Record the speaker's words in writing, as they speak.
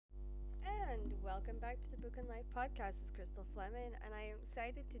welcome back to the Book and Life podcast with Crystal Fleming. And I am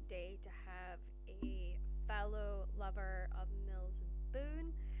excited today to have a fellow lover of Mills and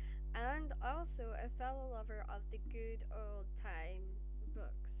Boone and also a fellow lover of the good old time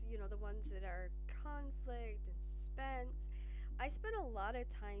books, the ones that are conflict and suspense. I spent a lot of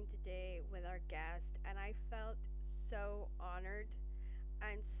time today with our guest, and I felt so honored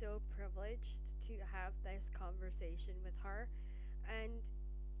and so privileged to have this conversation with her. And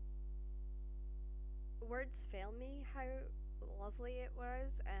words fail me how lovely it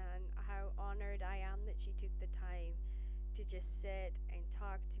was and how honored I am that she took the time to just sit and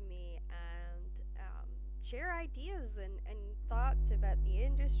talk to me and share ideas and thoughts about the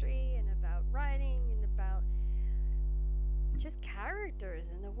industry and about writing and about just characters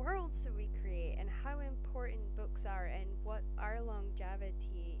and the worlds that we create and how important books are and what our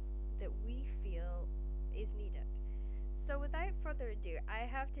longevity that we feel is needed. So, without further ado, I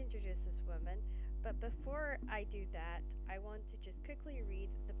have to introduce this woman. But before I do that, I want to just quickly read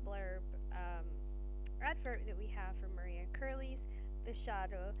the blurb advert that we have from Maria Curley's The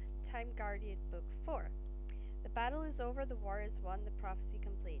Shadow, Time Guardian Book 4. The battle is over, the war is won, the prophecy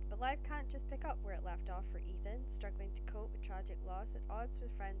complete. But life can't just pick up where it left off for Ethan. Struggling to cope with tragic loss, at odds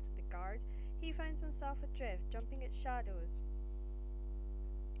with friends at the guard, he finds himself adrift, jumping at shadows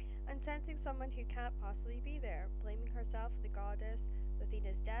and sensing someone who can't possibly be there. Blaming herself for the goddess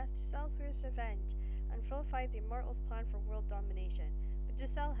Athena's death, Giselle swears revenge and fulfilled the immortals' plan for world domination. But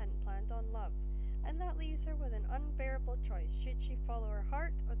Giselle hadn't planned on love, and that leaves her with an unbearable choice. Should she follow her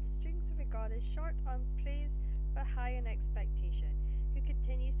heart or the strings of a goddess short on praise but high on expectation, who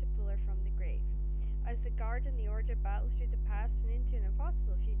continues to pull her from the grave? As the guard and the order battle through the past and into an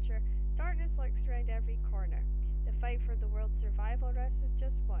impossible future, darkness lurks around every corner. The fight for the world's survival rests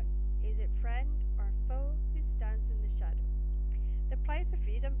just one. Is it friend or foe who stands in the shadow? The Price of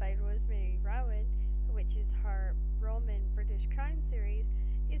Freedom by Rosemary Rowan, which is her Roman British crime series,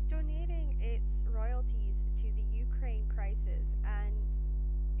 is donating its royalties to the Ukraine crisis, and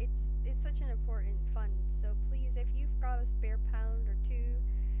it's such an important fund. So please, if you've got a spare pound or two,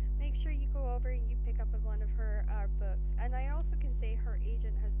 make sure you go over and you pick up one of her books. And I also can say her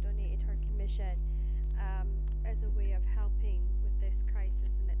agent has donated her commission as a way of helping with this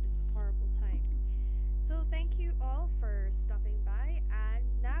crisis and at this horrible time. So thank you all for stopping by, and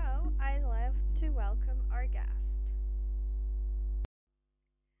now I'd love to welcome our guest.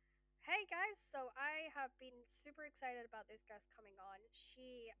 Hey guys, so I have been super excited about this guest coming on.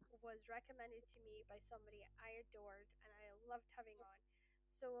 She was recommended to me by somebody I adored and I loved having on.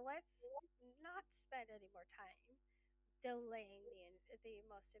 So let's not spend any more time delaying the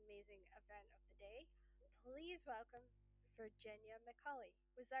most amazing event of the day. Please welcome Virginia McCullough.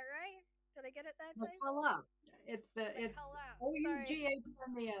 Was that right? Did I get it that time? McCullough. It's McCullough. Sorry. OUGH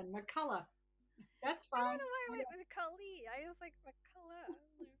on the end. McCullough. That's I don't fine. know why I went with Kali. I was like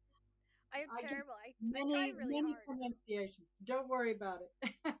McCullough. I am I get terrible. I tried many really many hard. pronunciations. Don't worry about it.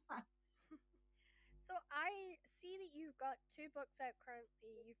 So I see that you've got two books out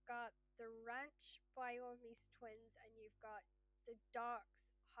currently. You've got The Ranch by Miss Twins and you've got The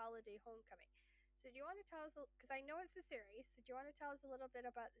Docks Holiday Homecoming. So do you want to tell us, because I know it's a series, so do you want to tell us a little bit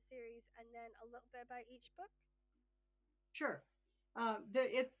about the series and then a little bit about each book? Sure.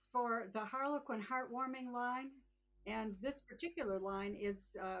 It's for the Harlequin Heartwarming line, and this particular line is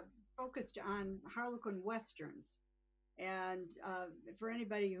focused on Harlequin westerns. And for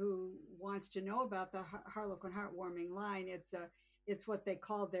anybody who wants to know about the Harlequin Heartwarming line, it's what they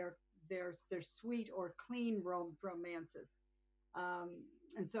call their sweet or clean romances. Um,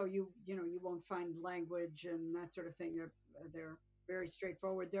 and so you won't find language and that sort of thing. They're very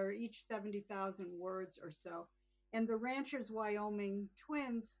straightforward. They're each 70,000 words or so. And the Ranchers Wyoming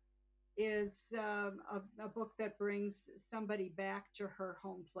Twins is a book that brings somebody back to her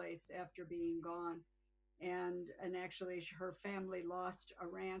home place after being gone, and actually her family lost a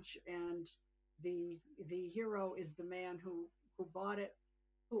ranch, and the hero is the man who bought it,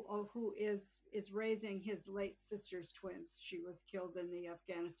 who is raising his late sister's twins. She was killed in the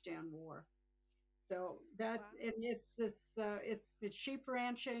Afghanistan war. So that's, Wow. and it's this it's sheep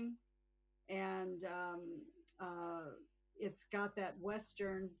ranching, and uh, it's got that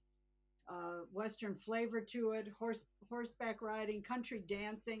western flavor to it. Horseback riding, country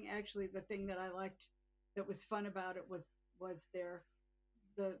dancing. Actually, the thing that I liked that was fun about it was the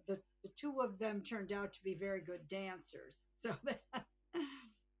two of them turned out to be very good dancers. So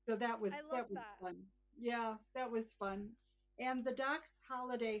I love that was that. fun. Yeah, that was fun. And the Doc's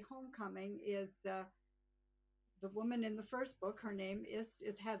Holiday Homecoming is the woman in the first book. Her name is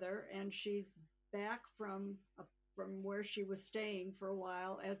Heather, and she's back from from where she was staying for a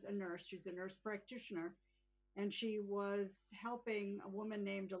while as a nurse. She's a nurse practitioner, and she was helping a woman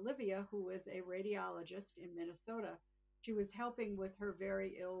named Olivia, who is a radiologist in Minnesota. She was helping with her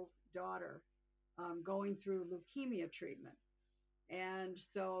very ill daughter, going through leukemia treatment. And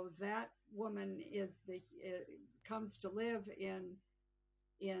so that woman comes to live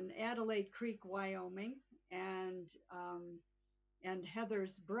in Adelaide Creek, Wyoming, and and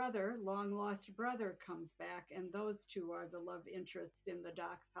Heather's brother, long lost brother, comes back, and those two are the love interests in the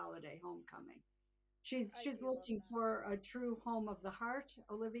Doc's Holiday Homecoming. I She's do love looking that. for a true home of the heart.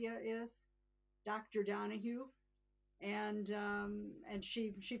 Olivia is Dr. Donahue, and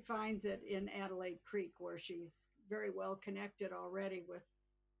she finds it in Adelaide Creek, where she's very well connected already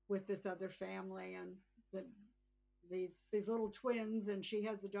with this other family and the, these little twins, and she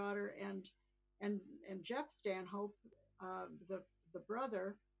has a daughter, and and Jeff Stanhope, the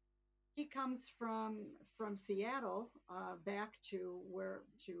brother, he comes from Seattle, back to where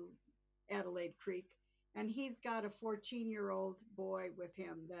to Adelaide Creek, and he's got a 14-year-old boy with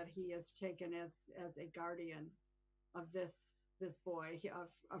him that he has taken as a guardian of this boy.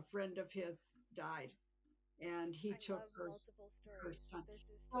 A friend of his died, and he I took love multiple her stories. son. This is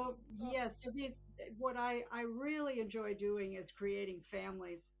just, So oh, yes, so these what I really enjoy doing is creating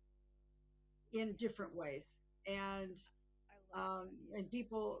families in different ways, and I love that idea. and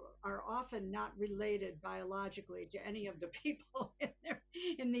people are often not related biologically to any of the people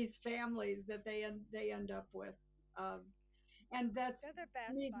in these families that they end up with, um, and that's They're the to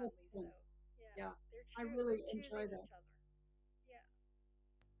best me that's families, fun. though. Yeah, Yeah, they're I true. really They're enjoy choosing that. each other. Yeah,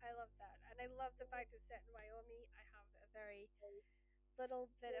 I love that, and I love the fact it's set in Wyoming. I have a very little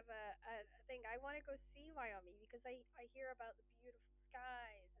bit of a thing. I want to go see Wyoming because I hear about the beautiful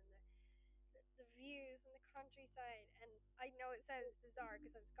skies and the views and the countryside. And I know it sounds bizarre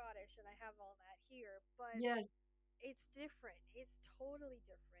because I'm Scottish and I have all that here, but Yes, it's different. It's totally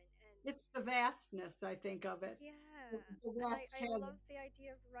different. And it's the vastness, I think, of it. yeah, The and West I has, love the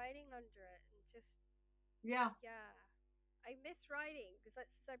idea of riding under it and just, yeah, yeah. I miss riding because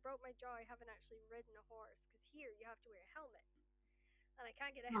since I broke my jaw, I haven't actually ridden a horse. Because here you have to wear a helmet, and I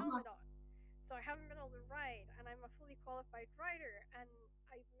can't get a uh-huh. helmet on. So I haven't been able to ride, and I'm a fully qualified rider, and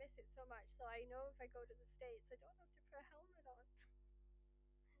I miss it so much. So I know if I go to the States, I don't have to put a helmet on.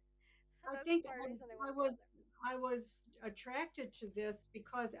 So I that's think part of the reason I I want to go was there. I was attracted to this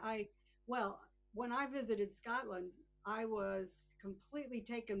because well, when I visited Scotland, I was completely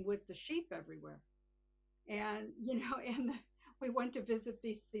taken with the sheep everywhere. And Yes. and we went to visit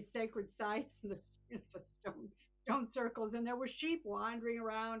these sacred sites and the stone circles, and there were sheep wandering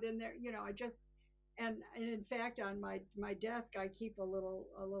around in there. I just and in fact, on my desk, I keep a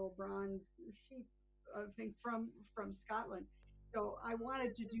little bronze sheep thing from Scotland. So I Oh, wanted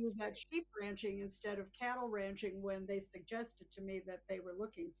that's to so do that cute. sheep ranching instead of cattle ranching when they suggested to me that they were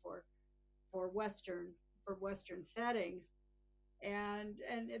looking for western for western settings, and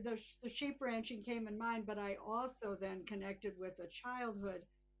the sheep ranching came in mind, but I also then connected with a childhood,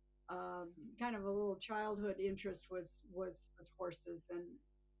 kind of a little childhood interest was horses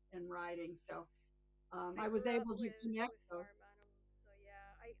and riding. So I I was grew up able to connect with those. farm animals, so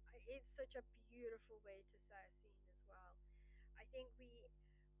yeah, it's such a beautiful way to set a scene as well. I think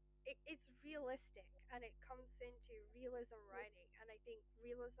it's realistic and it comes into realism writing, and I think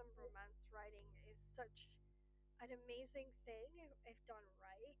realism romance writing is such an amazing thing if done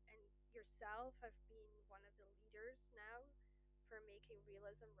right. And yourself have been one of the leaders now for making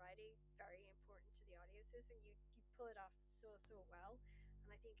realism writing very important to the audiences, and you pull it off so well. And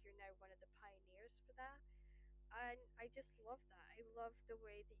I think you're now one of the pioneers for that. And I just love that. I love the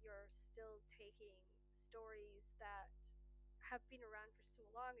way that you're still taking stories that have been around for so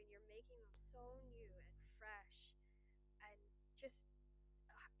long and you're making them so new and fresh, and just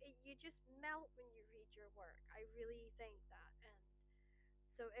you just melt when you read your work. I really think that. And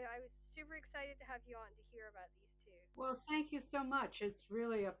so I was super excited to have you on to hear about these two. Well, thank you so much. It's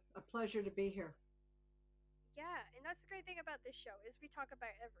really a pleasure to be here. Yeah, and that's the great thing about this show is we talk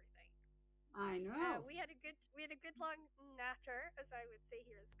about everything. I know. We had a good long natter, as I would say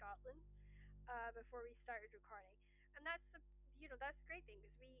here in Scotland, before we started recording, and that's the great thing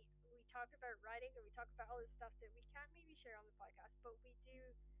because we talk about writing and we talk about all this stuff that we can't maybe share on the podcast, but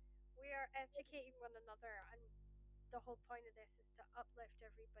we are educating one another, and the whole point of this is to uplift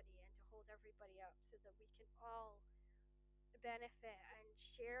everybody and to hold everybody up so that we can all benefit and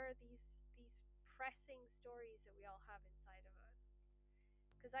share these pressing stories that we all have inside of us.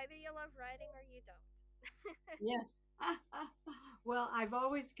 Because either you love writing or you don't. Yes. Well, I've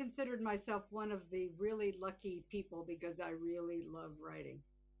always considered myself one of the really lucky people because I really love writing.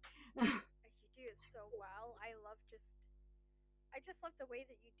 You do it so well. I just love the way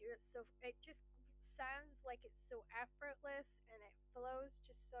that you do it. So it just sounds like it's so effortless and it flows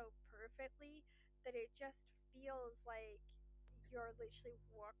just so perfectly that it just feels like you're literally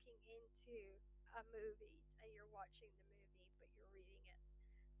walking into a movie and you're watching the movie, but you're reading it.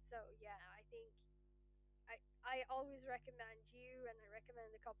 So yeah, I think I always recommend you, and I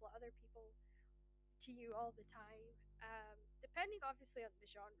recommend a couple of other people to you all the time, depending obviously on the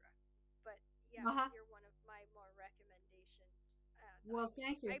genre. But yeah, Uh-huh. you're one of my more recommendations. Well,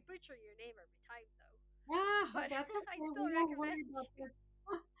 thank I you. butcher your name every time though, Ah, but that's okay. I still We don't worry recommend about you. that.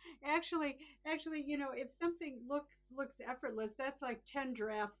 Actually, if something looks effortless, that's like 10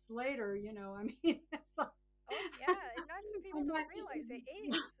 drafts later, I mean, it's like Oh yeah, and that's what people I'm don't not, realize. It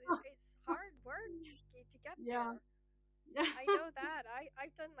is. It's hard work to get yeah. there. I know that.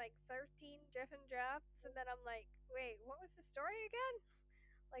 I've done like 13 different drafts, and then I'm like, wait, what was the story again?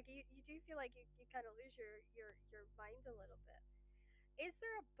 Like you do feel like you kind of lose your mind a little bit. Is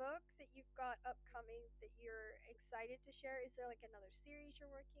there a book that you've got upcoming that you're excited to share? Is there like another series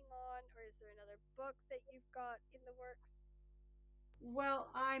you're working on, or is there another book that you've got in the works? Well,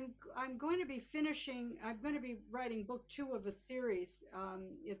 I'm going to be finishing. I'm going to be writing book two of a series.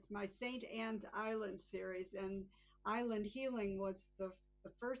 It's my Saint Anne's Island series, and Island Healing was the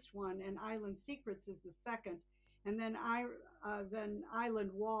first one, and Island Secrets is the second, and then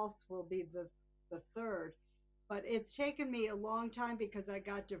Island Waltz will be the third. But it's taken me a long time because I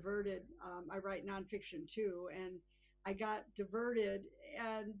got diverted. I write nonfiction too, and I got diverted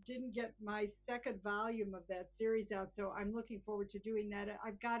and didn't get my second volume of that series out. So I'm looking forward to doing that.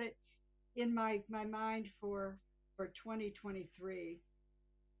 I've got it in my mind for 2023,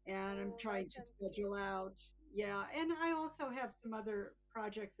 and I'm Oh, that trying to sounds good. schedule out. Yeah, and I also have some other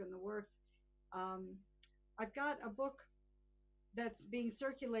projects in the works. Um, I've got a book that's being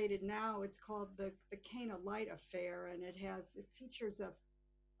circulated now. It's called the Cana Light Affair, and it features a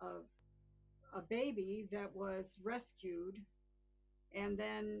a baby that was rescued, and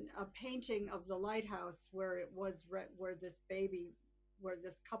then a painting of the lighthouse where it was where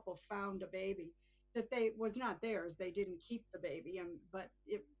this couple found a baby that they was not theirs. They didn't keep the baby, and but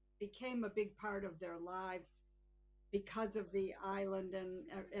it became a big part of their lives because of the island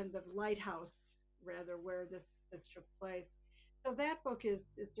and the lighthouse rather where this took place. So that book is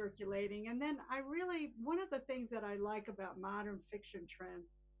circulating. And then I really one of the things that I like about modern fiction trends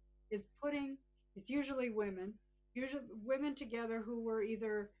is putting it's usually women together who were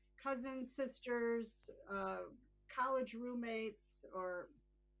either cousins, sisters, college roommates, or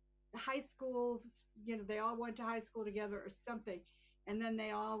high schools, they all went to high school together or something. And then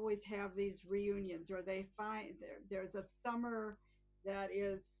they always have these reunions, or they find there's a summer that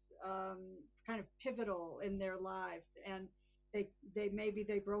is kind of pivotal in their lives, and they maybe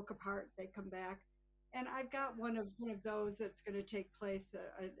they broke apart, they come back. And I've got Yeah. one of those that's going to take place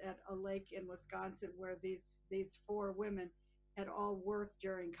at a lake in Wisconsin, where these four women had all worked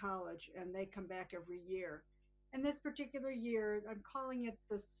during college, and they come back every year. And this particular year, I'm calling it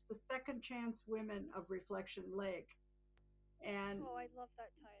the Second Chance Women of Reflection Lake. And Oh, I love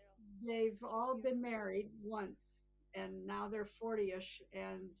that title. That's they've such a all been beautiful title. married once, and now they're 40ish,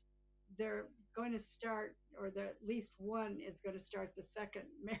 and they're going to start, or at least one is going to start the second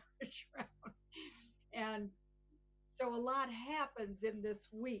marriage round. And so a lot happens in this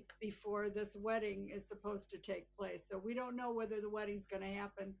week before this wedding is supposed to take place. So we don't know whether the wedding's going to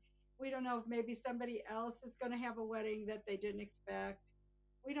happen. We don't know if maybe somebody else is going to have a wedding that they didn't expect.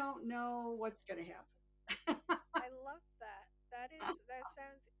 We don't know what's going to happen. I love that. That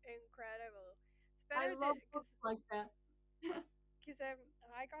sounds incredible. It's I better that love books like that. because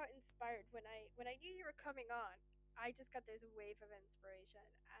I got inspired when I knew you were coming on. I just got this wave of inspiration,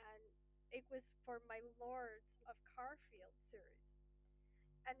 and it was for my Lords of Carfield series.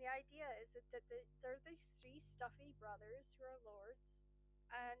 And the idea is that there are these three stuffy brothers who are lords,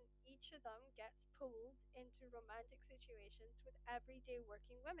 and each of them gets pulled into romantic situations with everyday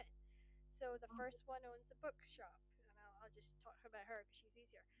working women. So the first one owns a bookshop, and I'll just talk about her because she's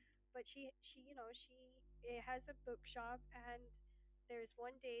easier. But she has a bookshop, and there's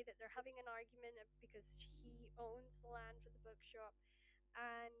one day that they're having an argument because he owns the land for the bookshop,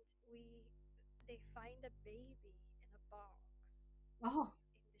 and we they find a baby in a box Oh,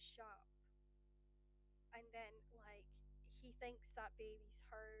 in the shop, and then like he thinks that baby's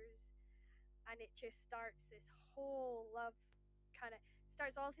hers, and it just starts this whole love kind of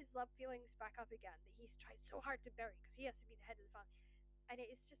starts all his love feelings back up again that he's tried so hard to bury because he has to be the head of the family. And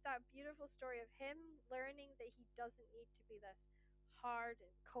it's just that beautiful story of him learning that he doesn't need to be this hard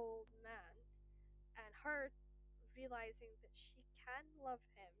and cold man, and her realizing that she can love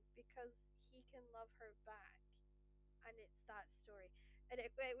him because he can love her back. And it's that story. And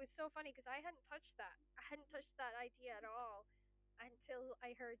it was so funny because I hadn't touched that. I hadn't touched that idea at all until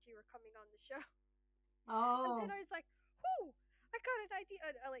I heard you were coming on the show. And then Oh, I was like, whoo, I got an idea.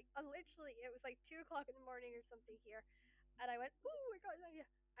 And I literally, it was like 2 o'clock in the morning or something here. And I went, ooh, I got an idea.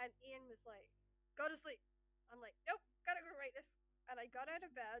 And Ian was like, go to sleep. I'm like, nope, gotta go write this. And I got out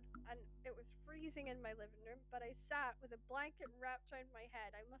of bed and it was freezing in my living room, but I sat with a blanket wrapped around my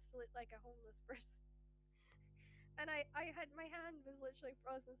head. I must have looked like a homeless person. And I had my hand was literally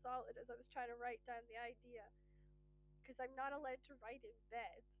frozen solid as I was trying to write down the idea. Because I'm not allowed to write in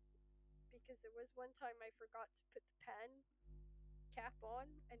bed. Because there was one time I forgot to put the pen cap on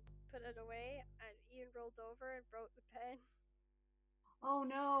and put it away, and Ian rolled over and broke the pen. oh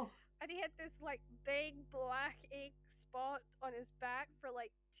no. And he had this like big black ink spot on his back for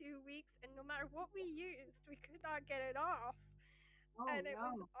like 2 weeks, and no matter what we used, we could not get it off. Oh And it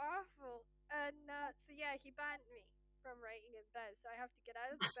was no. awful. And so, yeah, he banned me from writing in bed. So I have to get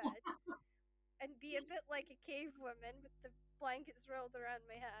out of the bed and be a bit like a cave woman with the blankets rolled around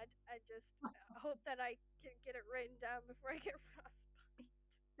my head and just hope that I can get it written down before I get frostbite.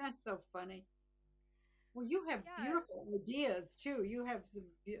 That's so funny. Well, you have Yeah, beautiful ideas too. You have some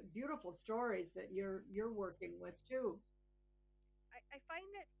beautiful stories that you're working with too. I find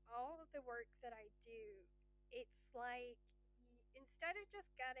that all of the work that I do, it's like instead of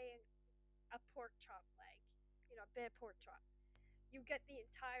just getting a pork chop leg, a bit of pork chop, you get the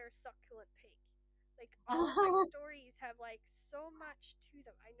entire succulent pig. Like all of my stories have like so much to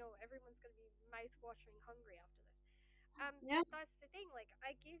them. I know everyone's gonna be mouth watering hungry after this. Yeah. But that's the thing. Like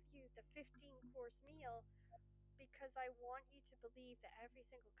I give you the 15-course meal because I want you to believe that every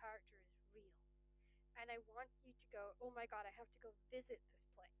single character is real. And I want you to go, oh my God, I have to go visit this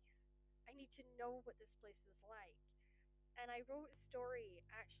place. I need to know what this place is like. And I wrote a story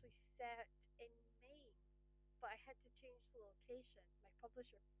actually set in Maine, but I had to change the location.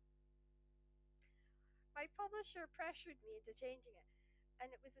 My publisher pressured me into changing it.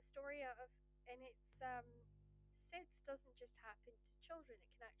 And it was a story and it's, SIDS doesn't just happen to children,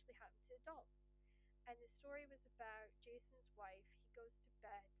 it can actually happen to adults. And the story was about Jason's wife. He goes to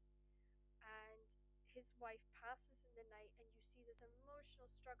bed and his wife passes in the night, and you see this emotional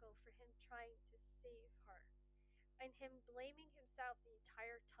struggle for him trying to save her and him blaming himself the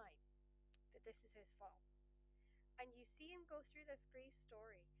entire time that this is his fault. And you see him go through this grief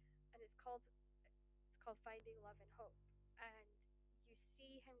story, and it's called Finding Love and Hope. And you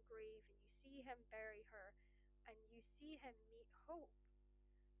see him grieve, and you see him bury her, and you see him meet Hope,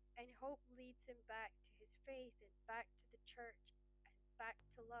 and Hope leads him back to his faith and back to the church and back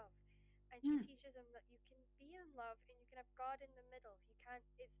to love. And she Hmm. teaches him that you can be in love and you can have God in the middle. You can't.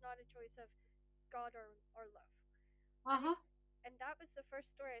 It's not a choice of God or love. And Uh-huh. and that was the first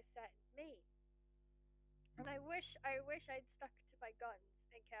story I set in Maine. And I wish I'd stuck to my guns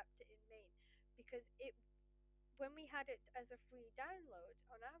and kept it in Maine, because it when we had it as a free download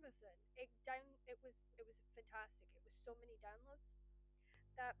on Amazon, it was fantastic. It was so many downloads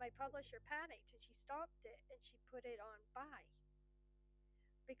that my publisher panicked and she stopped it and she put it on buy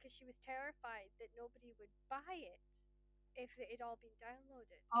because she was terrified that nobody would buy it if it had all been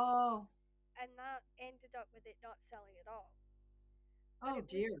downloaded. Oh, And that ended up with it not selling at all. But oh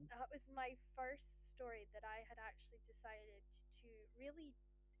dear. that was my first story that I had actually decided to really,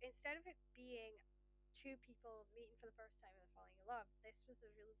 instead of it being two people meeting for the first time and falling in love, this was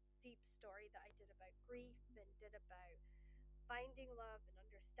a real deep story that I did about grief and did about finding love and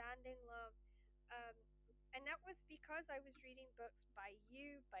understanding love. Um, and that was because I was reading books by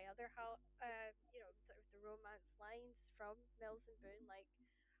you, by other sort of the romance lines from Mills and Boone, like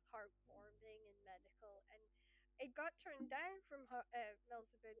heartwarming and medical. And it got turned down from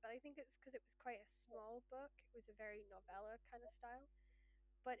Mills and Boone, but I think it's because it was quite a small book. It was a very novella kind of style,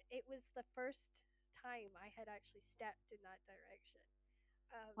 but it was the first time I had actually stepped in that direction.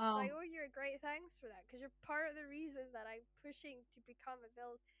 So I Oh, owe you a great thanks for that, because you're part of the reason that I'm pushing to become a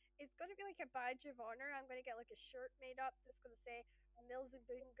Mills. It's going to be like a badge of honor. I'm going to get like a shirt made up that's going to say Mills and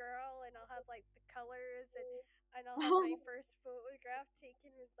Boone girl, and I'll have like the colors, and I'll have my first photograph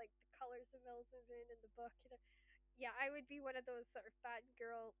taken with like the colors of Mills and Boone in the book. Yeah, I would be one of those sort of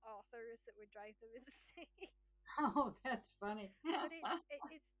fangirl authors that would drive them insane. oh, that's funny. But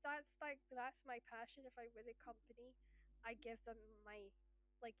it's that's my passion. If I'm with a company, I give them my,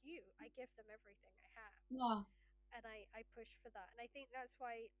 like you, I give them everything I have, Yeah. and I push for that. And I think that's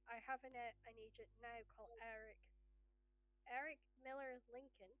why I have an agent now called Eric Miller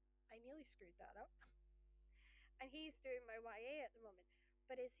Lincoln. I nearly screwed that up. And he's doing my YA at the moment.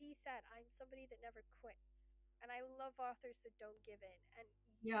 But as he said, I'm somebody that never quits. And I love authors that don't give in. And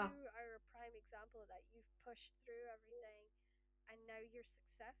Yeah. you are a prime example of that. You've pushed through everything and now you're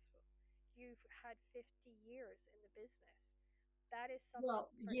successful. You've had 50 years in the business. That is something Well,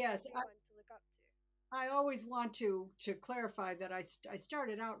 for yes, everyone to look up to. I always want to clarify that I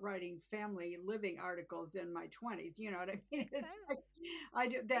started out writing family living articles in my 20s. You know what I mean? It It's like counts. I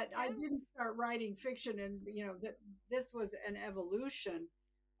did It that. I didn't counts. start writing fiction, and that this was an evolution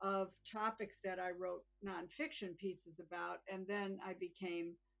of topics that I wrote nonfiction pieces about, and then I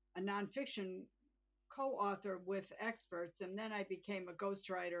became a nonfiction co-author with experts, and then I became a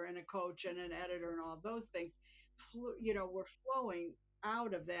ghostwriter and a coach and an editor, and all those things were flowing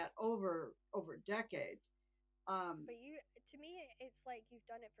out of that over decades. um But you, to me, it's like you've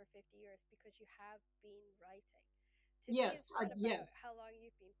done it for 50 years because you have been writing. To me, yes, it's not about yes. how long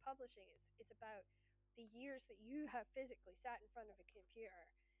you've been publishing, it's about the years that you have physically sat in front of a computer.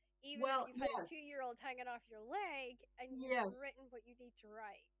 Even if Well, you've had a yes, 2 year old hanging off your leg and you've yes, written what you need to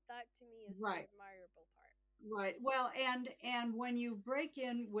write, that to me is the right, admirable part. right. Well, and when you break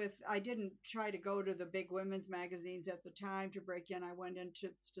in with, I didn't try to go to the big women's magazines at the time to break in. I went into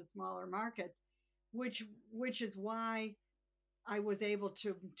to smaller markets, which which is why I was able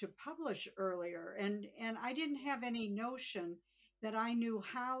to publish earlier, and I didn't Yeah, have any notion that I knew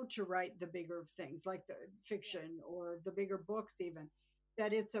how to write the bigger things like the yeah, fiction or the bigger books even.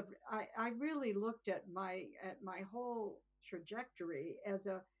 That it's a I really looked at my whole trajectory as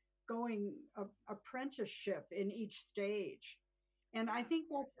a going apprenticeship in each stage. And yeah, of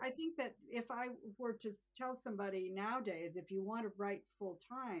course. I think that if I were to tell somebody nowadays, if you want to write full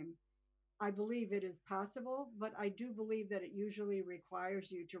time, I believe it is possible, but I do believe that it usually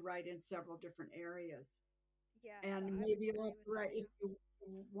requires you to write in several different areas. Yeah, And I would maybe you'll agree have with to write, that. if you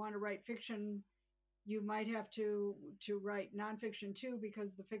want to write fiction, you might have to write nonfiction too,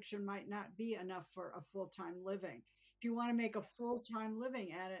 because the fiction might not be enough for a full-time living. If you want to make a Yeah, full-time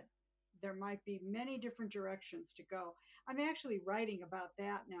living at it, there might be many different directions to go. I'm actually writing about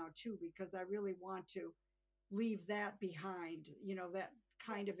that now too, because I really want to leave that behind, that yeah.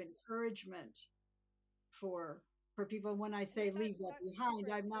 kind of encouragement for people. When I No, say leave that that's super behind,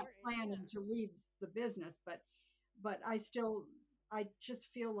 I'm not important. planning Yeah. to leave the business, but I still, I just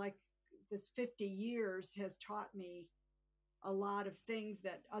feel like this 50 years has taught me a lot of things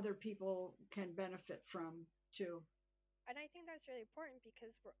that other people can benefit from too. And I think that's really important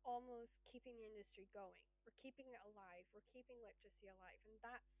because we're almost keeping the industry going. We're keeping it alive. We're keeping literacy alive. And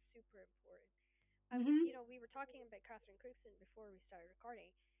that's super important. Hmm. We were talking about Catherine Cookson before we started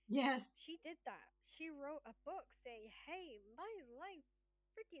recording. Yes, She did that. She wrote a book saying, hey, my life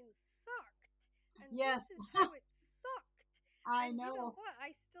freaking sucked. And yes, this is how it sucked. I And you know know. what?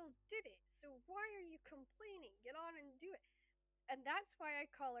 I still did it. So why are you complaining? Get on and do it. And that's why I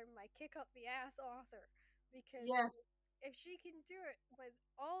call her my kick up the ass author, because Yes, if she can do it with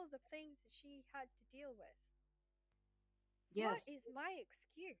all the things that she had to deal with, what yes. is my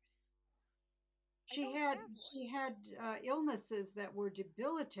excuse? I She don't had have one. she had illnesses that were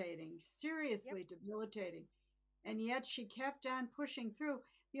debilitating, Yep, seriously debilitating, and yet she kept on pushing through.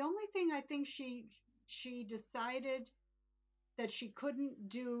 The only thing I think she decided that she couldn't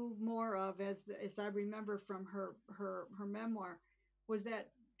do more of, as I remember from her memoir, was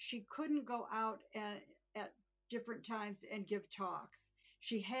that she couldn't go out at different times and give talks.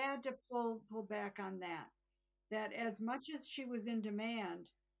 She yep, had to pull back on that. That yeah. as much as she was in demand,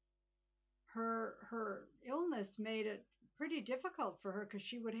 her illness made it pretty difficult for her, because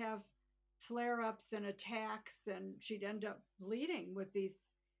she would have flare-ups and attacks, and she'd end up bleeding with these.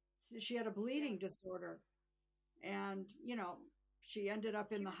 She had a Yeah. bleeding disorder, and she ended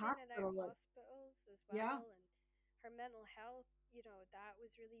up in She the was in and out hospital. hospitals as Yeah. well, and her mental health, that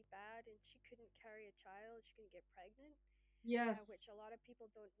was really bad, and she couldn't carry a child, she couldn't get pregnant, Yes. which a lot of people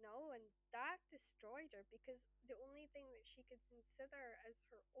don't know, and that destroyed her because the only thing that she could consider as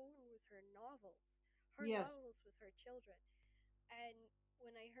her own was her novels. Her Yes. novels was her children. And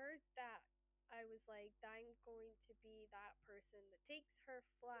when I heard that, I was like, I'm going to be that person that takes her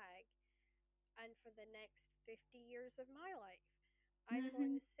flag, and for the next 50 years of my life, I'm going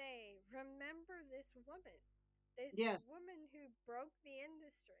Hmm. to say, remember this woman. This Yes. woman who broke the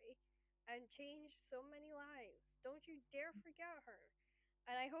industry and changed so many lives. Don't you dare forget her.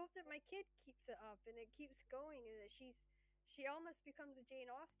 And I hope that my kid keeps it up and it keeps going, and that she almost becomes a Jane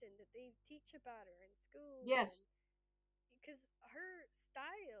Austen, that they teach about her in schools, and Yes. because her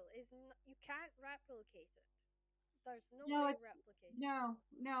style is you can't replicate it. There's no No, way it's replicating it.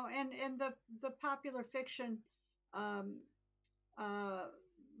 no, and the popular fiction um uh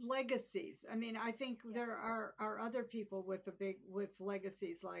legacies. I mean, I think Yep. there are other people with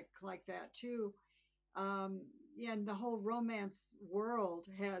legacies like that too. um, and the whole romance world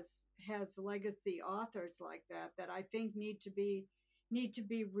has legacy authors like that that I think need to be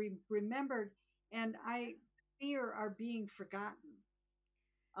remembered, and Yeah, I fear are being forgotten,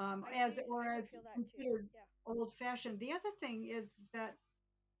 as I or do as feel that too. considered Yeah. old fashioned. The other thing is that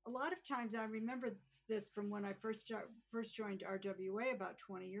a lot of times I remember this from when I first joined RWA about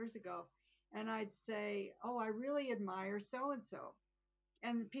 20 years ago, and I'd say, "Oh, I really admire so and so,"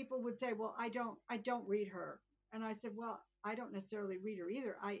 and people would say, "Well, I don't read her," and I said, "Well, I don't necessarily read her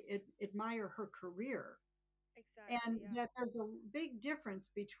either. I admire her career," Exactly. and Yeah. that there's a big difference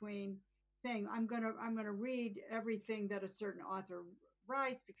between saying I'm gonna read everything that a certain author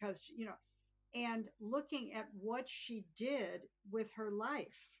writes because and looking at what she did with her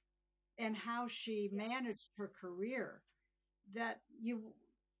life and how she Yeah. managed her career. That you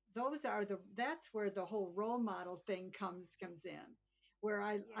those are the That's where the whole role model thing comes in, where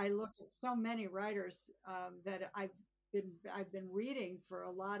I look Yes. at so many writers that I've been reading for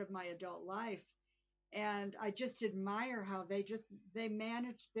a lot of my adult life, and I just admire how they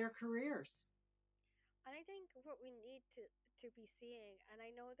manage their careers. And I think what we need to be seeing, and I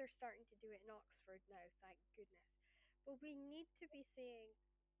know they're starting to do it in Oxford now, thank goodness, but we need to be seeing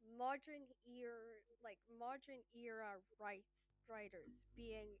modern era writers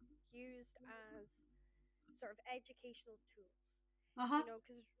being used as sort of educational tools. Uh-huh.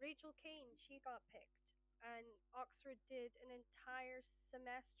 Because Rachel Kane, she got picked, and Oxford did an entire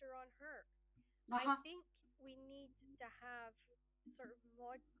semester on her. I Uh-huh. think we need to have sort of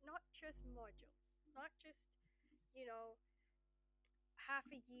not just modules, not just, you know, half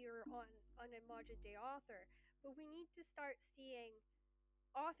a year on a modern day author, but we need to start seeing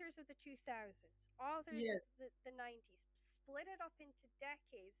authors of the 2000s, authors of Yes. the 90s, split it up into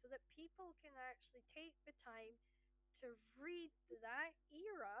decades so that people can actually take the time to read that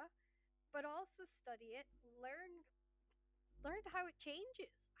era, but also study it, learn how it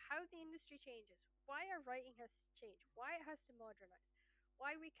changes, how the industry changes, why our writing has to change, why it has to modernize,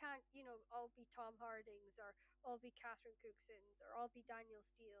 why we can't, all be Tom Hardings or all be Catherine Cooksons or all be Daniel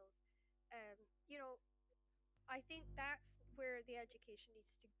Steele's. Um, you know, I think that's where the education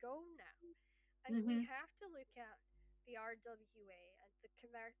needs to go now. And we Mm-hmm. have to look at the RWA and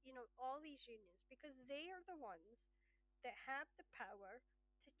all these unions because they are the ones that have the power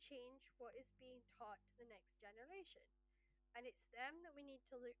to change what is being taught to the next generation. And it's them that we need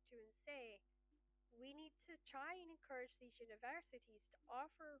to look to and say, we need to try and encourage these universities to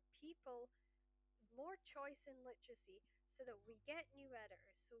offer people more choice in literacy so that we get new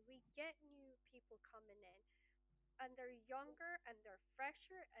editors, so we get new people coming in, and they're younger and they're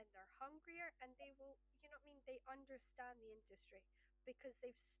fresher and they're hungrier and they will, they understand the industry because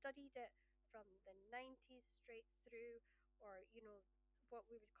they've studied it from the 90s straight through, or, what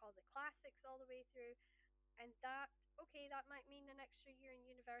we would call the classics all the way through. And that, okay, that might mean an extra year in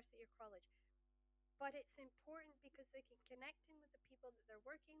university or college, but it's important because they can connect in with the people that they're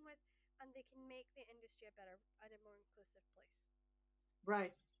working with and they can make the industry a better and a more inclusive place.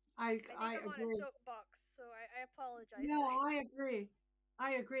 Right. I I think I I'm on a agree. soapbox, so I apologize. No, I agree.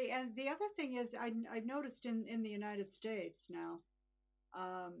 I agree. And the other thing is, I've noticed in the United States now,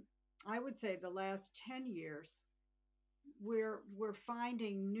 um, I would say the last 10 years, we're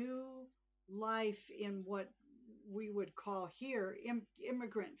finding new life in what we would call here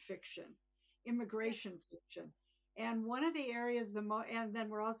immigrant fiction, Yeah, immigration fiction. And one of the areas and then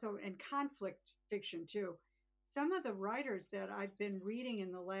we're also in conflict fiction too. Some of the writers that I've been reading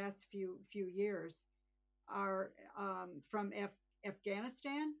in the last few years are from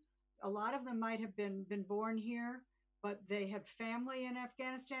Afghanistan. A lot of them might have been born here, but they had family in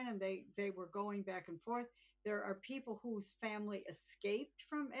Afghanistan, and they were going back and forth. There are people whose family escaped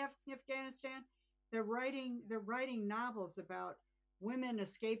from Afghanistan. They're writing novels about women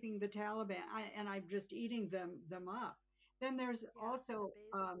escaping the Taliban, and I'm just eating them up. Then there's yeah, it's also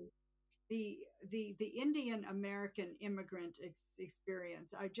amazing. the Indian American immigrant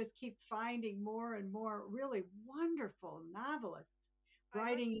experience. I just keep finding more and more really wonderful novelists I must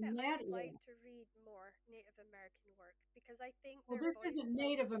writing admit, in I that would era. like to read more Native American work because I think Well, their this voice isn't is Native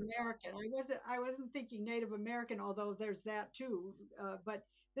always forgotten. American. I wasn't thinking Native American, although there's that too. But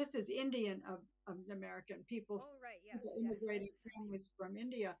this is Indian of American people, Oh, right, people yes, yes, I immigrating sorry. families from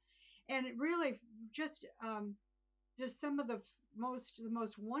India, and it really just some of the most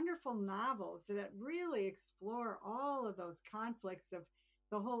wonderful novels that really explore all of those conflicts of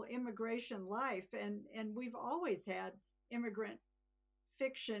the whole immigration life, and we've always had immigrant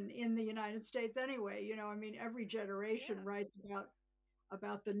fiction in the United States anyway. I mean, every generation Yeah, writes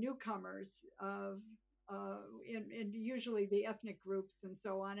about the newcomers in usually the ethnic groups and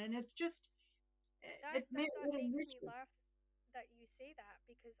so on, and it's just That it makes me enriches. laugh that you say that,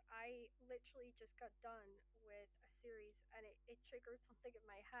 because I literally just got done with a series and it triggered something in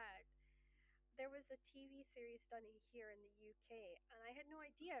my head. There was a TV series done here in the UK, and I had no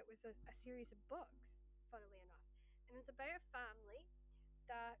idea it was a series of books, funnily enough. And it's about a family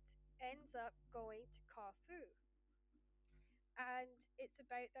that ends up going to Corfu, and it's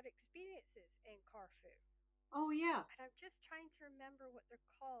about their experiences in Corfu. Oh yeah, And I'm just trying to remember what they're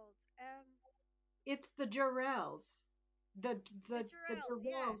called. it's the Jarrells. The The the Jarrells, Jarrells.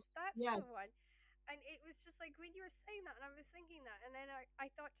 yes, that's Yes, the one. And it was just like when you were saying that, and I was thinking that, and then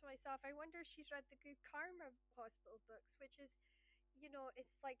I thought to myself, I wonder if she's read the Good Karma Hospital books, which is,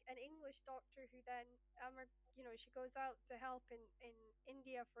 it's like an English doctor who then, she goes out to help in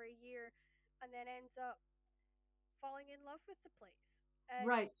India for a year, and then ends up falling in love with the place, and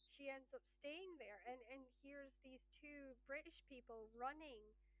right. she ends up staying there, and here's these two British people running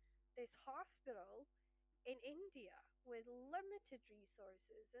this hospital in India with limited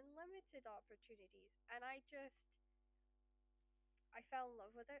resources and limited opportunities. And I fell in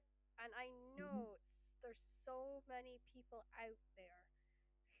love with it. And I Mhm. know there's so many people out there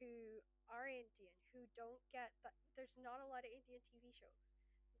who are Indian who don't get that. There's not a lot of Indian TV shows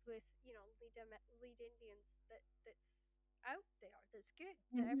with, lead Indians that's out there, that's good,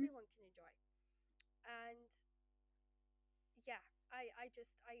 that Mhm. everyone can enjoy. And yeah, I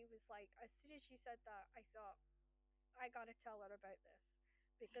was like, as soon as you said that, I thought, I gotta tell her about this,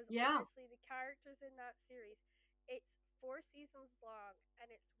 because Yeah. honestly, the characters in that series, it's 4 seasons long,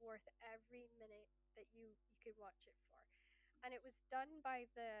 and it's worth every minute that you could watch it for. And it was done by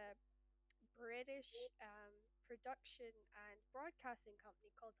the British production and broadcasting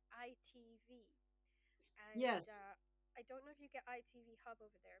company called ITV, and Yes. I don't know if you get ITV Hub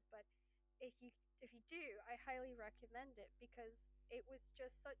over there, but if you if you do, I highly recommend it, because it was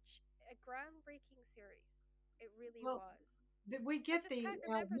just such a groundbreaking series. It really Well, was. we I get just the can't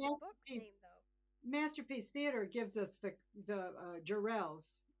remember the book masterpiece. name though. Masterpiece Theater gives us the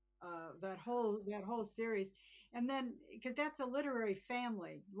Jarrells, Oh, that whole series, and then because that's a literary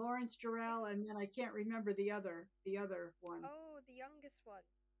family, Lawrence yeah. Jarrell, and then I can't remember the other one. Oh, the youngest one.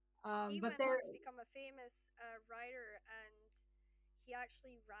 He But went they're on to become a famous writer, and he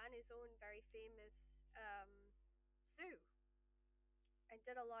actually ran his own very famous zoo, and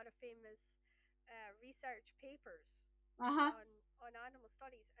did a lot of famous research papers uh huh. on on animal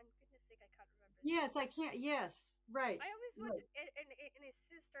studies. And goodness sake, I can't remember his Yes, name. I can't. Yes, right, I always right. wonder, and his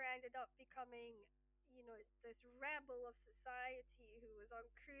sister ended up becoming, this rebel of society who was on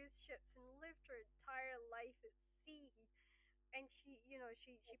cruise ships and lived her entire life at sea. And she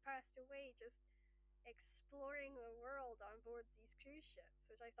passed away just exploring the world on board these cruise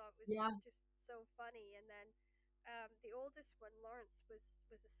ships, which I thought was Yeah. just so funny. And then the oldest one, Lawrence, was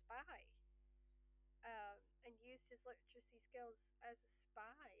a spy, and used his literacy skills as a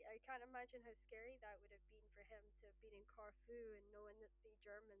spy. I can't imagine how scary that would have been for him to have been in Corfu and knowing that the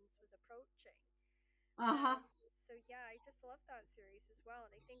Germans was approaching. Uh huh. So yeah, I just love that series as well,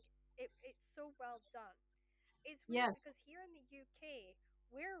 and I think it's so well done. It's weird Yes. because here in the UK,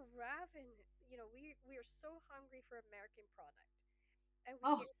 we're we are so hungry for American product, and we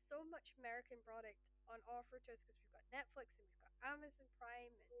Oh. get so much American product on offer to us because we've got Netflix and we've got Amazon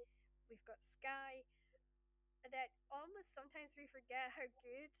Prime and we've got Sky, that almost sometimes we forget how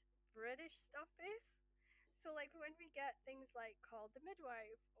good British stuff is. So, like when we get things like Called the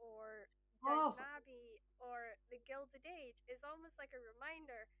Midwife or Downton Oh. Abbey or The Gilded Age, is almost like a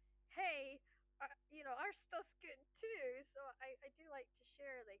reminder, hey, our stuff's good too. So I do like to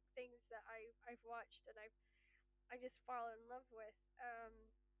share like things that I've watched and I just fall in love with.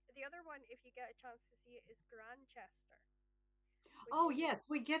 The other one, if you get a chance to see it, is Grantchester, which Oh is, yes,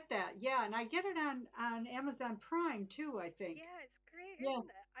 we get that. Yeah, and I get it on Amazon Prime too, I think. yeah, it's great, Yes.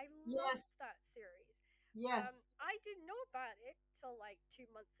 isn't it? I loved Yes. that series. Yes. I didn't know about it till like 2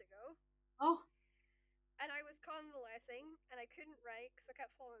 months ago, Oh. and I was convalescing, and I couldn't write because I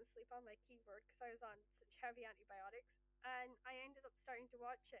kept falling asleep on my keyboard because I was on such heavy antibiotics. And I ended up starting to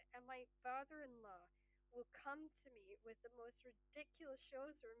watch it, and my father-in-law will come to me with the most ridiculous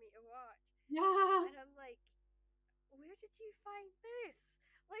shows for me to watch, Yeah. and I'm like, where did you find this?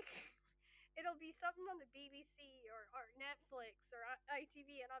 Like, it'll be something on the BBC or Netflix or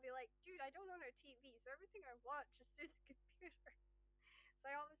ITV, and I'll be like, dude, I don't own a TV, so everything I watch is through the computer. So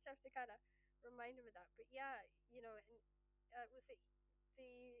I almost have to kind of remind him of that. But yeah, and was it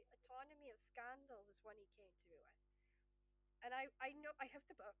the Autonomy of Scandal was one he came to me with. And I know I have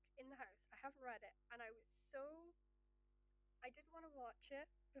the book in the house. I haven't read it, and I didn't want to watch it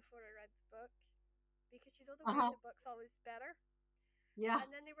before I read the book, because the way Uh-huh. the book's always better. Yeah.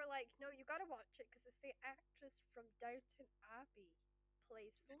 And then they were like, no, you gotta watch it because it's the actress from Downton Abbey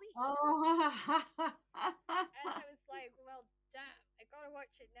plays the lead. Oh, And I was like, well, damn, I gotta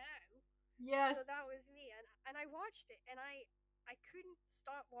watch it now. yes. So that was me, and I watched it, and I couldn't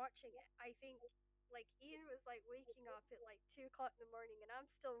stop watching it. I think like Ian was like waking up at like 2 o'clock in the morning, and I'm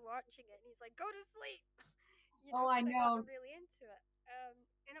still watching it, and he's like, "Go to sleep," Oh, I because I got know. really into it.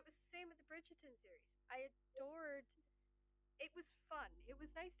 And it was the same with the Bridgerton series. I adored. It was fun. It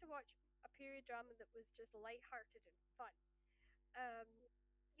was nice to watch a period drama that was just lighthearted and fun. Um,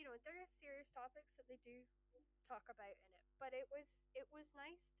 there are serious topics that they do talk about in it, but it was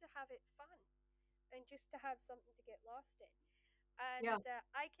nice to have it fun and just to have something to get lost in. Yeah. And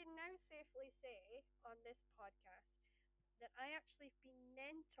I can now safely say on this podcast that I actually have been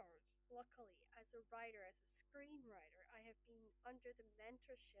mentored, luckily, as a writer, as a screenwriter. I have been under the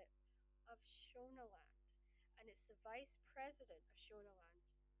mentorship of Shonaland, and it's the vice president of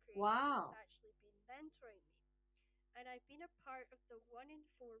Shonaland Creative that's Wow. actually been mentoring me. And I've been a part of the 1 in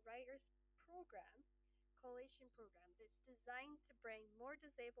 4 Writers program, collation program, that's designed to bring more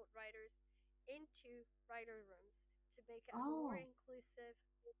disabled writers into writer rooms to make it a more Oh, inclusive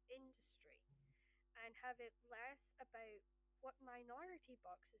industry and have it less about what minority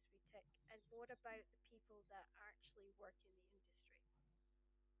boxes we tick and more about the people that actually work in the industry.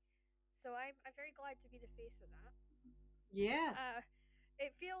 So I'm very glad to be the face of that. yes. Uh,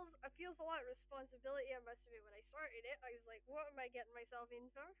 it feels a lot of responsibility. I must admit, when I started it, I was like, "What am I getting myself in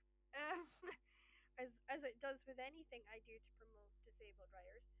for?" Um, as it does with anything I do to promote disabled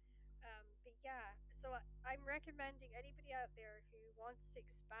writers. But yeah, so I'm recommending anybody out there who wants to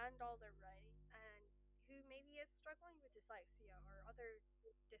expand all their writing and who maybe is struggling with dyslexia or other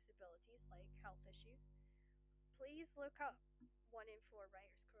disabilities like health issues, please look up 1 in 4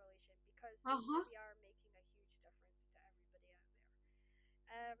 Writers Correlation because they Uh-huh. really are making a huge difference to everybody out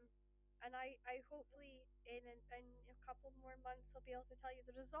there. Um, and I hopefully in a couple more months I'll be able to tell you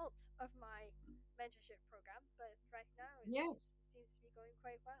the results of my mentorship program. But right now Yes. it seems to be going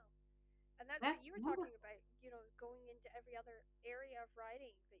quite well. And that's what That's you were talking wonderful. about, going into every other area of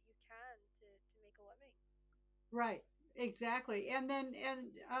writing that you can to make a living. Right. Exactly. And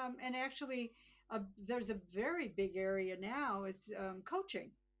actually, there's a very big area now is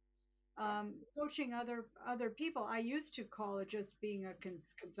coaching. Yeah, Coaching other people. I used to call it just being a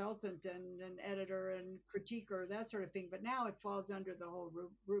consultant and an editor and critiquer, that sort of thing. But now it falls under the whole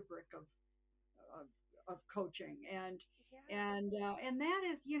rubric of of coaching, yeah, and that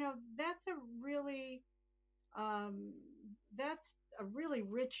is, that's a really um, that's a really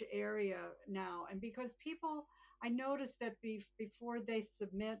rich area now. And because people, I noticed that before they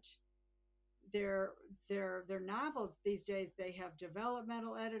submit their their novels these days, they have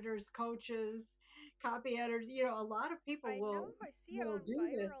developmental editors, coaches, copy editors. A lot of people I know. will I see it will on do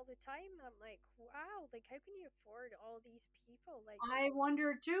Fiverr this. all the time, and I'm like, wow, like how can you afford all these people? Like, I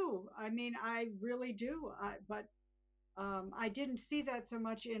wonder too. I mean, I really do. But I didn't see that so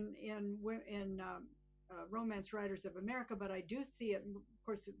much in Romance Writers of America, but I do see it. Of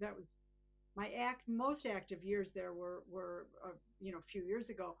course, that was my most active years there were a few years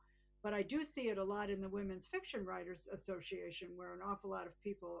ago, but I do see it a lot in the Women's Fiction Writers Association, where an awful lot of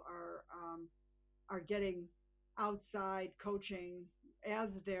people are getting outside coaching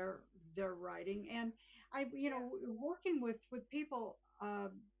as they're writing. And yeah, working with people,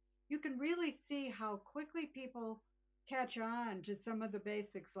 you can really see how quickly people catch on to some of the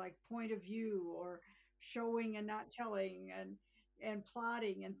basics like point of view or showing and not telling and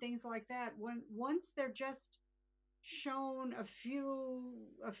plotting and things like that. Once they're just shown a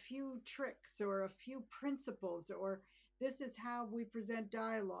few tricks or a few principles, or this is how we present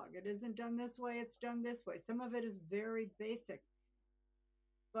dialogue, it isn't done this way, it's done this way. Some of it is very basic,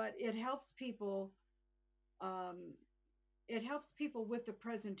 but um, it helps people with the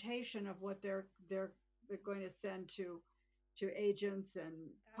presentation of what they're going to send to agents and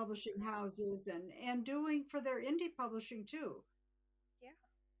that's publishing incredible. houses and doing for their indie publishing too. Yeah,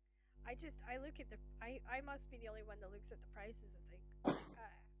 I look at I must be the only one that looks at the prices and think,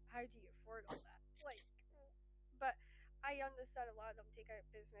 how do you afford all that? Like, but I understand a lot of them take out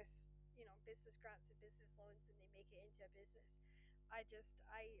business grants and business loans, and they make it into a business. I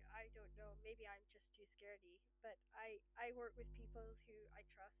don't know. Maybe I'm just too scaredy, but I work with people who I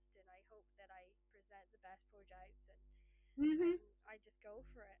trust, and I hope that I present the best projects, and Hmm. I just go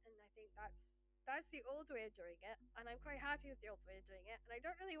for it. And I think that's the old way of doing it, and I'm quite happy with the old way of doing it, and I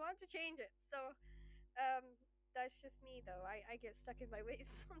don't really want to change it. So that's just me, though. I get stuck in my ways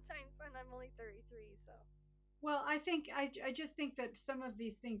sometimes, and I'm only 33, so Well, I just think that some of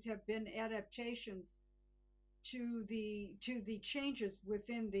these things have been adaptations to the changes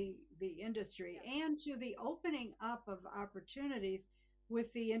within the industry Yeah. and to the opening up of opportunities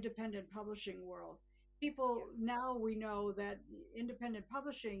with the independent publishing world. People Yes. now, we know that independent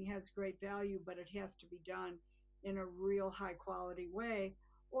publishing has great value, but it has to be done in a real high quality way,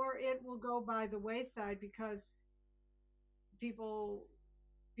 or it Yes. will go by the wayside because people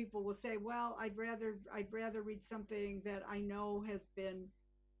people will say, well, I'd rather read something that I know has been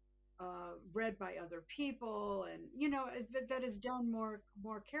read by other people, and that is Yes. done more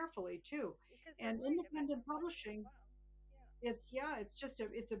carefully too. Because they're And worried about independent money as publishing, well. Yeah.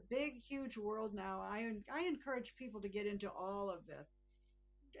 it's a big, huge world now. I encourage people to get into all of this.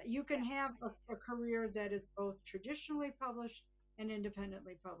 You can Yeah, have I do a too. career that is both traditionally published and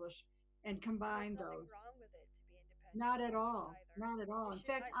independently published, and And there's combine nothing those. wrong with it to be independently Not at published all. either. Not at all. It In should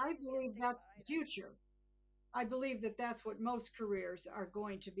fact, that I shouldn't be a believe stigma that's the either. future. I believe that that's what most careers are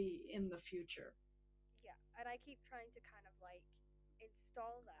going to be in the future. Yeah, and I keep trying to kind of like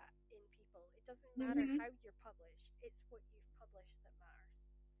install that in people. It doesn't matter Hmm. how you're published; it's what you've published that matters.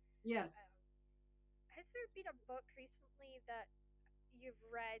 Yes. Um, has there been a book recently that you've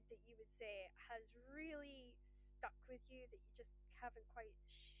read that you would say has really stuck with you that you just haven't quite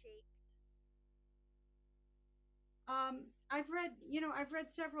shaked? I've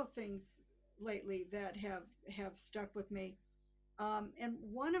read several things lately that have stuck with me. And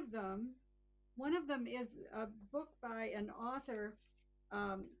one of them is a book by an author.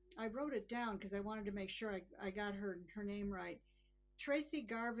 I wrote it down because I wanted to make sure I got her name right. Tracy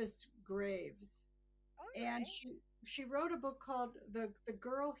Garvis Graves, All and right, she wrote a book called the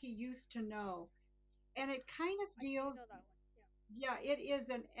Girl He Used to Know, and it kind of I do deals. know that one. Yeah. Yeah, it is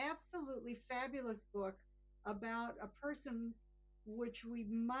an absolutely fabulous book about a person which we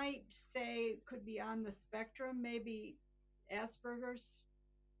might say could be on the spectrum, maybe Asperger's,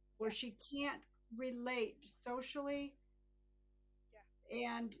 where Yeah. she can't relate socially, Yeah.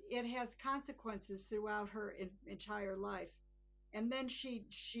 and it has consequences throughout her entire life. And then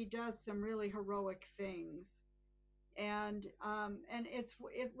she does some really heroic things, and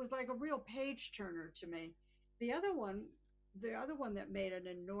it was like a real page turner to me. The other one, the other one that made an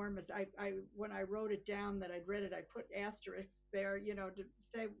enormous, I when I wrote it down that I'd read it, I put asterisks there, to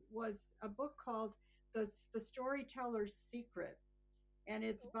say, was a book called the Storyteller's Secret, and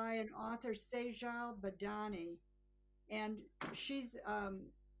it's Oh. by an author, Sejal Badani, and she's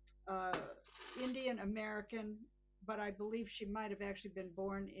uh, Indian American, but I believe she might have actually been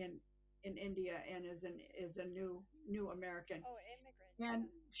born in India and is a new American. Oh, immigrant. And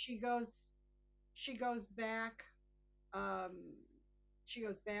Yeah. she goes back, um,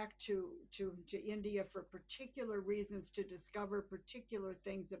 to India for particular reasons, to discover particular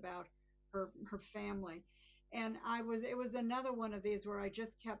things about her family. And it was another one of these where I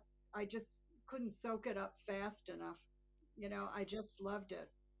just couldn't soak it up fast enough. Yeah. I just loved it.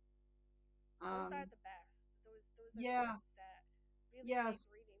 Those are Um, the best. Those are the yeah, ones that really make yes,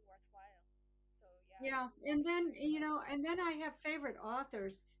 reading worthwhile. So yeah, I yeah. would love And to then, read about those. I have favorite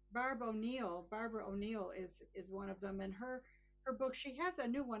authors. Barbara O'Neill is one of them, and her book, she has a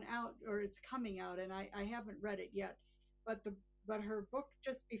new one out, or it's coming out, and I haven't read it yet. But her book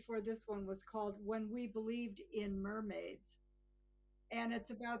just before this one was called When We Believed in Mermaids, and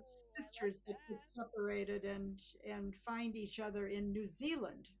it's about Oh, I like sisters that get that. separated and find each other in New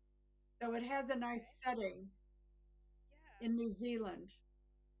Zealand. So it has a Oh, nice okay. setting Yeah, in New Zealand,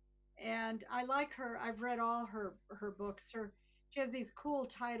 and I like her. I've read all her books. She has these cool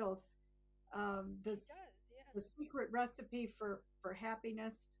titles. she This does. Yeah. The Secret Recipe for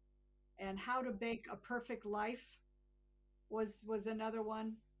Happiness, and How to Oh, Bake a Perfect Life was another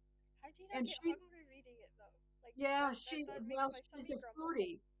one. how do you not And get she's hungry reading it though? Like yeah, that makes my she's stomach a grumble.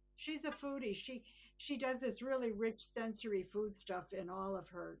 foodie. She's a foodie. She does this really rich sensory food stuff in all of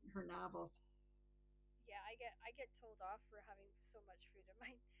her novels. Yeah, I get told off for having so much food in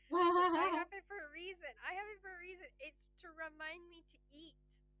mine, but I have it for a reason. I have it for a reason. It's to remind me to eat.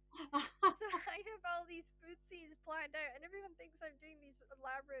 So I have all these food scenes planned out, and everyone thinks I'm doing these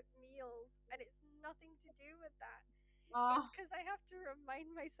elaborate meals, and it's nothing to do with that. uh, It's because I have to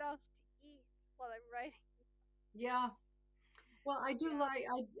remind myself to eat while I'm writing. yeah. Well, So yeah,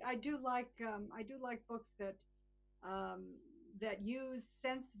 I do like books um, that use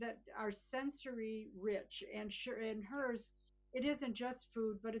sense that are sensory rich, and sure, in hers yes, it isn't just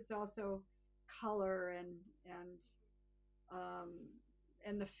food, but it's also color hmm, um,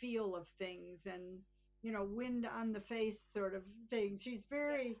 and the feel of things, and wind on the face sort of thing.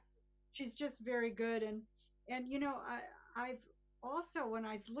 yeah, She's just very good, and I've also, when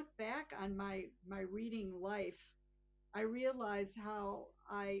I've looked back on my reading life, I realize how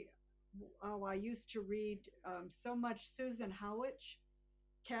Oh, I used to read so much Susan Howich,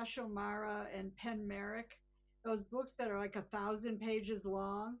 Cashel Mara, and Penn Merrick. Those books that are like 1,000 pages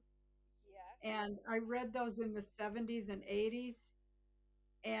long, Yes. and I read those in the 70s and 80s.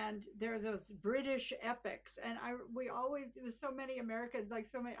 And they're those British epics, and I we always it was so many Americans like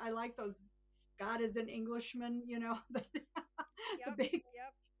so many. I like those God is an Englishman, the Yep. big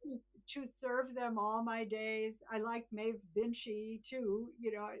Yep. to serve them all my days. I like Maeve Binchy too,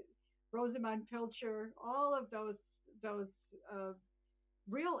 Rosamund Pilcher, all of those uh,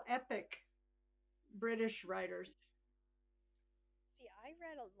 real epic British writers. See, I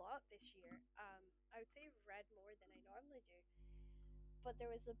read a lot this year. I would say I've read more than I normally do. But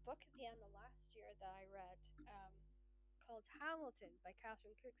there was a book at the end of last year that I read called Hamilton by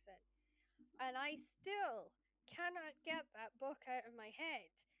Catherine Cookson. And I still cannot get that book out of my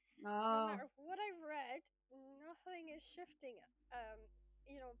head. No Oh, matter what I've read, nothing is shifting it.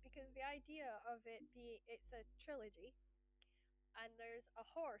 Because the idea of it's a trilogy, and there's a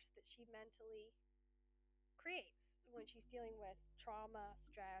horse that she mentally creates when she's dealing with trauma,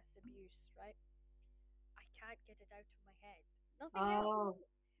 stress, abuse, right? I can't get it out of my head. Nothing oh, else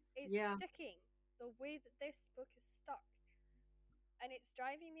is yeah. sticking the way that this book is stuck. And it's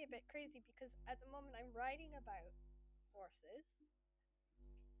driving me a bit crazy because at the moment I'm writing about horses,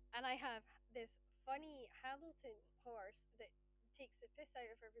 and I have this funny Hamilton horse that takes the piss out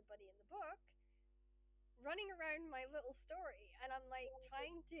of everybody in the book running around my little story, and I'm like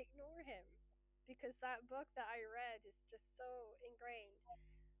trying to ignore him because that book that I read is just so ingrained,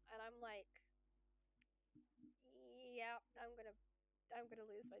 and I'm like, yeah, I'm gonna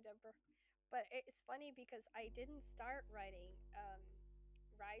lose my temper. But it's funny because I didn't start writing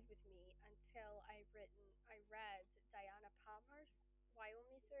Ride with Me until I read Diana Palmer's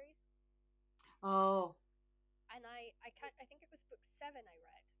Wyoming series, Oh, and I think it was book 7 I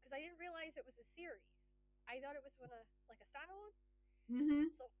read because I didn't realize it was a series. I thought it was one of like a standalone. mm-hmm.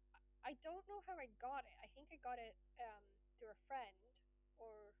 So I don't know how I got it. I think I got it through a friend,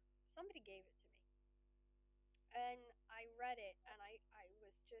 or somebody gave it to me, and I read it, and I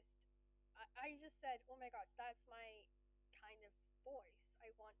was just I just said, oh my gosh, that's my kind of voice.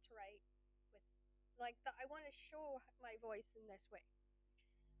 I want to write with like that. I want to show my voice in this way.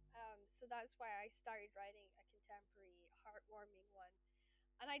 So that's why I started writing a contemporary, heartwarming one.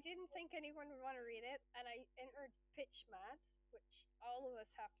 And I didn't think anyone would want to read it. And I entered Pitch Mad, which all of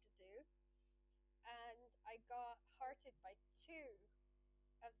us have to do. And I got hearted by two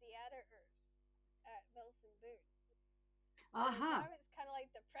of the editors at Mills and Boone. So Uh-huh. now it's kind of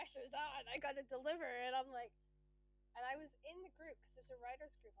like the pressure's on. I got to deliver. And I'm like, and I was in the group because there's a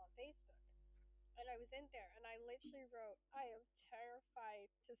writers group on Facebook. And I was in there and I literally wrote, I am terrified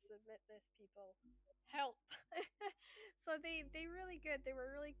to submit this, people. Help. So they really good. They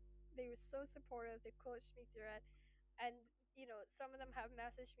were so supportive. They coached me through it. And some of them have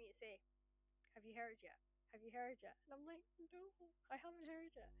messaged me and say, have you heard yet? Have you heard yet? And I'm like, no, I haven't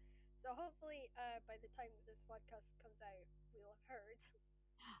heard yet. So hopefully by the time that this podcast comes out, we'll have heard.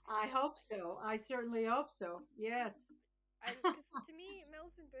 I hope so. I certainly hope so. Yes. And because to me,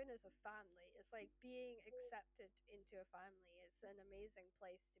 Mills and Boone is a family. It's like being accepted into a family. It's an amazing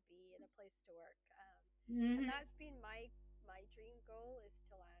place to be and a place to work. And Hmm. that's been my dream goal, is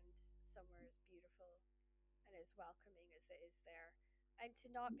to land somewhere as beautiful and as welcoming as it is there, and to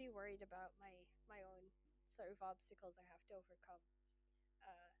not be worried about my own sort of obstacles I have to overcome.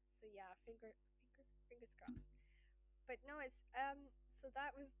 So yeah, fingers crossed. But no, it's so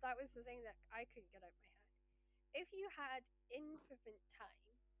that was the thing that I couldn't get out of my head. If you had infinite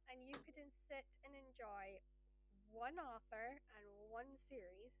time and you could sit and enjoy one author and one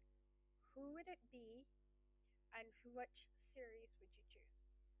series, who would it be, and which series would you choose?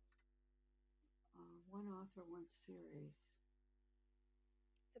 One author, one series.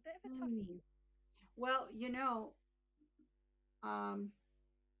 It's a bit of a toughie. Hmm. Well, um,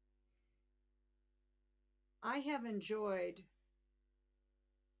 I have enjoyed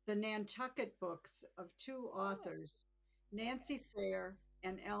the Nantucket books of two Oh, authors, okay. Nancy Fair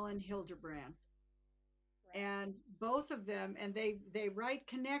and Ellen Hildebrand. Right. And both of them, and they write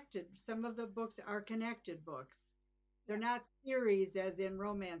connected. Some of the books are connected books. They're Yep. not series as in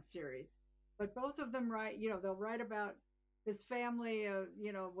romance series, but both of them write, they'll write about this family,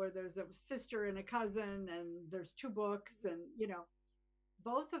 where there's a sister and a cousin, and there's two books, Hmm. and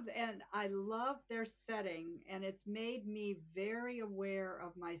both of and I love their setting, and it's made me very aware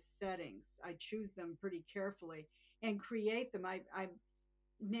of my settings. I choose them pretty carefully and create them. I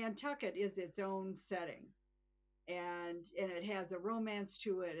Nantucket is its own setting, and it has a romance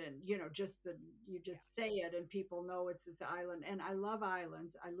to it, and you know, just the you Yeah. just say it and people know it's this island. And I love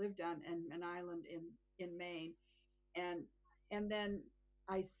islands. I lived on an island in Maine, and then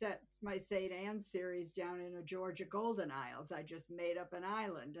I set my St. Anne series down in the Georgia Golden Isles. I just made up an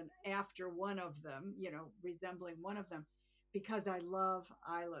island and after one of them, you know, resembling one of them, because I love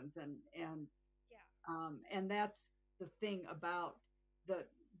islands. Yeah. And that's the thing about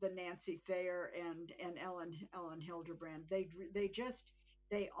the Nancy Thayer and Ellen Hildebrand. They just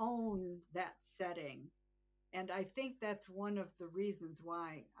they own that setting, and I think that's one of the reasons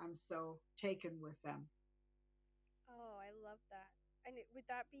why I'm so taken with them. Oh, I love that. And would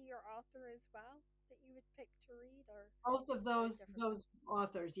that be your author as well that you would pick to read, or Both of is there a different one? those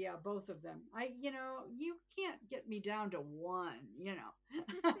authors, yeah, both of them. I you know, you can't get me down to one, you know.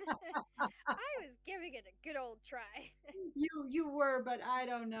 I was giving it a good old try. You were, but I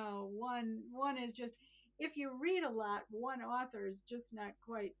don't know. One is just, if you read a lot, one author is just not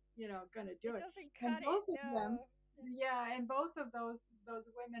quite, you know, going to do It it. doesn't And cut it, both of them, no. yeah, and both of those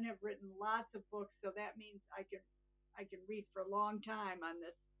women have written lots of books, so that means I can read for a long time on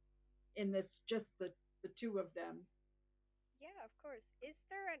this, in this, just the two of them. Yeah, of course. Is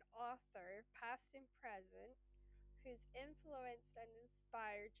there an author, past and present, who's influenced and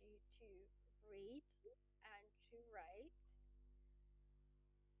inspired you to read and to write?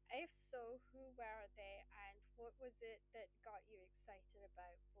 If so, who were they and what was it that got you excited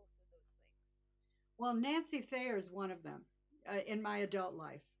about both of those things? Well, Nancy Thayer is one of them in my adult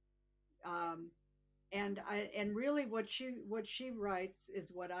life. Yeah, Um, and really what she writes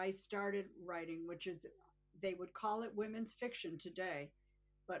is what I started writing, which is, they would call it women's fiction today,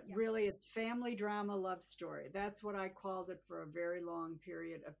 but yeah, really it's family drama love story. That's what I called it for a very long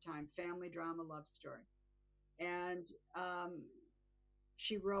period of time, family drama love story. yeah, And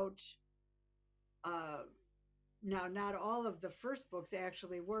she wrote, uh, now not all of the first books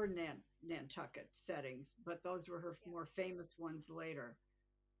actually were Nantucket settings, but those were her yeah, more famous ones later.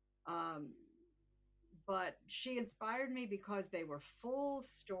 Um, but she inspired me because they were full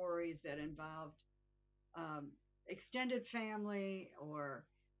stories that involved um, extended family, or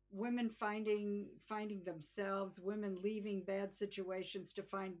women finding themselves, women leaving bad situations to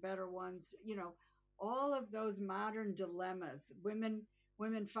find better ones, you know, all of those modern dilemmas, women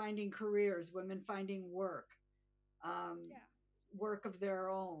finding careers, women finding work, um, yeah. work of their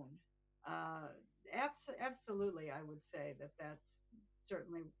own. uh, Absolutely, I would say that that's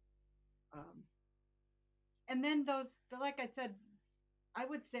certainly, um, and then like I said, I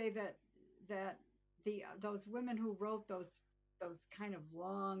would say that that the those women who wrote those kind of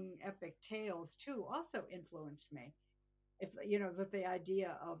long epic tales too also influenced me. If you know, that the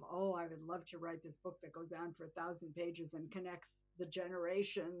idea of, oh, I would love to write this book that goes on for 1,000 pages and connects the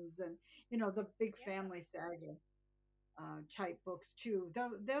generations, and you know, the big Yeah, of family saga course. type books too.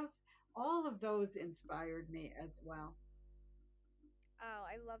 Those all of those inspired me as well. Oh,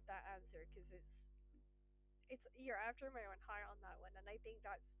 I love that answer because it's you're after my own heart on that one, and I think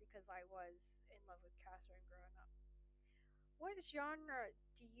that's because I was in love with Catherine growing up. What genre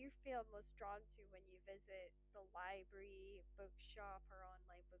do you feel most drawn to when you visit the library, bookshop, or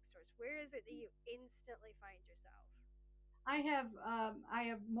online bookstores? Where is it that you instantly find yourself? I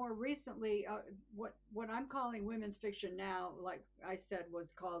have more recently, what I'm calling women's fiction now, like I said,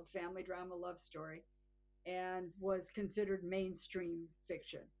 was called family drama love story, and was considered mainstream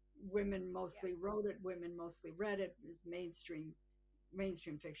fiction. Women Yeah, mostly wrote it, women mostly read it. It was mainstream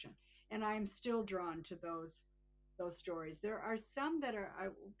fiction, and I'm still drawn to those stories. There are some that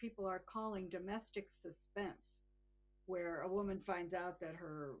people are calling domestic suspense, where a woman finds out that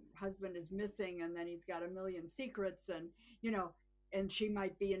her husband is missing, and then he's got a million secrets, and you know, and she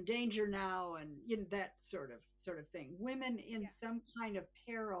might be in danger now, and you know, that sort of thing. Women in yeah. some kind of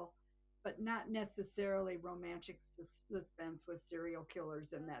peril, but not necessarily romantic suspense with serial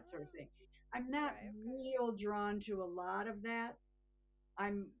killers and that sort of thing. Oh, I'm not right, okay. real drawn to a lot of that.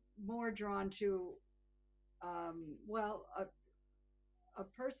 I'm more drawn to, well, a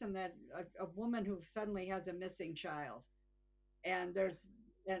person that a woman who suddenly has a missing child, and Yeah, there's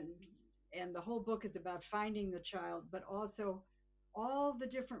and and the whole book is about finding the child, but also all the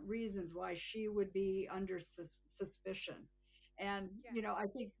different reasons why she would be under suspicion. And yeah. you know, I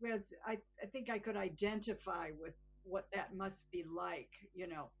think, as I think I could identify with what that must be like, you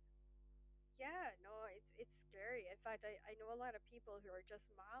know. Yeah, no, it's scary. In fact, I know a lot of people who are just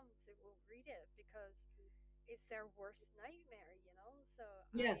moms that will read it because it's their worst nightmare, you know? So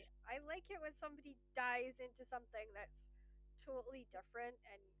Yes, I like it when somebody dives into something that's totally different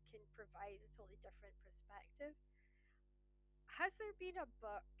and can provide a totally different perspective. Has there been a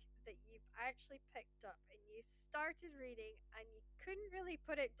book that you've actually picked up and you started reading and you couldn't really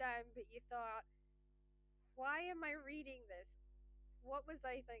put it down, but you thought, why am I reading this? What was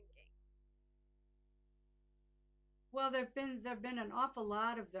I thinking? Well, there've been an awful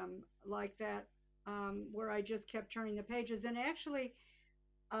lot of them like that, where I just kept turning the pages. And actually,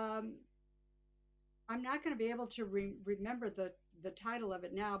 um, I'm not going to be able to remember the title of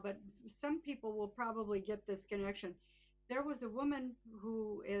it now, but some people will probably get this connection. There was a woman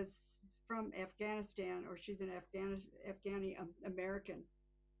who is from Afghanistan, or she's an Afghani American,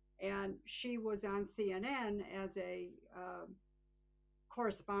 and she was on CNN as a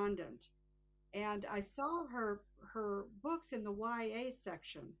correspondent. And I saw her books in the YA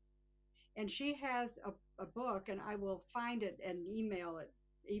section, and she has a book, and I will find it and email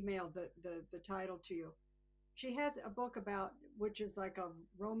the title to you. She has a book about, which is like a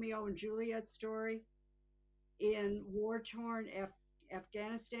Romeo and Juliet story in war torn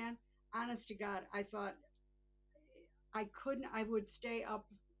Afghanistan. Honest to God, I thought I couldn't, I would stay up.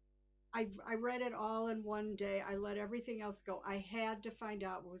 I read it all in one day. I let everything else go. I had to find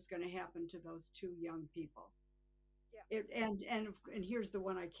out what was going to happen to those two young people. Yeah, And here's the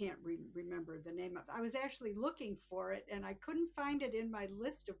one I can't remember the name of. I was actually looking for it and I couldn't find it in my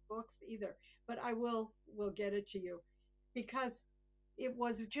list of books either. But I will get it to you, because it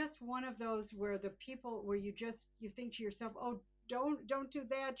was just one of those where the people, where you think to yourself, oh, don't do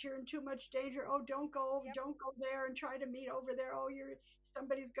that, you're in too much danger. Oh, yep, don't go there and try to meet over there. Oh, you're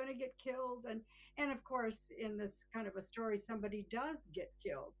somebody's going to get killed. And of course, in this kind of a story, somebody does get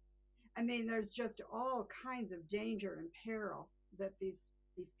killed. I mean, there's just all kinds of danger and peril that these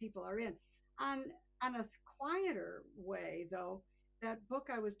people are in. On on a quieter way, though, that book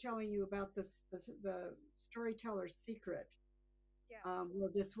I was telling you about, the storyteller's secret, yeah, where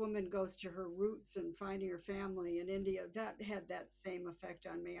this woman goes to her roots and finding her family in India, that had that same effect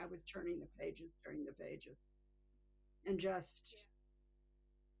on me. I was turning the pages, and yeah. just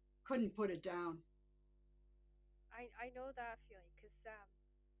couldn't put it down. I know that feeling because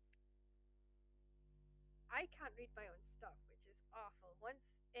I can't read my own stuff, which is awful.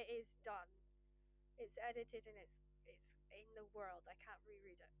 Once it is done, it's edited and it's in the world. I can't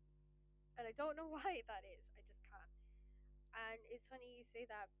reread it, and I don't know why that is. I just can't. And it's funny you say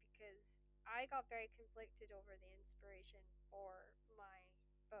that because I got very conflicted over the inspiration for my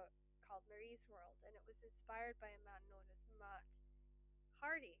book called Marie's World, and it was inspired by a man known as Matt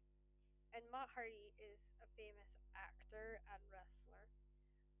Hardy. And Matt Hardy is a famous actor and wrestler.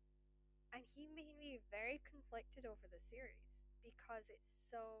 And he made me very conflicted over the series because it's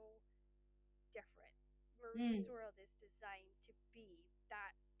so different. Marie's Mm. World is designed to be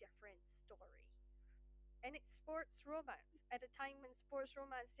that different story. And it's sports romance at a time when sports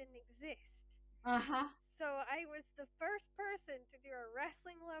romance didn't exist. Uh-huh. So I was the first person to do a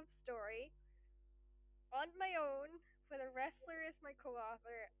wrestling love story on my own with a wrestler as my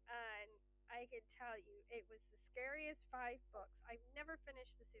co-author, and I can tell you it was the scariest 5 books. I've never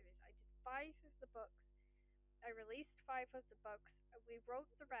finished the series. I did 5 of the books. I released 5 of the books. We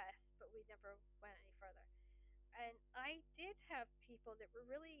wrote the rest, but we never went any further. And I did have people that were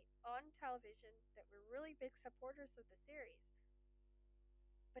really on television that were really big supporters of the series,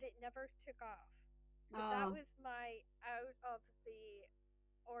 but it never took off. But that Oh, was my out of the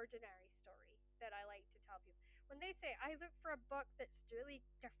ordinary story that I like to tell people. When they say I look for a book that's really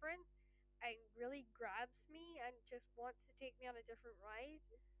different and really grabs me and just wants to take me on a different ride,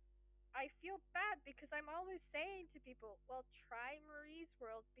 I feel bad because I'm always saying to people, well, try Marie's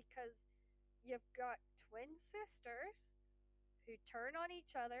World because you've got twin sisters who turn on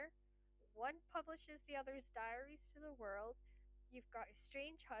each other. One publishes the other's diaries to the world. You've got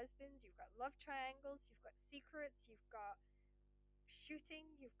estranged husbands, you've got love triangles, you've got secrets, you've got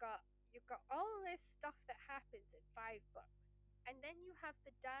shooting, you've got all of this stuff that happens in 5 books. And then you have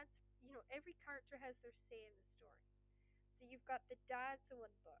the dads, every character has their say in the story. So you've got the dads in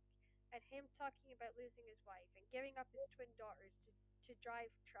one book and him talking about losing his wife and giving up his twin daughters to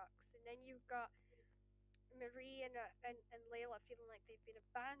drive trucks. And then you've got Marie and Layla feeling like they've been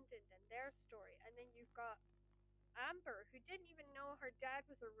abandoned and their story. And then you've got Amber, who didn't even know her dad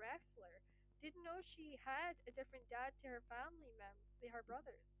was a wrestler, didn't know she had a different dad to her family member, her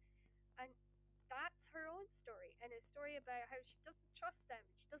brothers. And that's her own story, and a story about how she doesn't trust them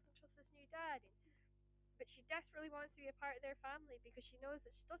and she doesn't trust this new dad. But she desperately wants to be a part of their family because she knows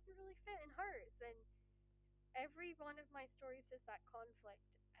that she doesn't really fit in hers. And every one of my stories has that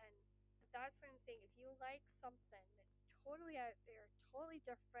conflict. And that's what I'm saying. If you like something that's totally out there, totally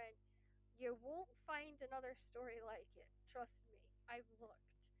different, you won't find another story like it. Trust me. I've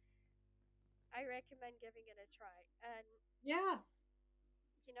looked. I recommend giving it a try. And yeah.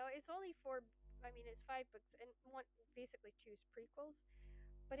 it's only four. I mean, it's five books and one, basically two is prequels,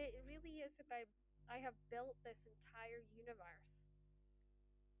 but it really is about. I have built this entire universe,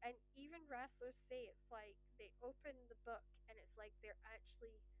 and even wrestlers say it's like they open the book and it's like they're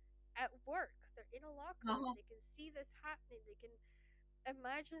actually at work. They're in a locker room. Uh-huh. They can see this happening. They can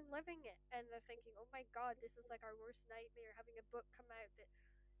imagine living it, and they're thinking, "Oh my God, this is like our worst nightmare." Having a book come out that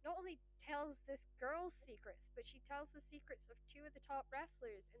not only tells this girl's secrets, but she tells the secrets of two of the top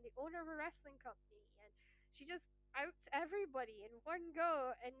wrestlers and the owner of a wrestling company, and she just outs everybody in one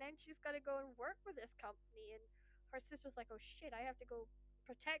go, and then she's got to go and work with this company, and her sister's like, "Oh shit, I have to go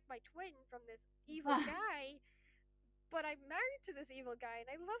protect my twin from this evil guy, but I'm married to this evil guy and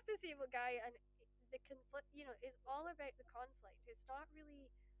I love this evil guy." And the conflict, is all about the conflict. It's not really,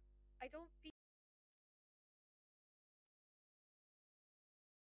 I don't feel.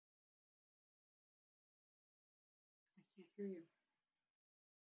 I can't hear you.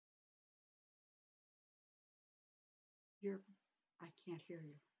 You're. I can't hear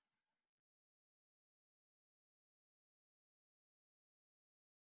you.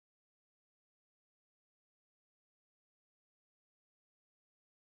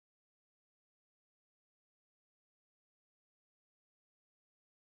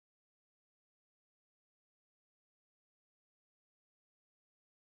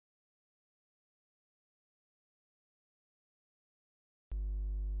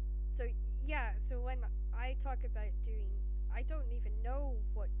 So yeah, so when I talk about doing, I don't even know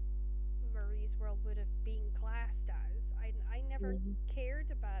what Marie's World would have been classed as. I never Mhm.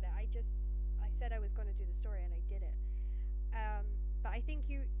 cared about it. I said I was going to do the story and I did it. Um, but I think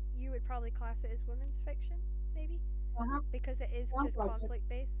you would probably class it as women's fiction, maybe, Uh-huh. because it is Sounds just like it. conflict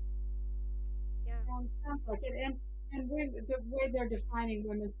based. Yeah, Sounds like it. And the way they're defining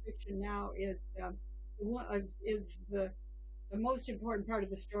women's fiction now is the most important part of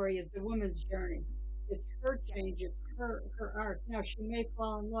the story is the woman's journey. It's her yeah. change. It's her arc. Now she may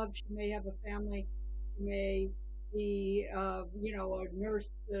fall in love. She may have a family. She may be a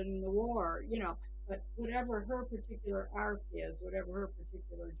nurse in the war. But whatever her particular arc is, whatever her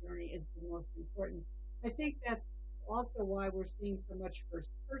particular journey is, the most important. I think that's also why we're seeing so much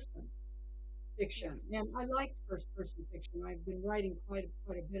first person Yeah. fiction. And I like first person fiction. I've been writing quite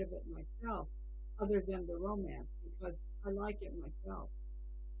a bit of it myself, other than the romance, because I like it myself.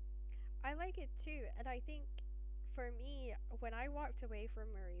 I like it too, and I think for me, when I walked away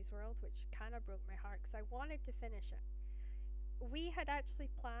from Marie's World, which kind of broke my heart because I wanted to finish it, we had actually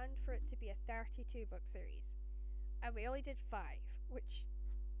planned for it to be a 32 book series, and we only did five, which,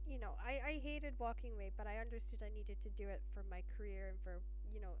 I hated walking away, but I understood I needed to do it for my career and for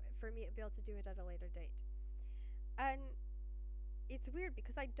me to be able to do it at a later date. And it's weird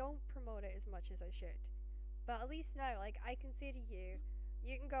because I don't promote it as much as I should. But at least now, like, I can say to you,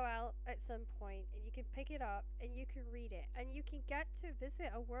 you can go out at some point and you can pick it up and you can read it and you can get to visit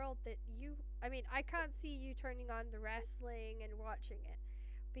a world that I mean, I can't see you turning on the wrestling and watching it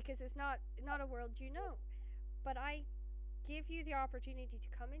because it's not a world you know. But I give you the opportunity to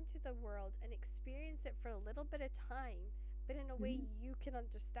come into the world and experience it for a little bit of time, but in a way Mhm. you can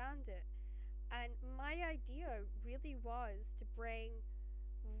understand it. And my idea really was to bring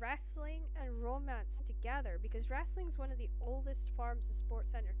wrestling and romance together because wrestling is one of the oldest forms of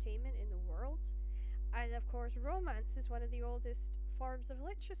sports entertainment in the world. And of course, romance is one of the oldest forms of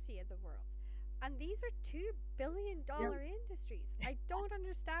literacy in the world. And these are Yeah, $2 billion industries. I don't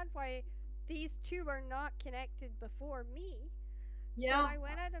understand why these two are not connected before me. So yeah, I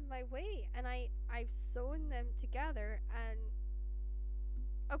went out of my way and I've sewn them together, and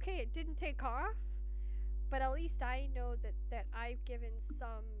okay, it didn't take off, but at least I know that I've given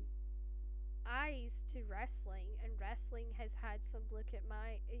some eyes to wrestling, and wrestling has had some look at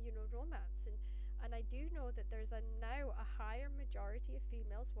my romance, and I do know that there's now a higher majority of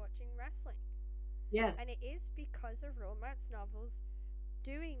females watching wrestling, yes, and it is because of romance novels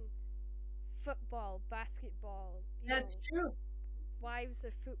doing football, basketball, that's true. wives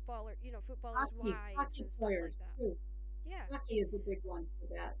of footballers' wives Hockey and stuff like players that. too. Yeah, Hockey is a big one for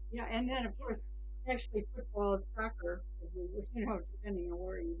that. Yeah, and then of yeah, course, actually, football, soccer, as depending on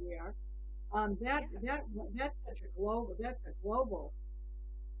where we are. yeah. That's such a global. That's a global.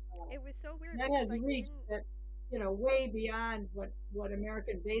 Uh, It was so weird that because has I reached didn't. that way beyond what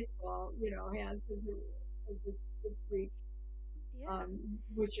American baseball has its reach, Yeah,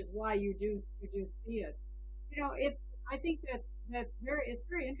 which is why you do see it. It I think that's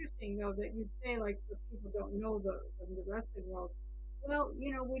very interesting though that you'd say like the people don't know the wrestling world. Well,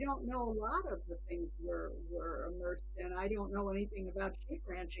 we don't know a lot of the things we're immersed in. I don't know anything about sheep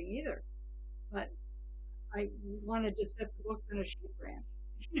ranching either, but I wanted to set the books on a sheep ranch.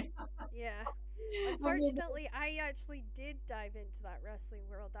 Yeah. I mean, Unfortunately, I actually did dive into that wrestling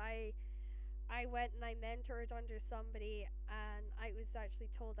world. I went and I mentored under somebody, and I was actually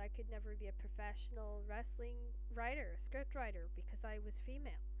told I could never be a professional wrestling writer, script writer, because I was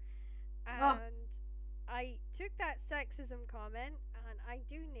female. oh, And I took that sexism comment and I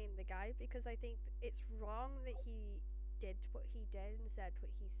do name the guy because I think it's wrong that he did what he did and said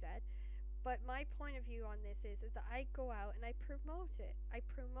what he said. But my point of view on this is that I go out and I promote it. I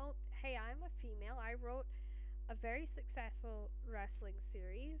promote, hey, I'm a female. I wrote a very successful wrestling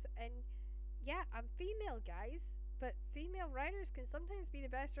series, and yeah, I'm female, guys. But female writers can sometimes be the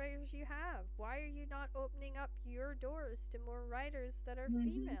best writers you have. Why are you not opening up your doors to more writers that are hmm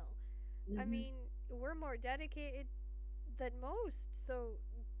female? I hmm mean, we're more dedicated than most. So,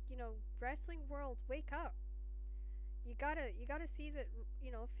 wrestling world, wake up. You gotta see that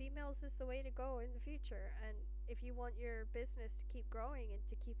females is the way to go in the future. And if you want your business to keep growing and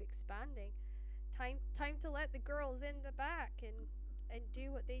to keep expanding, time to let the girls in the back and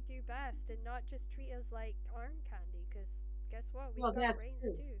do what they do best and not just treat us like arm candy. Because guess what? We've well, got that's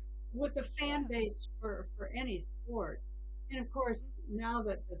brains true. too. With the fan Yeah. base for any sport, and of course, Hmm. now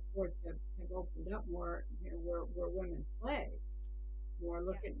that the sports have opened up more, where women play more,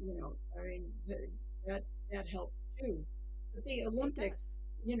 look Yeah, at, I mean, that that helps too. But the it Olympics, does.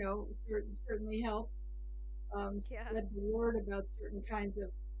 certainly help Yeah. spread the word about certain kinds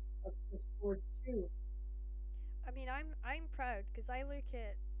of sports too. I mean, I'm proud because I look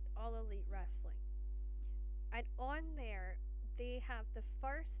at All Elite Wrestling, and on there they have the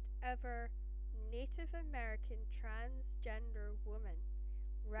first ever Native American transgender woman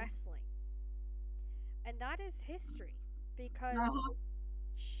wrestling, and that is history because Uh-huh.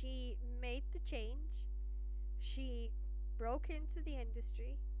 she made the change. She broke into the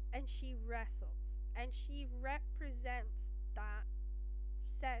industry and she wrestles and she represents that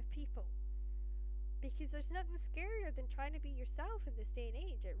set of people because there's nothing scarier than trying to be yourself in this day and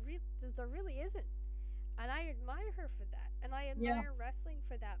age. There really isn't. And I admire her for that. And I Yeah. admire wrestling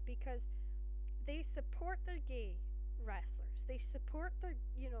for that because they support their gay wrestlers. They support their,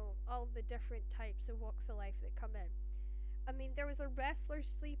 all the different types of walks of life that come in. I mean, there was a wrestler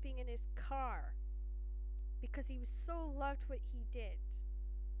sleeping in his car because he was so loved what he did.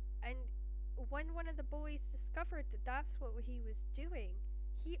 And when one of the boys discovered that that's what he was doing,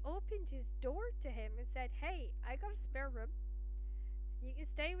 he opened his door to him and said, "Hey, I got a spare room. You can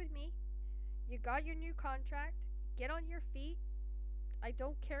stay with me. You got your new contract. Get on your feet. I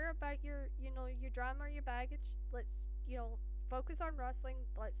don't care about your drama or your baggage. Let's, focus on wrestling.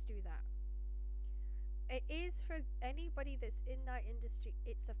 Let's do that." It is for anybody that's in that industry,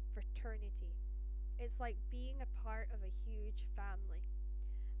 it's a fraternity. It's like being a part of a huge family.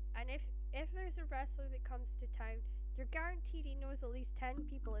 And if there's a wrestler that comes to town, you're guaranteed he knows at least 10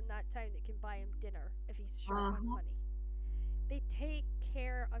 people in that town that can buy him dinner if he's short on Uh-huh. money. They take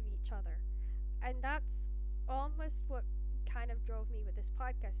care of each other. And that's almost what kind of drove me with this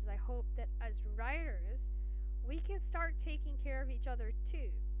podcast is I hope that as writers, we can start taking care of each other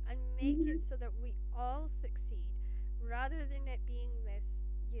too and make hmm it so that we all succeed rather than it being this,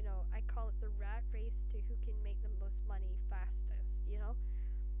 I call it the rat race to who can make the most money fastest.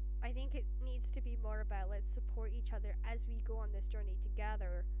 I think it needs to be more about let's support each other as we go on this journey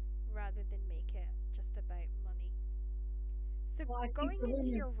together rather than make it just about money. So Well, I think going the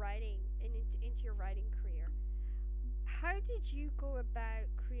into women's your writing and into your writing career, how did you go about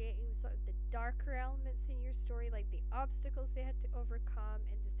creating sort of the darker elements in your story, like the obstacles they had to overcome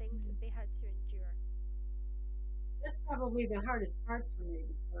and the things that they had to endure? that's probably the hardest part for me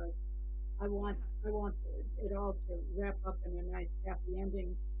because I Yeah, want I want it all to wrap up in a nice happy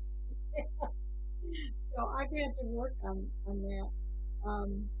ending. So I've had to work on that.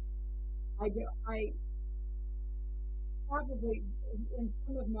 Um, I probably in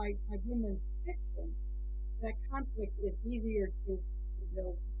some of my women's fiction that conflict is easier to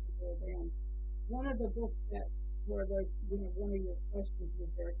build in. One of the books that where there's one of your questions was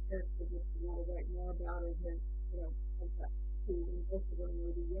there a character that you want to write more about is there I've got two and both of them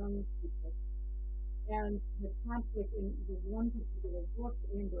were the young people. And the conflict in the one particular book,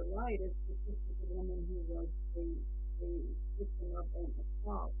 Amber Light, is that this is a woman who was a victim of an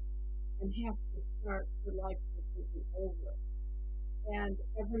assault and has to start her life completely over. And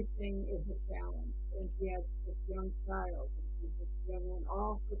everything is a challenge. And she has this young child, and she's this young one.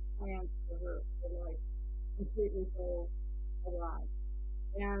 All her plans for her life completely go awry.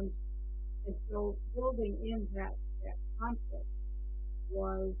 And and so building in that conflict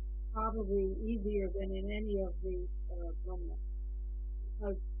was probably easier than in any of the romance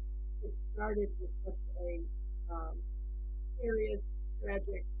because it started with such a um, serious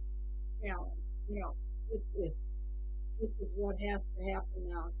tragic challenge. You know, this is this is what has to happen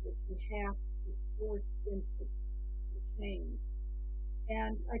now. So she has is forced into to change.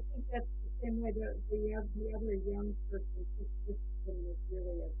 And I think that's the same way the other young person, this one was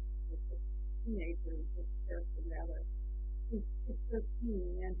really a teenager, this character rather. She's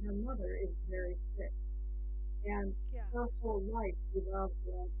 13 and her mother is very sick. And Yeah. her whole life revolves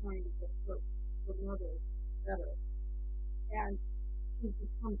around trying to get her mother better. And she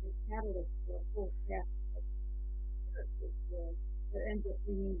becomes a catalyst for a whole cast of characters where that ends up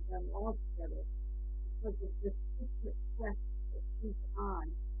bringing them all together because of this secret quest that she's on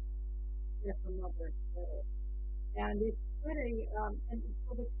to get her mother better. And it's quite a, and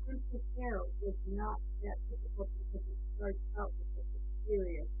so the conflict there was not that difficult because it starts out with such a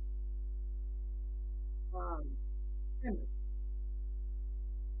serious um, premise.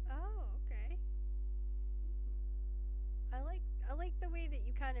 Oh, okay. I like the way that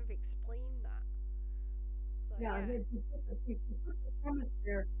you kind of explain that. So Yeah, yeah. if you put the premise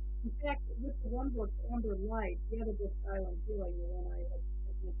there. In fact, with the one book, Amber Light, the other book's Island Healing, the one had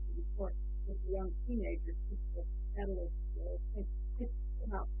mentioned before, with the young teenager, she's the catalyst for the whole thing. I think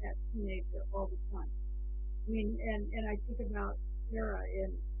about that teenager all the time. I mean, and I think about Sarah in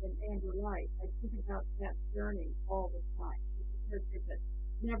Amber Light. I think about that journey all the time. She's a character that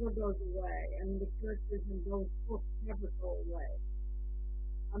never goes away, and the characters in those books never go away.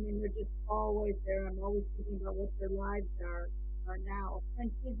 I mean, they're just always there. I'm always thinking about what their lives are now. A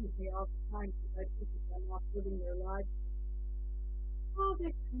friend teases me all the time because I think of them off living their lives. Oh,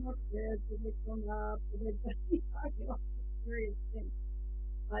 they've got more kids, or they've grown up, or they've done you know, various things.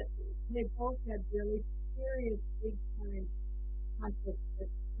 But they both had really serious, big time conflicts that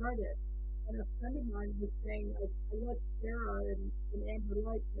started. And a friend of mine was saying, I let Sarah and Amber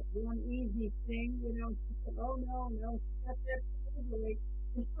Light get one easy thing, you know, and she said, oh no, no, she got that too easily.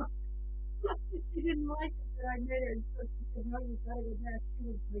 You know, she didn't like it that I made her, and so she said, no, you gotta go back. She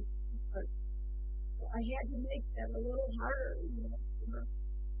was like the sweetheart. So I had to make that a little harder, you know, for her.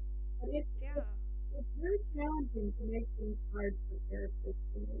 But Yeah. it's very challenging to make things hard for characters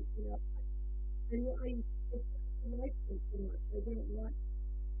for me. You know, I start to like them too much.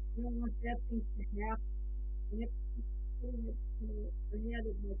 I don't want bad things to happen. I have to keep putting it, you know, ahead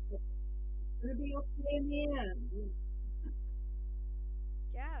of myself. It's gonna be okay in the end. You know.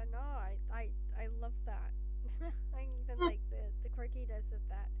 Yeah, no, I love that. I even like the quirkiness of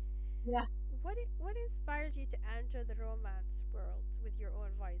that. Yeah. What inspired you to enter the romance world with your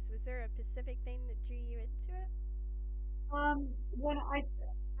own voice? Was there a specific thing that drew you into it? When I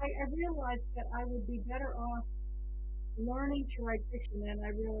realized that I would be better off learning to write fiction than I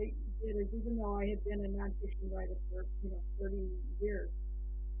really did, is even though I had been a nonfiction writer for 30 years.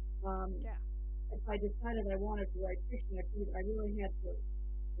 Um, Yeah. if I decided I wanted to write fiction, I really had to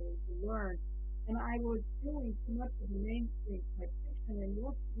learn. And I was doing too much of the mainstream type fiction and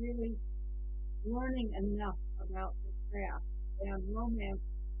wasn't really learning enough about the craft. And romance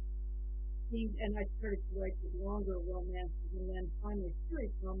seemed, and I started to write these longer romances and then finally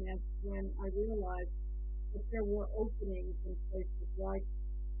series romance when I realized that there were openings in places like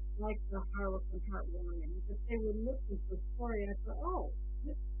the Harlequin Heartwarming, that they were looking for story. And I thought, oh,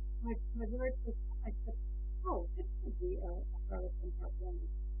 this my very first time I said, oh, this could be a Harlequin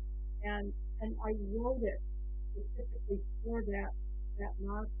Heartwarming. And I wrote it specifically for that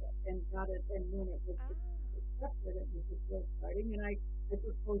market and got it. And when it was Ah. accepted, it was just real exciting. And I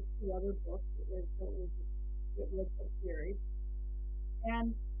proposed two other books. It was a series,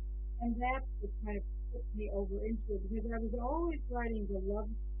 and that's what kind of put me over into it because I was always writing the love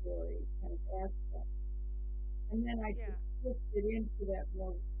story kind of aspect, and then I Yeah. just shifted into that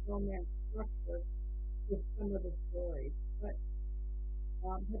more romance structure with some of the stories. But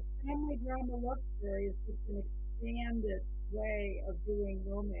family drama love story is just an expanded way of doing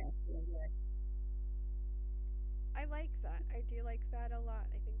romance in a way. I like that. I do like that a lot.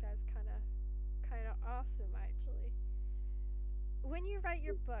 I think that's kind of awesome actually. When you write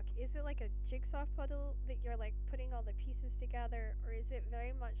your book, is it like a jigsaw puzzle that you're like putting all the pieces together, or is it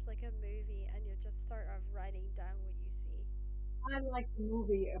very much like a movie and you're just sort of writing down what you see? I like the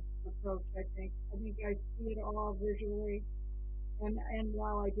movie approach. I think I see it all visually, and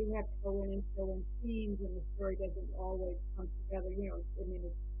while I do have to go in and fill in scenes, and the story doesn't always come together, you know, I mean,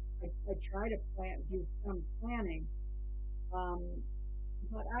 I try to do some planning, um,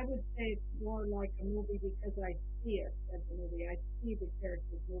 but I would say it's more like a movie because I see it as a movie. I see the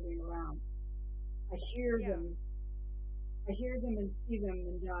characters moving around. I hear Yeah. them. I hear them and see them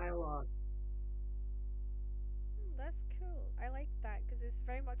in dialogue. That's cool. I like that because it's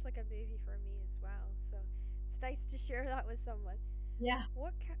very much like a movie for me as well. So it's nice to share that with someone. Yeah.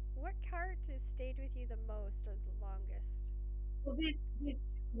 What character stayed with you the most or the longest? Well, these two,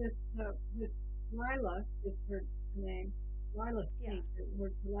 this Lila is her name. Lila Yeah, Saint.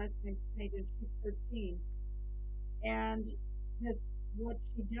 Her last name's Saint, and she's 13. And this what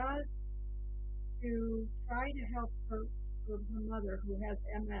she does to try to help her mother who has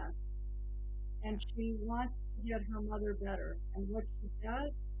MS, yeah, and she wants to get her mother better. And what she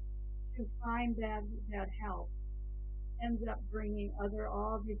does to find that help ends up bringing other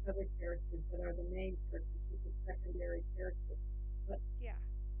all these other characters that are the main characters. She's a secondary character, but yeah,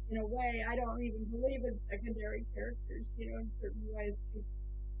 in a way, I don't even believe in secondary characters. In certain ways,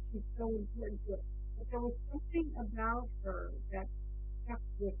 she's so important to it. But there was something about her that stuck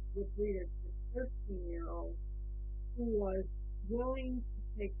with readers. This 13-year-old who was willing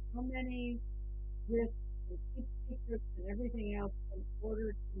to take so many risks and keep secrets and everything else in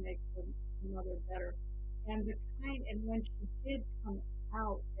order to make the mother better. And and when she did come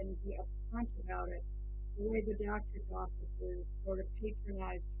out and be upfront about it, the way the doctor's offices sort of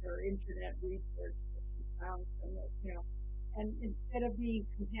patronized her internet research that she found some, and instead of being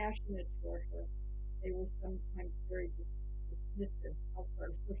compassionate toward her, they were sometimes very dismissive of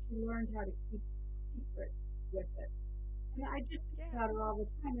her. So she learned how to keep secrets with it. And I just think yeah. about her all the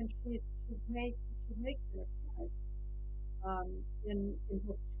time, and she makes an appearance in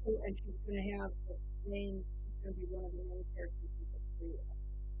book two, and she's going to have the main. She's going to be one of the main characters in book three of the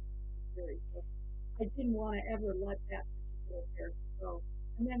series. So I didn't want to ever let that particular character go.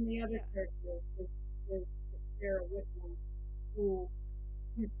 And then the other Yeah. character is Sarah Whitman, who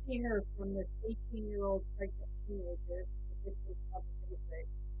you see her from this 18-year-old pregnant teenager, the picture of the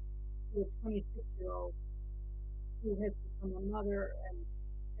to a 26-year-old who has become a mother and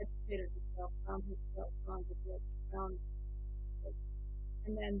educated herself, found the book, found it.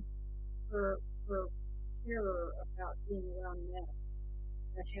 And then her terror about being around men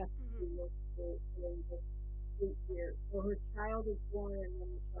that has to be Mhm. worked through during the 8 years. So her child is born and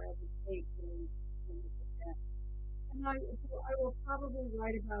then the child is eight when it's a death. And I will probably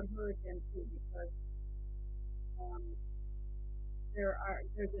write about her again too because um,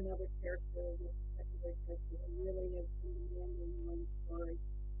 there's another character, the secondary character, who really has been demanding one story.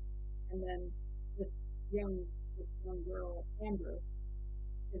 And then this young this young girl, Amber,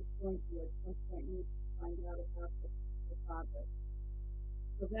 is going to at some point need to find out about the father.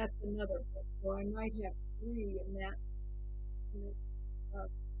 So that's another book. So I might have three in that, uh,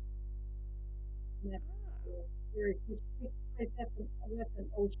 in that Ah, particular series, which takes place that's an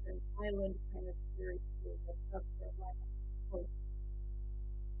ocean island kind of series too. That's South Carolina. Oh,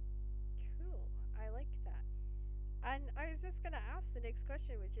 cool. I like that. And I was just gonna ask the next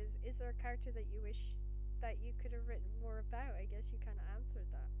question, which is there a character that you wish that you could have written more about? I guess you kind of answered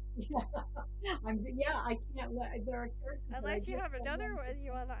that. yeah, I can't let. There are characters that I Unless you just have don't another want to. one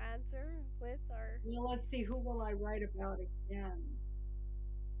you want to answer with, or Well, let's see. Who will I write about again?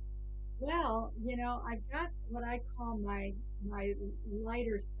 Well, I've got what I call my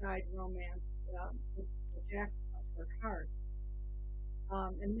lighter side romance, the Jack Buster Heart,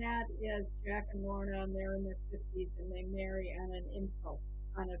 and that is Jack and Lorna, and they're in their 50s, and they marry on an impulse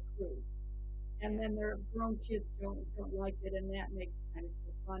on a cruise, and yeah, then their grown kids don't like it, and that makes kind of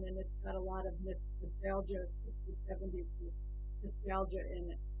for fun, and it's got a lot of nostalgia, 60s, 70s nostalgia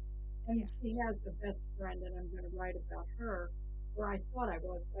in it. And yeah, she has a best friend, and I'm going to write about her, or I thought I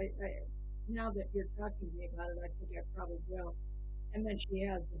was. Now that you're talking to me about it, I think I probably will. And then she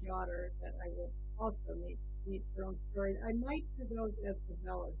has a daughter that I will also meet her own story. I might do those as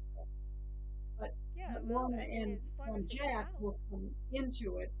novellas, though. but yeah. but Well, Lorna I mean, as long as and they come Jack out. will come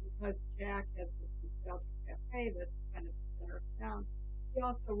into it because Jack has this nostalgic cafe that's kind of the center of town. He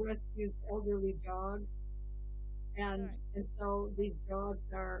also rescues elderly dogs, All and right. so these dogs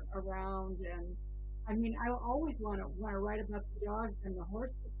are around, and I mean I always want to write about the dogs and the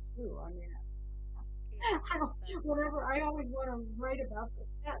horses too. I mean Yeah, I I love don't, them. whatever, I always want to write about the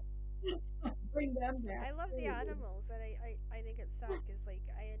pets. Bring them back I love the too. animals, and I think it's sad because like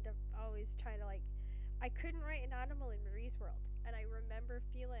I end up always trying to like I couldn't write an animal in Marie's world, and I remember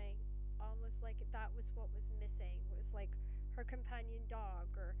feeling almost like that was what was missing was like her companion dog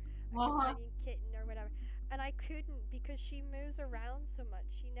or a Uh-huh. companion kitten or whatever, and I couldn't because she moves around so much.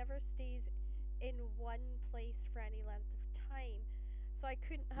 She never stays in one place for any length of time. So I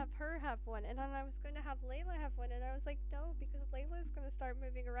couldn't have her have one, and then I was going to have Layla have one, and I was like, no, because Layla's going to start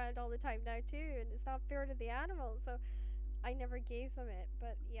moving around all the time now too, and it's not fair to the animals. So I never gave them it,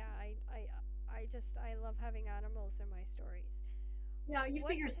 but yeah, I love having animals in my stories. Yeah, you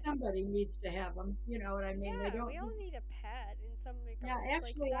What? figure somebody needs to have them. You know what I mean? They Yeah, don't. we all need a pet in some Yeah, regards. Like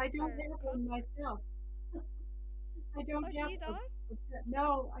actually, I that's don't our have one comforts. myself. I don't Oh, do have you not? a pet.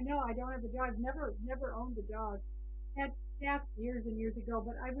 No, I know I don't have a dog. Never owned a dog. Had cats years and years ago,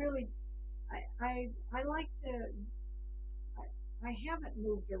 but I really, I like to. I haven't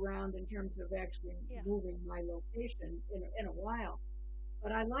moved around in terms of actually Yeah. moving my location in a while,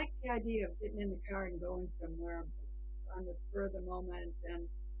 but I like the idea of getting in the car and going somewhere on the spur of the moment, and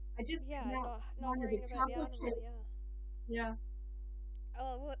I just have Yeah, not not wanted to worrying about the animal, complicate. yeah. Yeah,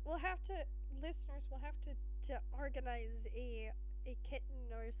 Oh, we'll have to, listeners, we'll have to organize a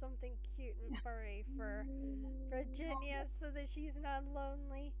kitten or something cute and furry for Virginia so that she's not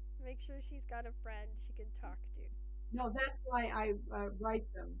lonely. Make sure she's got a friend she can talk to. no, that's why I write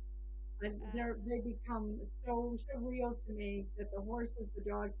them. They Uh, become so real to me that the horses, the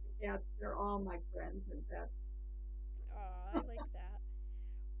dogs, the cats, they're all my friends and pets. oh, I like that.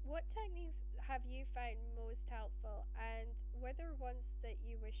 What techniques have you found most helpful, and were there ones that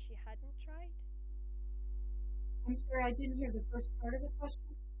you wish you hadn't tried? I'm sorry, I didn't hear the first part of the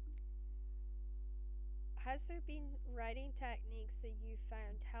question. Has there been writing techniques that you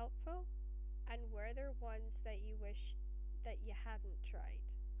found helpful, and were there ones that you wish that you hadn't tried?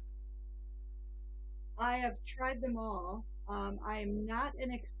 I have tried them all. I am not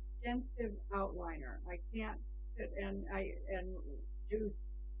an extensive outliner. I can't sit and do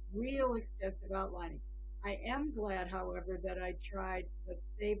real extensive outlining. I am glad, however, that I tried the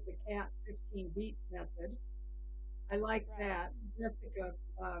Save the Cat 15 beat method. I like Right. that.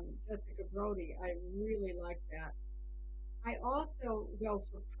 Jessica Brody, I really like that. I also, though,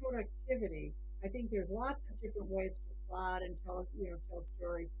 for productivity, I think there's lots of different ways to plot and tell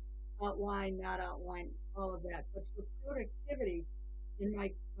stories, outline, not outline, all of that. But for productivity, in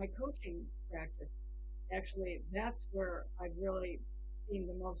my coaching practice, actually, that's where I've really seen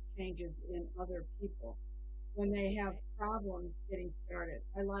the most changes in other people when they have Right. problems getting started.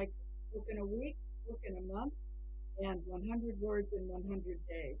 I like book in a week, book in a month, and 100 words in 100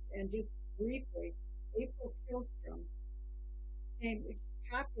 days. And just briefly, April Kilstrom came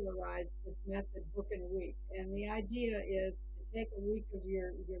popularized this method book in a week. And the idea is to take a week of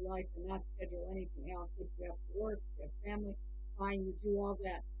your life and not schedule anything else. If you have to work, if you have family, fine, you do all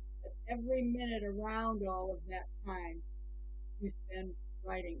that. But every minute around all of that time, you spend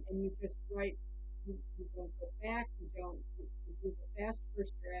writing and you just write. You don't go back, you do the fast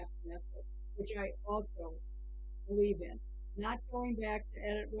first draft method, which I also believe in. Not going back to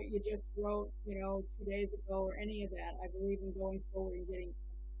edit what you just wrote, 2 days ago or any of that. I believe in going forward and getting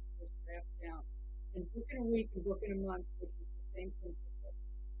the first draft down. And book in a week and book in a month, which is the same principle,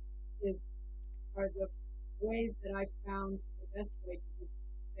 is are the ways that I found the best way to do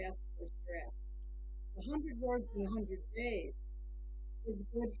fast first draft. 100 words in Oh, 100 days is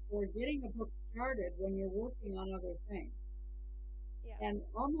good for getting a book started when you're working on other things. yeah. And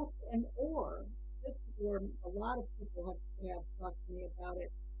almost an or, this is where a lot of people have talked to me about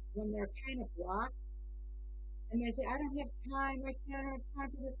it, when they're kind of blocked and they say, I don't have time, I can't have time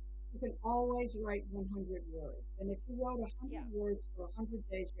for this. You can always write 100 words. And if you wrote Yeah. 100 words for 100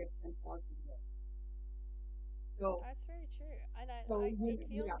 days, you have 10,000 words. So, That's very true. And it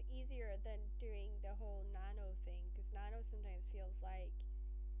yeah, feels easier than doing the whole nano thing because nano sometimes feels like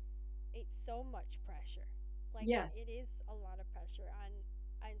it's so much pressure. Like yes, it is a lot of pressure, and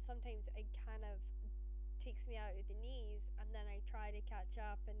sometimes it kind of takes me out at the knees, and then I try to catch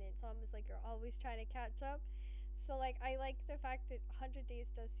up, and it's almost like you're always trying to catch up. So like I like the fact that 100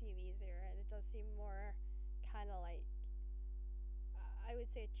 days does seem easier, and it does seem more kind of like I would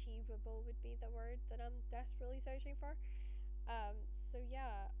say achievable would be the word that I'm desperately searching for. So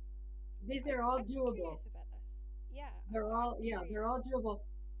yeah, these are all I'm doable. curious about this. Yeah, I'm They're all curious. doable.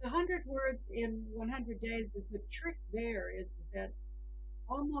 The 100 words in 100 days, the trick there is that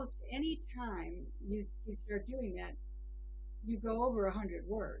almost any time you start doing that, you go over 100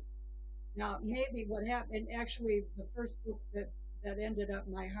 words. Now, Yeah, maybe what happened, actually, the first book that ended up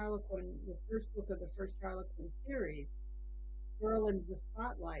my Harlequin, the first book of the first Harlequin series, Girl in the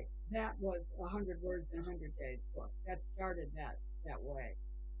Spotlight, that was 100 words in 100 days book. That started that way.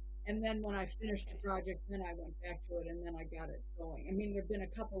 And then when I finished the okay. project, then I went back to it and then I got it going. I mean, there have been a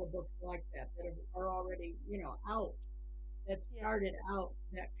couple of books like that are already, out that Yeah. started out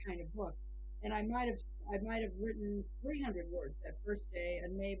that kind of book. And I might have written 300 words that first day,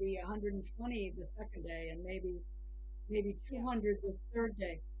 and maybe 120 the second day, and maybe Yeah. 200 the third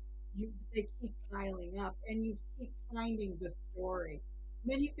day. They keep piling up, and you keep finding the story.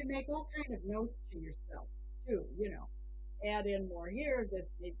 And then you can make all kind of notes to yourself too. Add in more here. This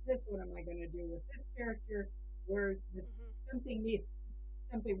needs this. What am I going to do with this character? Where's this? Mhm. Something needs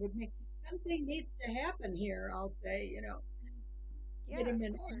something would make something needs to happen here. I'll say, get Yeah, him of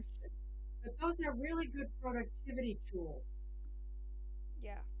in course. action. But those are really good productivity tools.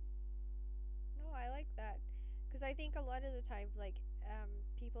 Yeah. No, I like that. Because I think a lot of the time, like,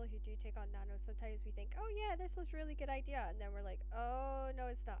 people who do take on nano, sometimes we think, oh, yeah, this is a really good idea. And then we're like, oh, no,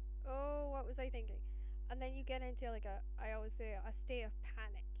 it's not. Oh, what was I thinking? And then you get into, like, I always say, a state of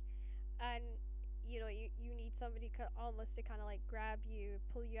panic. And, you need somebody almost to kind of like grab you,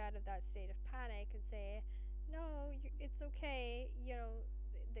 pull you out of that state of panic and say, no, it's okay.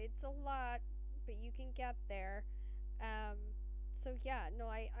 It's a lot, but you can get there. Um, so yeah, no,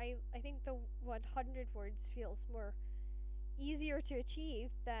 I think the 100 words feels more easier to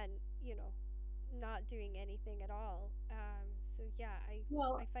achieve than, you know, not doing anything at all. So yeah, I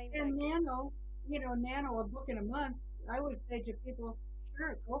Well, find and that good. nano, a book in a month, I would say to people,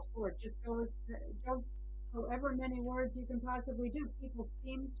 sure, go for it. Just go however many words you can possibly do. People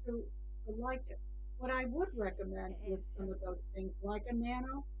seem to like it. What I would recommend It with is, yeah. some of those things, like a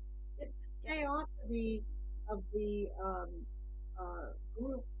nano, is to Yep. stay off of the uh,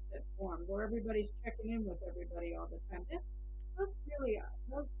 groups that form where everybody's checking in with everybody all the time. Those really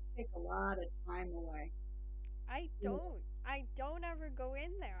those take a lot of time away. I You know. don't. I don't ever go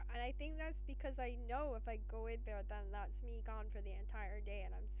in there. And I think that's because I know if I go in there, then that's me gone for the entire day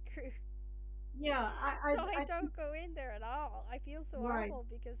and I'm screwed. Yeah, So I I think don't go in there at all. I feel so right. awful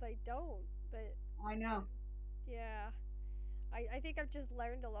because I don't. But I know. yeah, I think I've just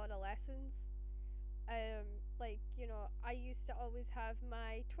learned a lot of lessons. Like, I used to always have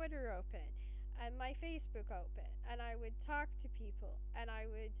my Twitter open and my Facebook open, and I would talk to people and I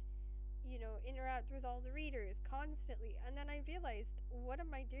would, interact with all the readers constantly. And then I realized, what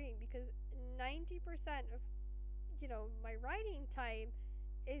am I doing? Because 90% of, my writing time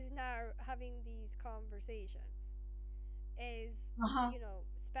is now having these conversations, is, Uh-huh.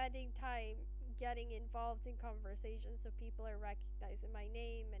 spending time getting involved in conversations so people are recognizing my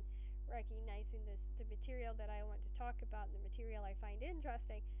name and recognizing the material that I want to talk about and the material I find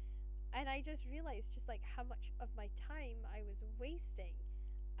interesting. And I just realized just like how much of my time I was wasting.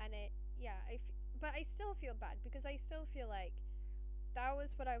 And yeah, but I still feel bad because I still feel like that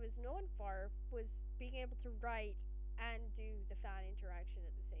was what I was known for, was being able to write and do the fan interaction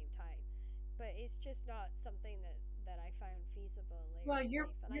at the same time. But it's just not something that I found feasible later Well, in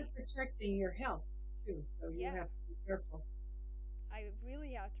life. And you're protecting your health too, so you yeah, have to be careful. I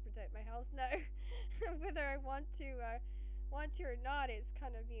really have to protect my health now. Whether I want to or not, it's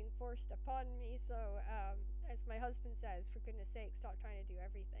kind of being forced upon me. So, as my husband says, for goodness sake, stop trying to do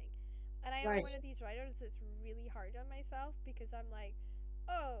everything. And I am Right. one of these writers that's really hard on myself because I'm like,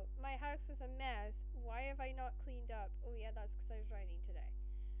 oh, my house is a mess. Why have I not cleaned up? Oh, yeah, that's because I was writing today.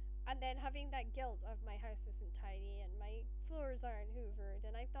 And then having that guilt of my house isn't tidy and my floors aren't hoovered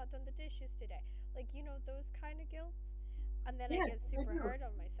and I've not done the dishes today. Like, those kind of guilts. And then I Yes, get I super do. hard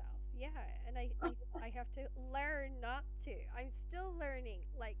on myself. Yeah. And I have to learn not to. I'm still learning,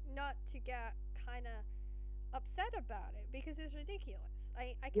 like, not to get kind of upset about it because it's ridiculous.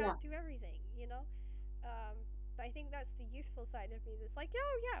 I Yeah. can't do everything. But I think that's the youthful side of me that's like,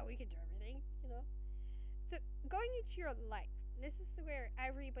 oh, yeah, we can do everything. So, going into your life, this is where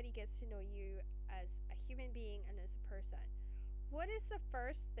everybody gets to know you as a human being and as a person. What is the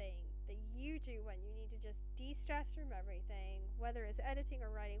first thing that you do when you need to just de stress from everything, whether it's editing or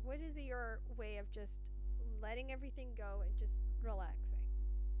writing? What is your way of just letting everything go and just relaxing?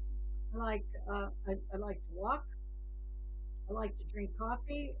 I like to walk. I like to drink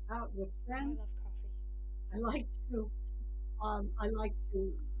coffee out with Oh, I friends. love coffee. I like I like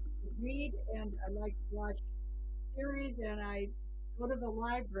to read and I like to watch series and I go to the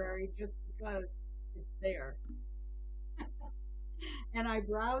library just because it's there. And I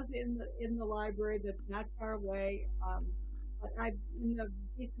browse in the library that's not far away. But in the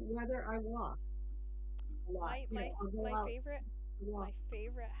decent weather, I walk a lot. My You know, my I'll go my out favorite to my walk.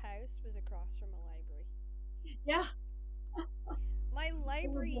 favorite house was across from a library. Yeah, My I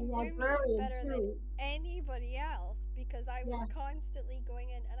was library a knew me librarian better than too. anybody else because I was Yeah, constantly going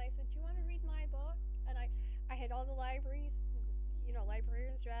in and I said, "Do you want to read my book?" And I had all the libraries,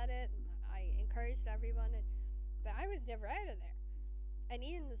 librarians read it, and I encouraged everyone. But I was never out of there. And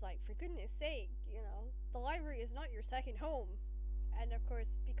Ian was like, "For goodness sake, the library is not your second home." And of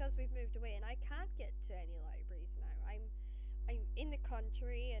course, because we've moved away and I can't get to any libraries now, I'm in the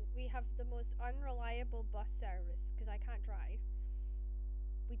country and we have the most unreliable bus service because I can't drive.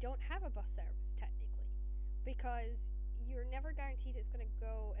 We don't have a bus service technically because you're never guaranteed it's going to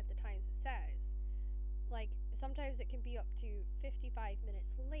go at the times it says. Like, sometimes it can be up to 55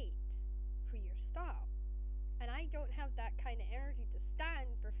 minutes late for your stop. And I don't have that kind of energy to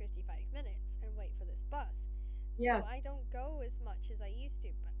stand for 55 minutes and wait for this bus. Yes. So I don't go as much as I used to.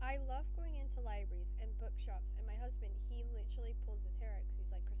 But I love going into libraries and bookshops. And my husband, he literally pulls his hair out because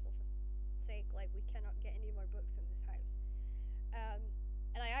he's like, Crystal, for sake, like we cannot get any more books in this house. Um,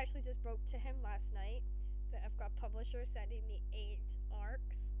 and I actually just broke to him last night that I've got publisher sending me 8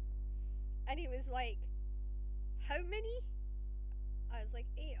 arcs, and he was like, "How many?" I was like,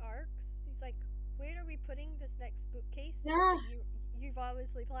 "8 arcs." He's like, "Where are we putting this next bookcase Yeah. that you've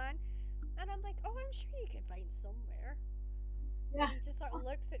obviously planned?" And I'm like, "Oh, I'm sure you can find somewhere." Yeah. And he just sort of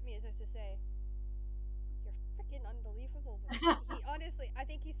looks at me as if to say, "You're freaking unbelievable." But he honestly, I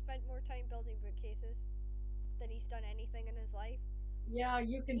think he spent more time building bookcases than he's done anything in his life. Yeah.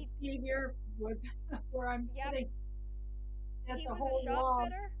 You can He, see here with where I'm yep, sitting. That's he a was a whole shop wall.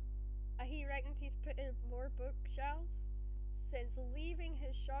 fitter. He reckons he's put in more bookshelves since leaving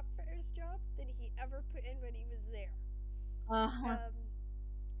his shop fitter's job than he ever put in when he was there. Uh-huh. Um,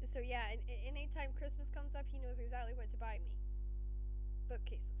 so yeah, and anytime Christmas comes up, he knows exactly what to buy me: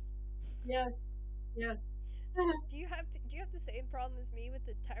 bookcases. Yes. Yes. Do you have the same problem as me with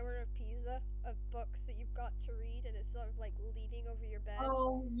the Tower of Pisa of books that you've got to read and it's sort of like leaning over your bed?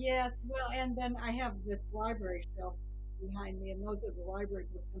 Oh, yes. Well, and then I have this library shelf behind me, and those are the library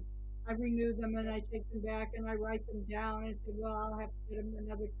books. And I renew them and Yep, I take them back and I write them down and say, well, I'll have to get them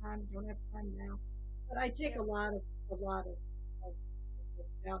another time. Don't have time now. But I take yep. of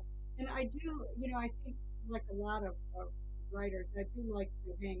books out. And I do, I think like a lot of writers, I do like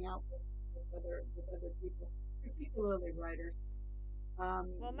to hang out with other people, particularly writers.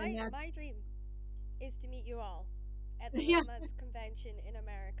 Well, And that's, my dream is to meet you all at the yeah, romance convention in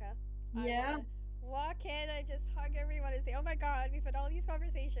America. I want yeah, to walk in and just hug everyone and say, "Oh my God, we've had all these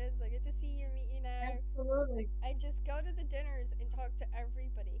conversations. I get to see you, meet you now," absolutely. and just go to the dinners and talk to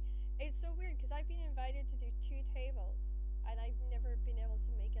everybody. It's so weird because I've been invited to do 2 tables and I've never been able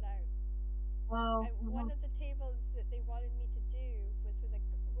to make it out. Oh, And one of the tables that they wanted me to do was with a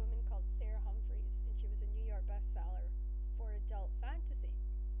woman called Sarah Humphreys, and she was a New York bestseller for adult fantasy.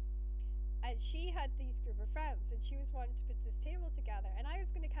 And she had these group of friends, and she was wanting to put this table together. And I was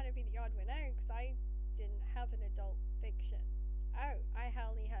going to kind of be the odd one out because I didn't have an adult fiction out. I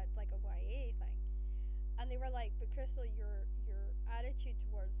only had like a YA thing. And they were like, "But Crystal, your attitude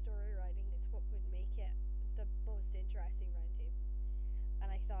towards story writing is what would make it the most interesting roundtable."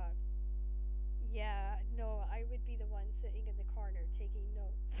 And I thought, yeah, no, I would be the one sitting in the corner taking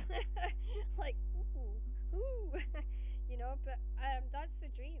notes, like ooh, ooh, But that's the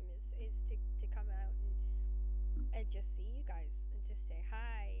dream is to come out and just see you guys and just say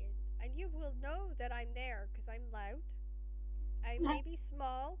hi, and you will know that I'm there because I'm loud. I may be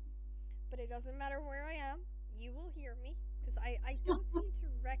small, but it doesn't matter where I am. You will hear me because I don't seem to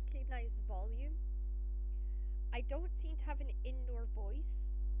recognize volume. I don't seem to have an indoor voice.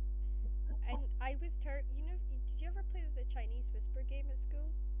 And I was did you ever play the Chinese whisper game at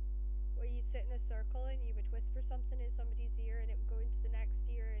school? Where you sit in a circle and you would whisper something in somebody's ear and it would go into the next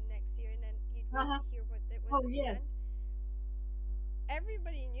ear, and then you'd wait uh-huh. to hear what it was Oh, at the yes. end.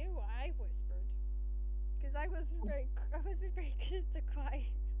 Everybody knew I whispered because I wasn't very good at the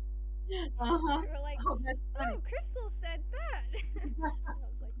quiet. Uh-huh. They were like, Oh, that's funny. "Oh, Crystal said that," and I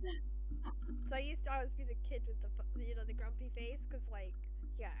was like, so I used to always be the kid with the grumpy face because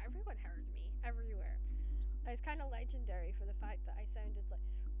yeah, everyone heard me everywhere. I was kind of legendary for the fact that I sounded like,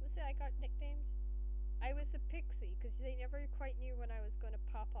 was it I got nicknamed? I was the pixie because they never quite knew when I was going to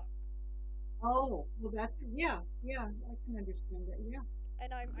pop up. Oh, well, that's it. Yeah, yeah, I can understand that. Yeah.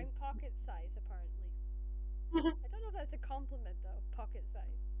 And I'm pocket size apparently. I don't know if that's a compliment though, pocket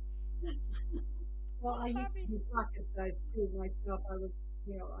size. Well, I What used to hobbies? be pocket sized too myself.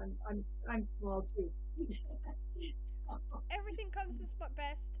 I'm small too. Everything comes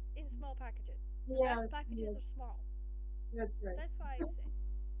best in small packages. The Yes, best packages yes, are small. that's right. That's why I say.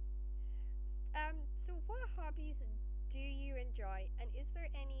 So what hobbies do you enjoy, and is there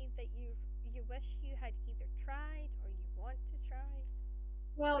any that you wish you had either tried or you want to try?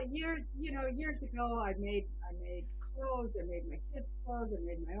 Well, years ago, I made clothes. I made my kids' clothes. I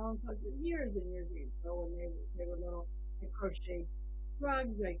made my own clothes. Years and years ago, when they were little, I crocheted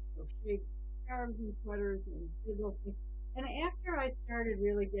rugs. I crocheted scarves and sweaters and did little things. And after I started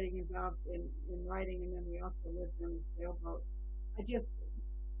really getting involved in writing, and then we also lived on a sailboat, I just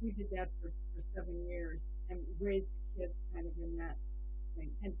we did that for 7 years and raised the kids kind of in that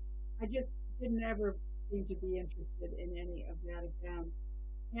thing. And I just didn't ever seem to be interested in any of that again.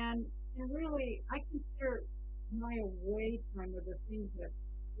 And and really, I consider my away time or the things that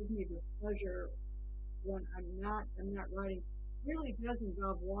give me the pleasure when I'm not writing really does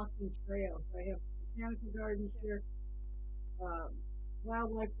involve walking trails. I have botanical gardens Yeah. here, um,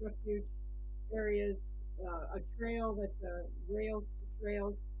 wildlife refuge areas. a trail that's a rails to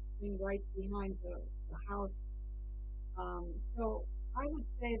trails thing right behind the house. So I would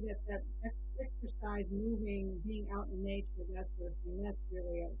say that exercise, moving, being out in nature, that sort of thing, that's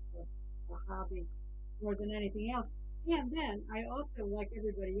really a hobby more than anything else. And then I also, like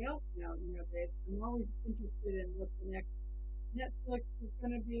everybody else nowadays, I'm always interested in what the next Netflix is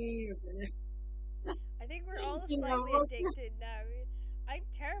going to be, or the next, I think we're all you know, slightly what, addicted now. I'm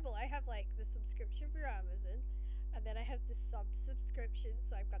terrible. I have like the subscription for Amazon, and then I have the sub subscription.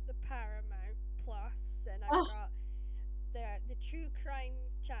 So I've got the Paramount Plus, and I've oh, got the true crime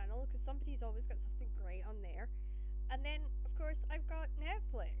channel because somebody's always got something great on there. And then of course I've got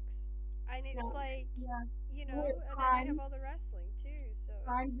Netflix, and yeah, it's like, yeah, and then I have Prime, all the wrestling too. So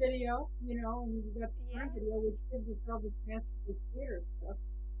Prime it's Video, and we've got the Prime yeah, Video, which gives us all this masterpiece theater stuff.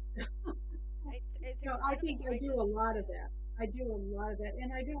 it's I think incredible. I I do a just lot of yeah that. I do a lot of that,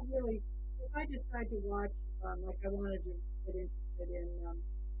 and I don't really. If I decide to watch, like I wanted to get interested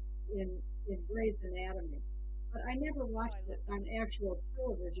in in Grey's Anatomy, but I never oh watched I it love that on actual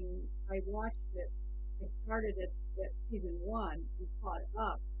television. I watched it. I started at season one and caught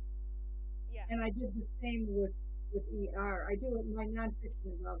up, yeah and I did the same with ER. I do it. My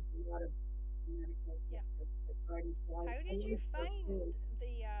nonfiction involves a lot of medical yeah. writing, so How I did you like those find series.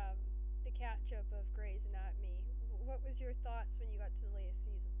 the catch up of Grey's Anatomy? What was your thoughts when you got to the latest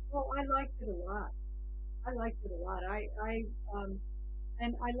season? Oh, I liked it a lot. I liked it a lot. Um,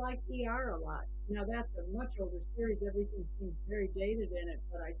 and I like ER a lot. Now that's a much older series. Everything seems very dated in it,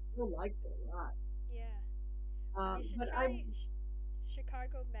 but I still liked it a lot. Yeah, you should But I, try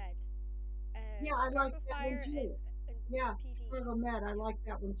Chicago Med, yeah, I like Chicago that one Fire too. and Yeah, PD. Chicago Med, I Yeah, like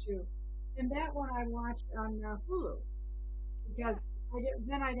that one too. And that one I watched on Hulu because yeah,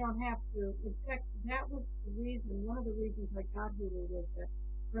 then I don't have to. In fact, that was the reason. One of the reasons I got Hulu was that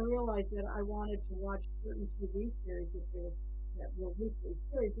I realized that I wanted to watch certain TV series that were weekly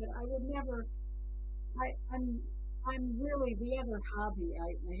series that I would never I, I'm really the other hobby I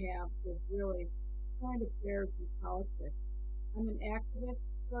have is really current affairs and politics. I'm an activist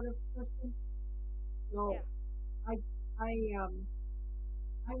sort of person, yeah, so I I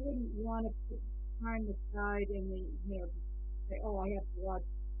I wouldn't want to put time aside in the to say, oh, I have to watch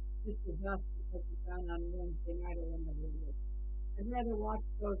this or that because it's on Wednesday night or whenever it is. I'd rather watch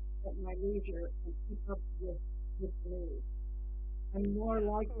those at my leisure and keep up with the news. I'm more yeah.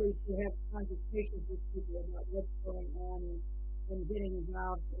 Of likely course. to have conversations with people about what's going on and getting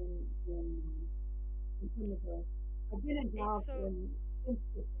involved in some of the. I've been It's involved so in since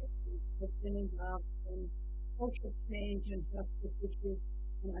the 60s. I've been involved in social change and justice issues,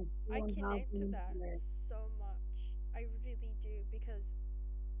 and I'm I still involved connect in to them that today. so much. I really do because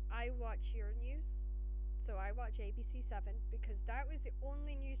I watch your news. So I watch ABC 7 because that was the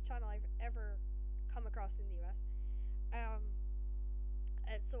only news channel I've ever come across in the US. Um,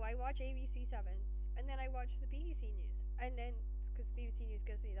 and so I watch ABC 7s, and then I watch the BBC News, and then because BBC News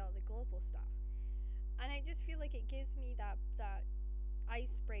gives me all the global stuff, and I just feel like it gives me that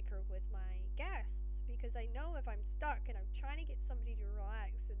icebreaker with my guests because I know if I'm stuck and I'm trying to get somebody to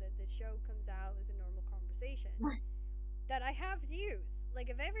relax so that the show comes out as a normal conversation, that I have news. Like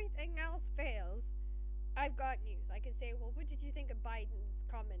if everything else fails, I've got news. I can say, well, what did you think of Biden's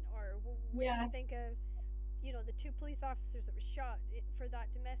comment, or what do you Yeah, think of, the two police officers that were shot for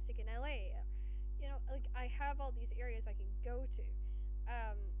that domestic in LA? Like I have all these areas I can go to.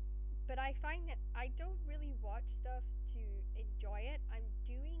 Um, but I find that I don't really watch stuff to enjoy it. I'm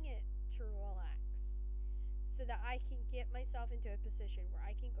doing it to relax so that I can get myself into a position where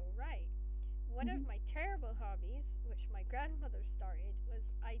I can go, right. One of mhm. my terrible hobbies, which my grandmother started, was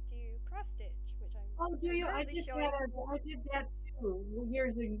I do cross stitch, which Oh, do I'm you? currently showing. I did that too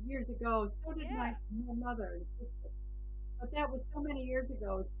years and years ago. So did Yeah, my mother and sister. But that was so many years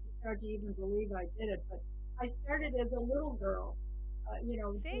ago. It's hard to even believe I did it. But I yeah. started as a little girl,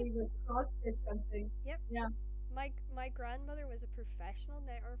 Same. doing the cross stitch on things. Yep. Yeah. My grandmother was a professional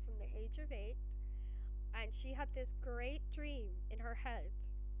knitter from the age of 8, and she had this great dream in her head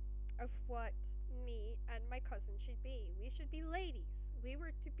of what me and my cousin should be. We should be ladies. We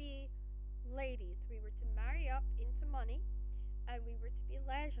were to be ladies. We were to marry up into money, and we were to be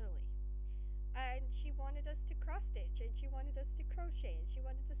leisurely. And she wanted us to cross stitch, and she wanted us to crochet, and she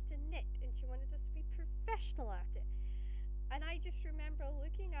wanted us to knit, and she wanted us to be professional at it. And I just remember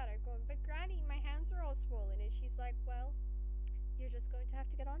looking at her going, but Granny, my hands are all swollen. And she's like, well, you're just going to have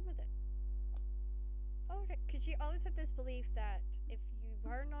to get on with it. Oh, because she always had this belief that if you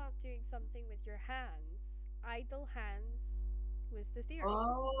are not doing something with your hands, idle hands was the theory.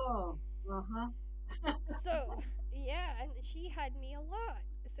 Oh. Uh huh. So, yeah, and she had me a lot.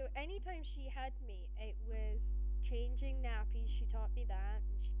 So anytime she had me, it was changing nappies. She taught me that,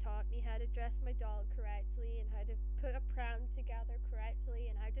 and she taught me how to dress my dog correctly, and how to put a pram together correctly,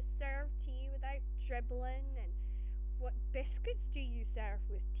 and how to serve tea without dribbling, and what biscuits do you serve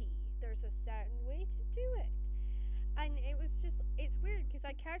with tea. There's a certain way to do it. And it was just, it's weird because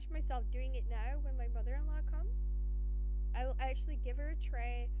I catch myself doing it now when my mother-in-law comes. I'll actually give her a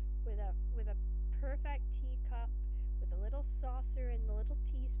tray with a perfect teacup, with a little saucer and the little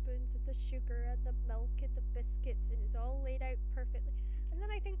teaspoons of the sugar and the milk and the biscuits, and it's all laid out perfectly. And then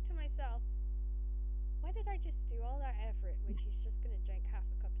I think to myself, why did I just do all that effort when she's just gonna drink half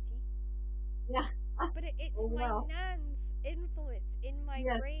a cup of tea? Yeah. But it's Oh, my well. nan's influence in my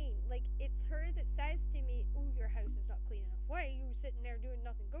Yes. brain. Like, it's her that says to me, "Oh, your house is not clean enough. Why are you sitting there doing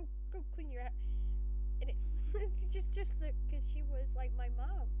nothing? Go clean your house." And it's it's just because she was like my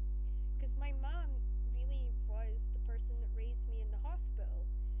mom. Because my mom really was the person that raised me in the hospital,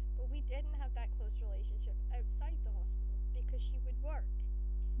 but we didn't have that close relationship outside the hospital because she would work.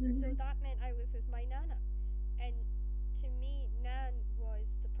 So Hmm. that meant I was with my nana, and to me, Nan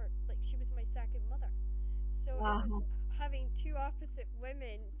was like she was my second mother. So it was Uh-huh. having two opposite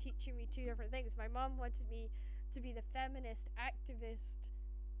women teaching me two different things. My mom wanted me to be the feminist activist,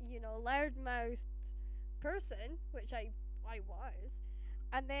 loudmouthed person, which I was.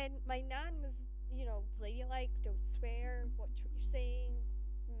 And then my nan was, ladylike, don't swear, watch what you're saying,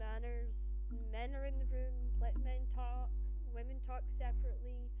 manners, men are in the room, let men talk, women talk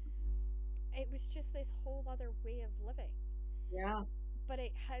separately. It was just this whole other way of living. Yeah. But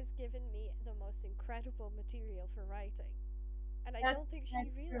it has given me the most incredible material for writing. And I That's don't think she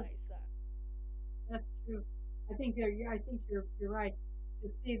that's true. realized that. That's true. I think there. I think you're right. To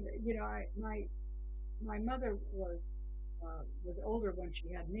see that, my mother was older when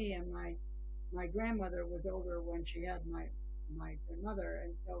she had me, and my grandmother was older when she had my grandmother,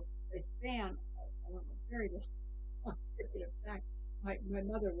 and so they span a very long period of time. My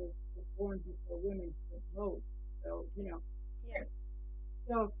mother was born before women could vote, so Yeah,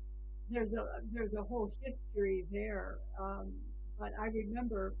 so there's a whole history there. But I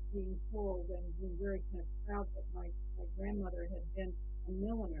remember being told and being very kind of proud that my grandmother had been a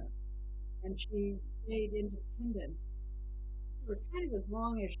milliner, and she stayed independent for mm, kind of as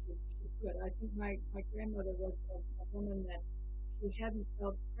long as she could. I think my grandmother was a woman that if she hadn't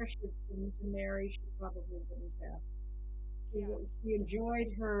felt pressured to marry, she probably wouldn't have. She, yeah, she enjoyed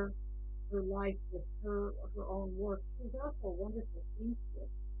her life with her own work. She was also a wonderful seamstress.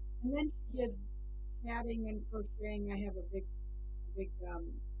 And then she yeah, did tatting and crocheting. I have a big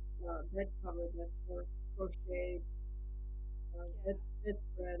bed cover that's for crocheted yeah,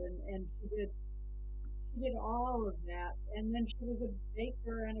 bedspread, and she did all of that. And then she was a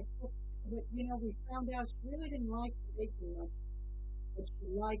baker and a cook. But we found out she really didn't like the baking much, but she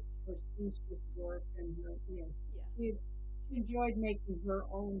liked her seamstress work and yeah. she she enjoyed making her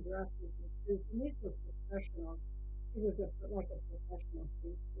own dresses and suits. And these were professionals. She was like a professional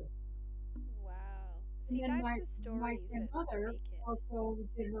seamstress. Wow. And See, then that's my the my stories that grandmother make it. also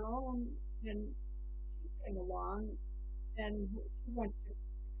did her own, and she came along and she went to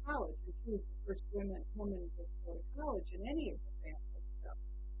college, and she was the first woman to go to college in any of the family stuff.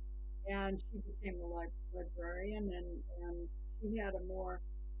 And she became a librarian, and she had a more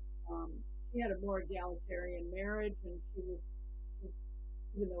um, she had a more egalitarian marriage, and she,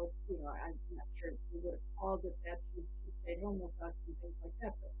 even though I'm not sure we would have called it that. She stayed home with us and things like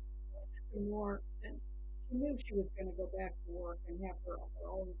that, but just a more, and she knew she was going to go back to work and have her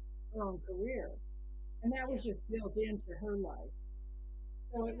own career, and that Yeah, was just built into her life.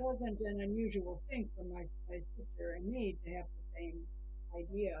 So it yeah, wasn't an unusual thing for my sister and me to have the same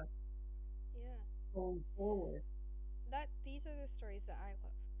idea yeah. going forward. These are the stories that I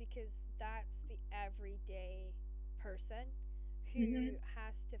love because that's the everyday person Hmm. who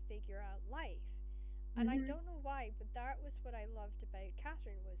has to figure out life. And I Hmm. don't know why, but that was what I loved about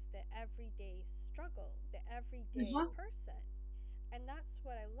Catherine was the everyday struggle, the everyday Uh-huh. person. And that's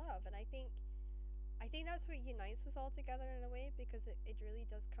what I love. And I think that's what unites us all together in a way because it really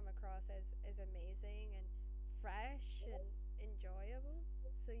does come across as amazing and fresh and enjoyable.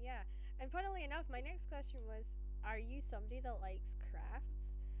 So yeah. And funnily enough, my next question was, are you somebody that likes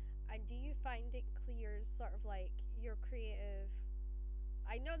crafts? And do you find it clears sort of like your creative,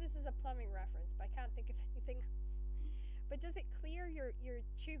 I know this is a plumbing reference, but I can't think of anything else. But does it clear your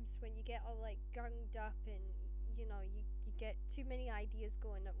tubes when you get all like gunged up and you get too many ideas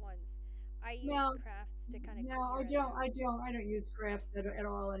going at once? I use No, crafts to kind of no, clear I it don't. out. I don't use crafts at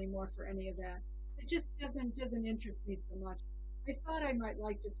all anymore for any of that. It just doesn't interest me so much. I thought I might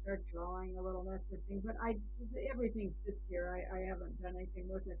like to start drawing a little that sort of thing, but I everything sits here. I haven't done anything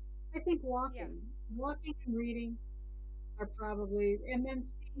with it. I think Yeah, walking and reading are probably, and then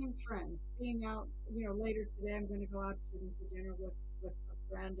seeing friends, being out. Later today I'm going to go out to dinner with a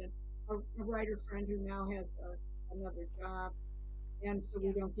friend and a writer friend who now has another job, and so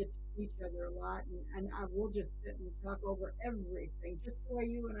we yeah, don't get to see each other a lot, and we'll just sit and talk over everything, just the way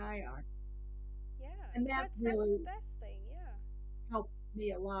you and I are, yeah. and But that that's the really best thing. Yeah, helps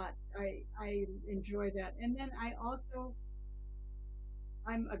me a lot. I enjoy that. And then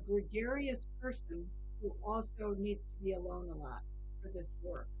I'm a gregarious person who also needs to be alone a lot for this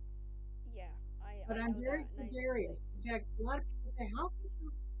work. yeah. But I I'm know very that, and I know the gregarious. same. In fact, a lot of people say, "How can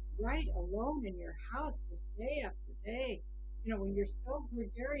you write alone in your house just day after day? When you're so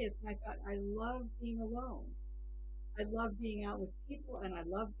gregarious." And I thought, I love being alone. I love being out with people, and I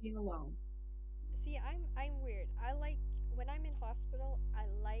love being alone. See, I'm weird. I like when I'm in hospital. I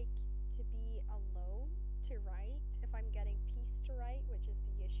like to be alone to write if I'm getting peace to write, which is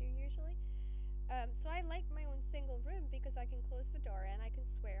the issue usually. So I like my own single room because I can close the door and I can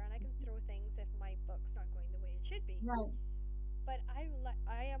swear and I can throw things if my book's not going the way it should be. Right. But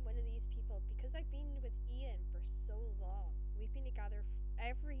I am one of these people because I've been with Ian for so long. We've been together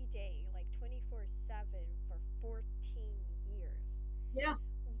every day, like 24/7 for 14 years. Yeah.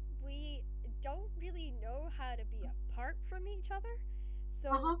 We don't really know how to be apart from each other.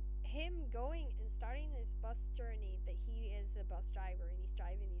 Uh So huh. him going and starting this bus journey that he is a bus driver and he's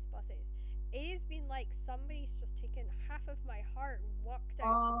driving these buses, it has been like somebody's just taken half of my heart and walked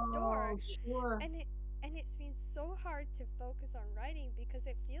out the door, Oh, sure. and it's been so hard to focus on writing because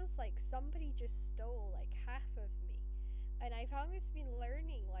it feels like somebody just stole like half of me. And I've always been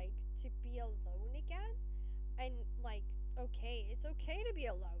learning like to be alone again, and like, okay, it's okay to be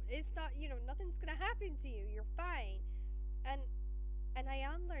alone. It's not, nothing's gonna happen to you. You're fine. And I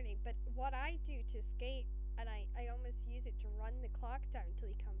am learning, but what I do to escape, and I almost use it to run the clock down till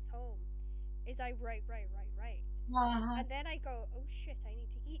he comes home, is I write, write, write, write. Uh And then I go, oh shit, I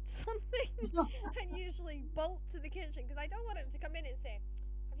need to eat something. huh. And usually bolt to the kitchen because I don't want him to come in and say,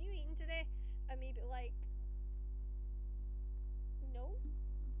 have you eaten today? And me be like, no.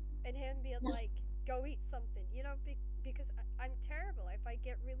 And him being like, go eat something, because I'm terrible. If I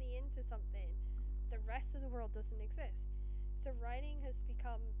get really into something, the rest of the world doesn't exist. So writing has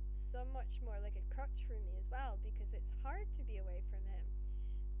become so much more like a crutch for me as well because it's hard to be away from him.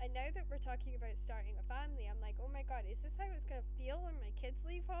 And now that we're talking about starting a family, I'm like, oh my god, is this how it's going to feel when my kids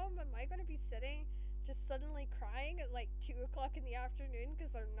leave home? Am I going to be sitting just suddenly crying at like 2 o'clock in the afternoon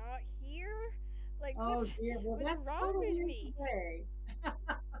because they're not here? Like, Oh dear. Well, what's that's wrong quite a with ways me? away.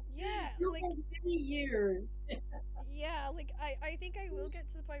 Yeah, You'll like, have many years. I think I will get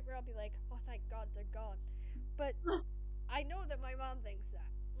to the point where I'll be like, oh, thank God they're gone. But I know that my mom thinks that.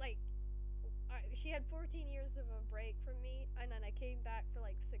 Like, she had 14 years of a break from me, and then I came back for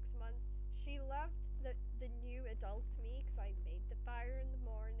like 6 months. She loved the new adult me because I made the fire in the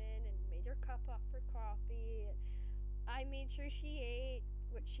morning and made her cup up for coffee. And I made sure she ate,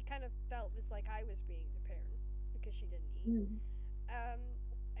 which she kind of felt was like I was being the parent because she didn't eat. Mhm. Um,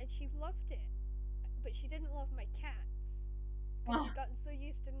 and she loved it, but she didn't love my cats because Ah, she'd gotten so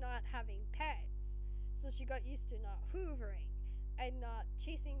used to not having pets. So she got used to not hoovering and not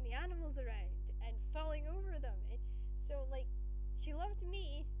chasing the animals around and falling over them. And so, like, she loved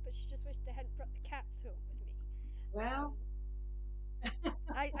me, but she just wished I hadn't brought the cats home with me. Um, well,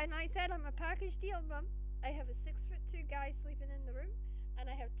 I said I'm a package deal, Mum. I have a 6'2" guy sleeping in the room, and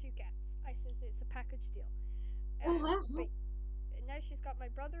I have two cats. I says it's a package deal. uh-huh. But now she's got my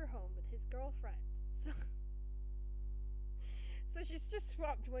brother home with his girlfriend. So so she's just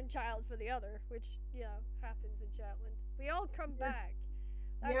swapped one child for the other, which happens in Shetland. We all come Yeah. back.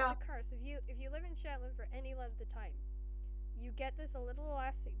 That's Yeah. the curse. If you live in Shetland for any length of time, you get this a little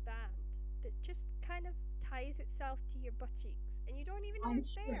elastic band that just kind of ties itself to your butt cheeks, and you don't even know I'm it's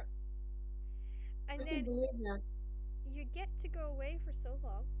sure. there. I And can then believe that. you get to go away for so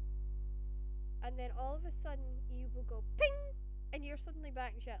long, and then all of a sudden you will go ping, and you're suddenly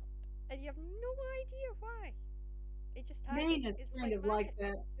back in Shetland, and you have no idea why. It just Maine happens. is It's kind like of like magic.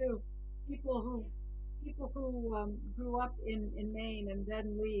 that too. People Yeah, who people who grew up in Maine and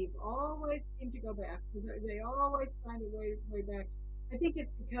then leave always seem to go back because they always find a way back. I think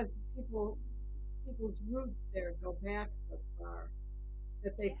it's because people's roots there go back so far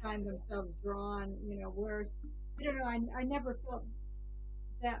that they yeah, find themselves drawn. Whereas I don't know. I never felt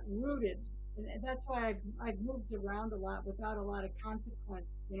that rooted, and that's why I've moved around a lot without a lot of consequence.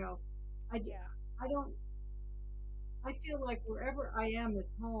 I d- yeah. I don't. I feel like wherever I am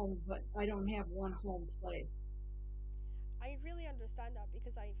is home, but I don't have one home place. I really understand that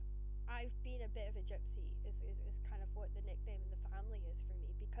because I've been a bit of a gypsy is kind of what the nickname in the family is for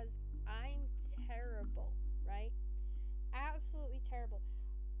me because I'm terrible, right? Absolutely terrible.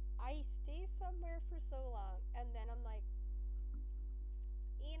 I stay somewhere for so long and then I'm like,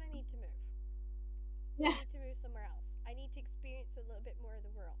 Ian, I need to move. I Yeah. need to move somewhere else. I need to experience a little bit more of the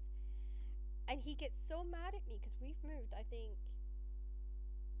world. And he gets so mad at me because we've moved, I think,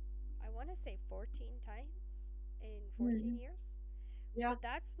 I want to say 14 times in 14 Hmm. years. Yeah. But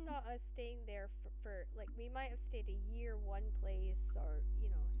that's not us staying there for like, we might have stayed a year one place or,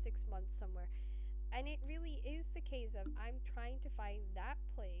 6 months somewhere. And it really is the case of I'm trying to find that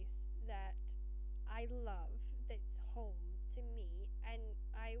place that I love, that's home to me, and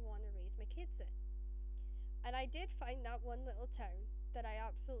I want to raise my kids in. And I did find that one little town that I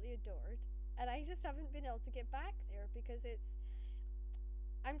absolutely adored. And I just haven't been able to get back there because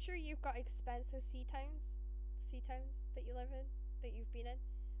I'm sure you've got expensive sea towns that you live in, that you've been in,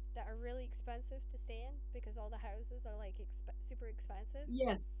 that are really expensive to stay in because all the houses are like super expensive.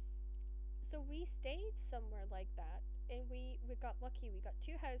 Yes. So we stayed somewhere like that, and we got lucky. We got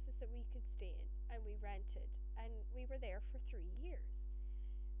two houses that we could stay in, and we rented, and we were there for 3 years.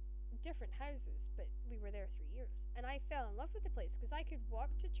 Different houses, but we were there 3 years, and I fell in love with the place because I could walk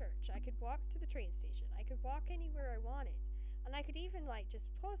to church, I could walk to the train station, I could walk anywhere I wanted, and I could even like just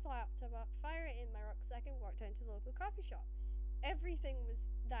close the laptop up, fire it in my rucksack, and walk down to the local coffee shop. Everything was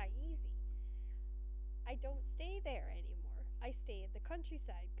that easy. I don't stay there anymore. I stay in the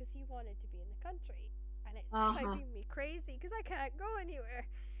countryside because he wanted to be in the country, and it's Uh-huh. driving me crazy because I can't go anywhere.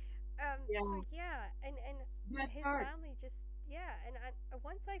 So Yeah. yeah, and That's his hard. family just, yeah, and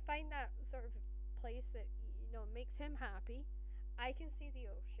once I find that sort of place that makes him happy, I can see the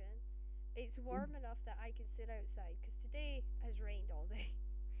ocean. It's warm enough that I can sit outside because today has rained all day.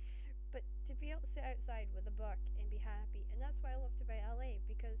 But to be able to sit outside with a book and be happy, and that's what I loved about LA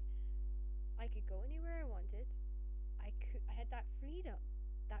because I could go anywhere I wanted. I had that freedom,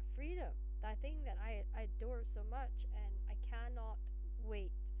 that thing that I adore so much, and I cannot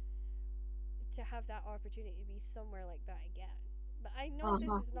wait to have that opportunity to be somewhere like that again. But I know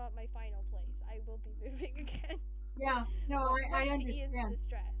this Uh-huh. is not my final place. I will be moving again. Yeah. No, I Much to Ian's understand.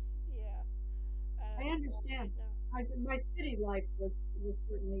 distress. Yeah. I But understand. no. My city life was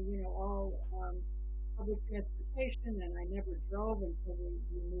certainly, all public transportation, and I never drove until we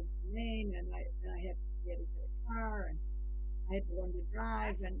moved to Maine, and we had to get a car, and I had to learn to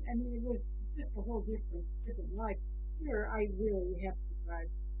drive, Classic. and I mean it was just a whole different life. Here, I really have to drive.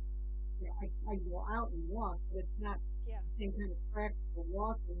 I go out and walk, but it's not Yeah. the same kind of practical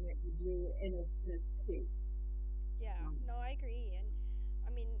walking that you do in a city. Yeah. Um, No, I agree. And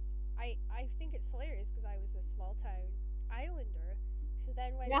I mean, I think it's hilarious because I was a small town islander who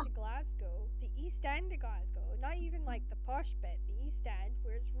then went yeah. to Glasgow, the East End of Glasgow, not even like the posh bit, the East End,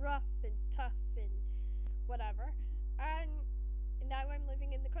 where it's rough and tough and whatever. And now I'm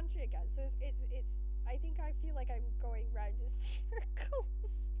living in the country again. So it's I think I feel like I'm going round in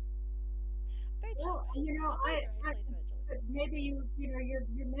circles. Eventually, Well, I'll find the right I place eventually. but maybe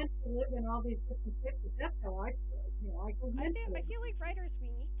you're meant to live in all these different places. That's how I feel. I was meant to I live. feel like writers we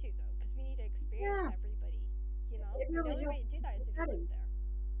need to though, because we need to experience Yeah, everybody. it And the really only way helps to do with that the is if you live setting. there.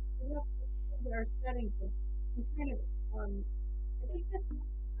 It helps with our setting to kind of I think that's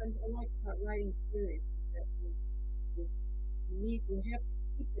what I like about writing series is that you, you have to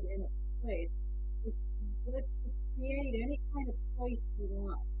keep it in a place which lets you create any kind of place you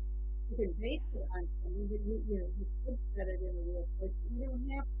want. You can base Yeah, it on something, but you could set it in a real place, but you don't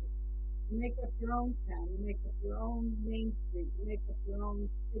have to. You make up your own town, you make up your own main street, you make up your own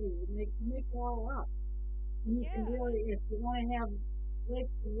city, you make it all up. And you can yeah, really, if you want to have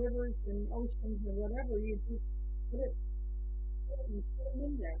lakes and rivers and oceans and whatever, you just put them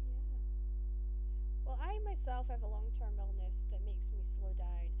in there. yeah. Well, I myself have a long-term illness that makes me slow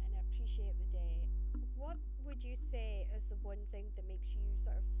down and appreciate the day. What would you say is the one thing that makes you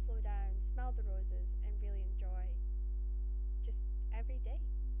sort of slow down, smell the roses, and really enjoy just every day?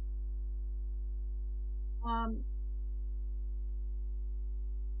 Um,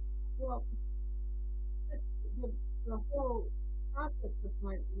 well, just the whole process of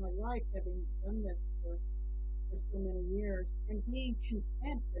my life, having done this for so many years, and being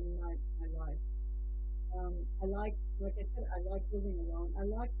content in my life. Like I said, I like living alone. I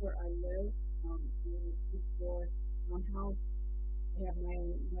like where I live. In a two-floor townhouse. I have my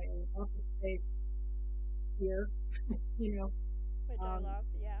own office space here. You know, Which I um, love.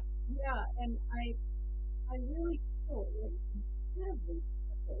 Yeah, yeah, and I really feel like incredibly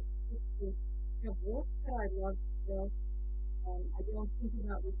privileged just to have work that I love still. I don't think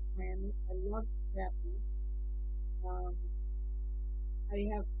about retirement. I love traveling. Um, I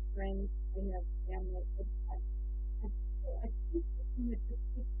have friends, I have family. I think the thing that just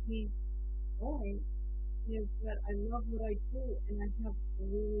keeps me going is that I love what I do, and I feel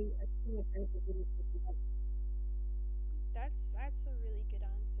like I have a really good life. That's a really good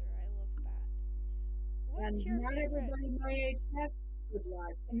answer. I love that. What's And your not favorite? everybody my age has a good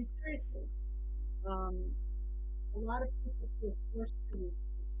life. I mean, seriously, um, a lot of people feel forced to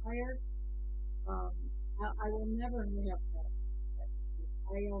retire. Um, I will never have that.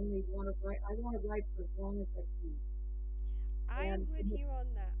 I only want to write. I want to write for as long as I can, and I'm with you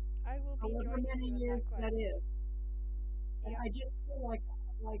on that. I will be however joining many you in years that that quest. is. And Yep. I just feel like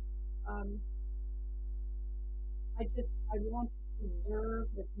um, I want to preserve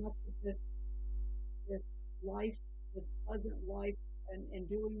as much of this life, this pleasant life, and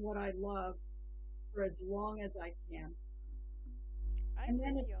doing what I love for as long as I can. I'm And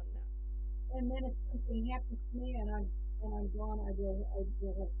then with if you on that. if something happens to me and I'm gone, I will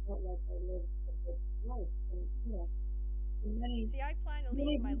have felt like I lived a good life. And for many See, I plan to leave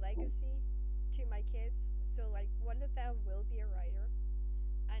many my people, legacy to my kids. So, like, one of them will be a writer,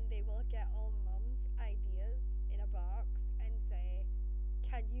 and they will get all mom's ideas in a box and say,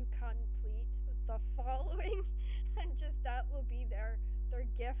 "Can you complete the following?" And just that will be their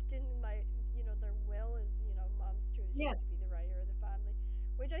gift in my, their will is, mom's choosing yes, to be the writer of the family,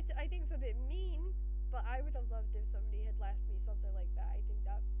 which I think is a bit mean. But I would have loved if somebody had left me something like that. I think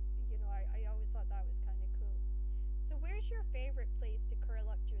that, I always thought that was kind of cool. So, where's your favorite place to curl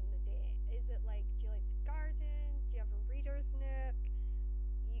up during the day? Is it like, do you like the garden? Do you have a reader's nook?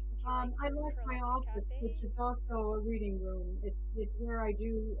 Do you like I to like curl my up in a office, which cafe? is also a reading room. It's where I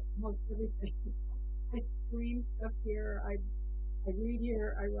do most everything. I stream stuff here. I read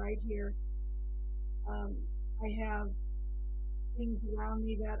here. I write here. Um, I have things around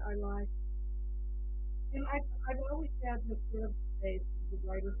me that I like, and I've always had this sort of space, the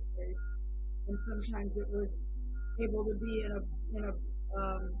writer space, and sometimes it was able to be in a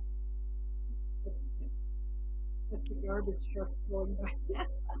that's, that's the garbage trucks going by.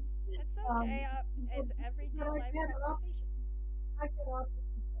 It's um, okay. but, It's but everyday life conversation. I've had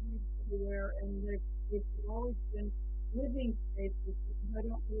offices everywhere, and they've always been living spaces because I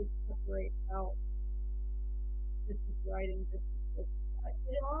don't really separate out this is writing, this is this.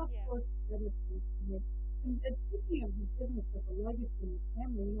 It all Yeah. flows together for me. And speaking of the business of the legacy in the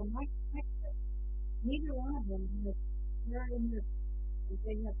family, my kids, neither one of them has, they're in their, and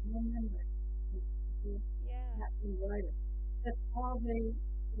they have no memory of Yeah. not being writer. That's all they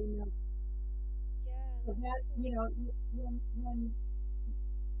know. Yeah, So that's that, cool. when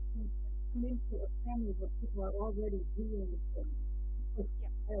kids come into a family where people are already doing things, of course, Yeah.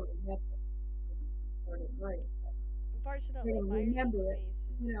 I already had to started writing, but they Unfortunately, don't my reading remember it, space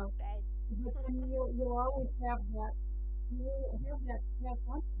you is know. bed. But then you'll always have that to pass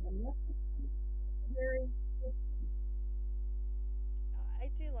on to them. That's very good. I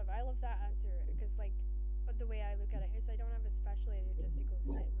do love. I love that answer because, like, the way I look at it is, I don't have a special area just to go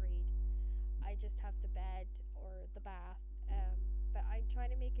sit and read. I just have the bed or the bath. But I'm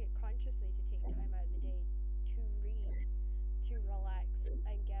trying to make it consciously to take time out of the day to read, to relax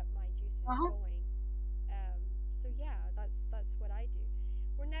and get my juices Uh-huh. going. So yeah, that's what I do.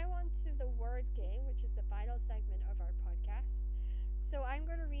 We're now on to the word game, which is the final segment of our podcast. So I'm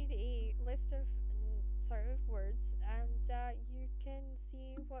going to read a list of sort of words, and you can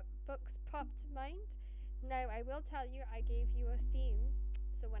see what books pop to mind. Now I will tell you, I gave you a theme.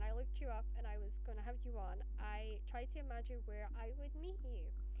 So when I looked you up and I was going to have you on, I tried to imagine where I would meet you,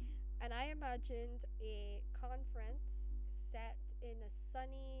 and I imagined a conference set in a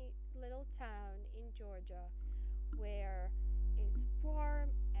sunny little town in Georgia where it's warm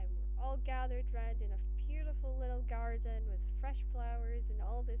and we're all gathered round in a beautiful little garden with fresh flowers and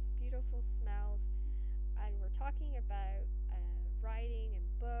all this beautiful smells. And we're talking about writing and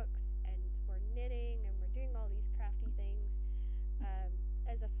books, and we're knitting and we're doing all these crafty things um,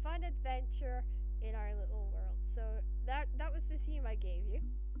 as a fun adventure in our little world. So that was the theme I gave you.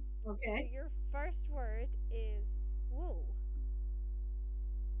 So Okay. your first word is wool.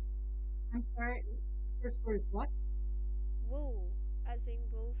 I'm sorry. First word is what? Wool, as in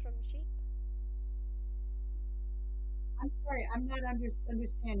wool from sheep. I'm sorry. I'm not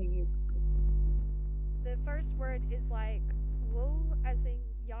understanding you. The first word is like wool, as in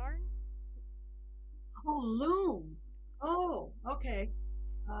yarn. Oh, loom. Oh, okay.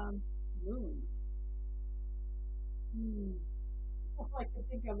 Um, loom. Hmm. All I can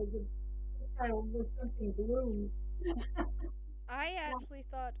think of is a title with something blooms. I Yeah. actually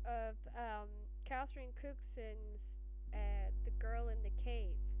thought of Catherine Cookson, The Girl in the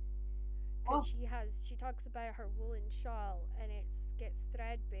Cave, because Oh, she talks about her woolen shawl, and it gets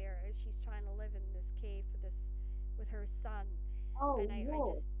threadbare as she's trying to live in this cave with her son. oh, And I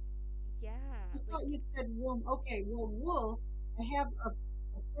wool. just, I yeah, like, thought you said wool. Okay, well, wool. I have a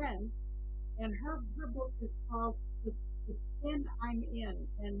friend, and her book is called the Skin I'm In,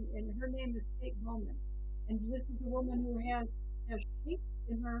 and her name is Kate Bowman, and this is a woman ooh, who has sheep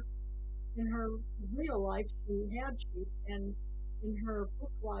in her real life. She had sheep, and in her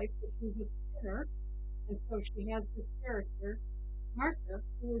book life, she was a spinner, and so she has this character, Martha,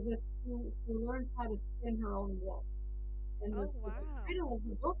 who learns how to spin her own wool. And oh so the wow. title of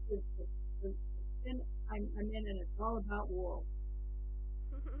the book is the Spin I'm In, and it's all about wool.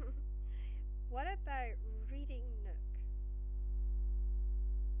 What about reading Nook?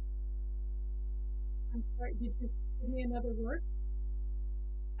 I'm sorry, did you give me another word?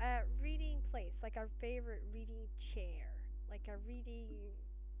 Reading place, like our favorite reading chair, like a reading,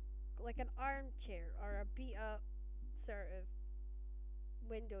 like an armchair or a beat up sort of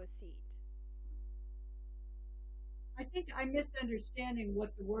window seat. I think I'm misunderstanding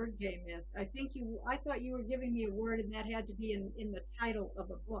what the word game is. I thought you were giving me a word and that had to be in the title of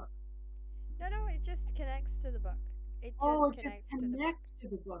a book. No, no, it just connects to the book. It Oh, just it just connects to the book. connects to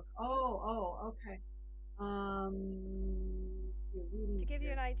the book. Oh, okay. Your To reading give you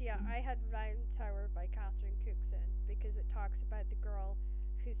chair. an idea, I had Round Tower by Catherine Cookson because it talks about the girl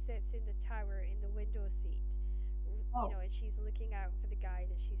who sits in the tower in the window seat, Oh, and she's looking out for the guy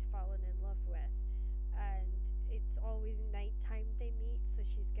that she's fallen in love with. And it's always nighttime they meet, so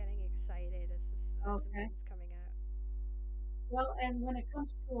she's getting excited as the okay. moon's coming out. Well, and when it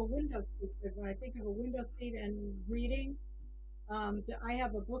comes to a window seat, because when I think of a window seat and reading, I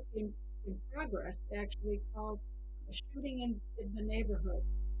have a book in progress actually called "A Shooting in the Neighborhood,"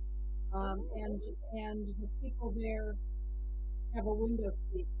 Ooh, and the people there have a window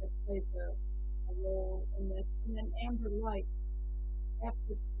seat that plays a role in this. And then Amber Light,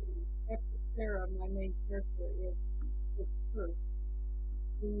 after after Sarah, my main character is her.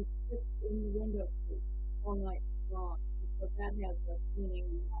 She sits in the window seat all night long. And so that has a meaning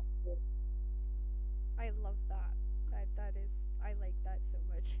in that too. I love that. That is, I like that so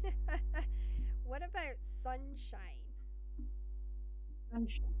much. What about sunshine?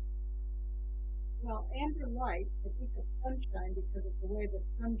 Sunshine. Well, Amber Light, I think of sunshine because of the way the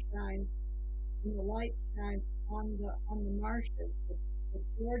sun shines and the light shines on the marshes, the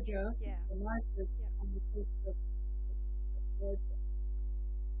Georgia, Yeah, the marshes yeah. on the coast of Georgia.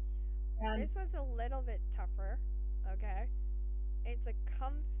 And This one's a little bit tougher. Okay, it's a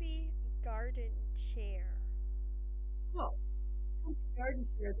comfy garden chair. oh, comfy garden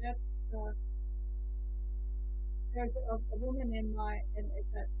chair. That's there's a woman in my and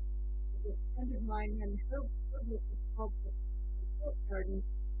that is a friend of mine, and her book is called the Court Garden,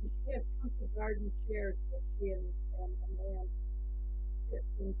 and she has comfy garden chairs that she and a man sit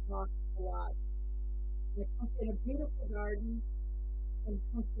and talk a lot. In a beautiful garden and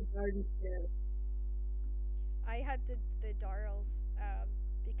comfy garden chairs. I had the Darrells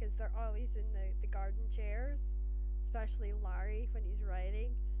because they're always in the garden chairs, especially Larry when he's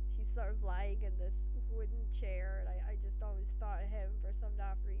writing. He's sort of lying in this wooden chair, and I just always thought of him for some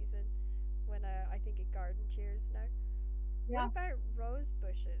daft reason when I think of garden chairs now. What Yeah, about rose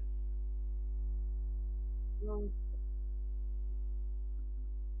bushes? rose.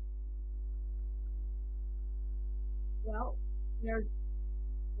 Well, there's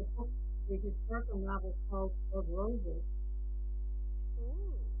the book, the historical novel called Of Roses,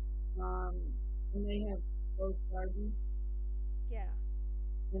 Ooh, um, and they have rose garden yeah.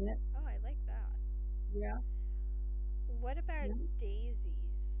 in it. Oh, I like that. Yeah, What about yeah.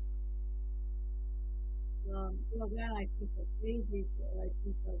 daisies? Well, then I think of daisies. I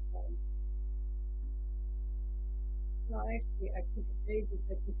think of well, actually, I think of daisies.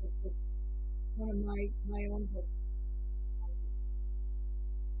 I think of this, one of my own books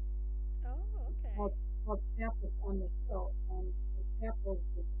Oh, okay. called Chapels on the Hill, and the Chapels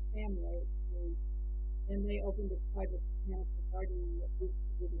is a family, and they opened a private botanical garden that used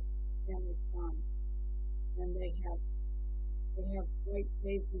to be the family farm, and they have white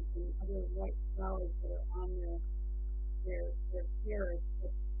daisies and other white flowers that are on their terrace.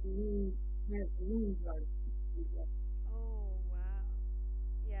 That's the moon, kind of the moon garden. Oh, wow.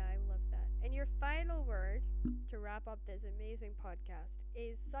 Yeah, I love that. And your final word to wrap up this amazing podcast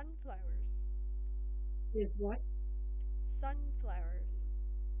is sunflowers. Is what? Sunflowers.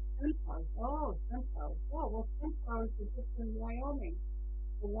 Sunflowers. Oh, sunflowers. Oh, well, sunflowers are just in Wyoming.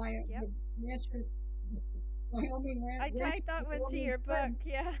 Yep. The ranchers, Wyoming I ranchers tied that and one to Wyoming your book. friends.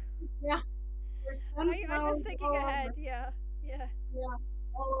 Yeah. Yeah, there's I was sunflowers thinking all ahead. over. Yeah. Yeah. Yeah,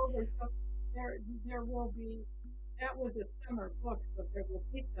 all over. So, there there will be that was a summer book, so there will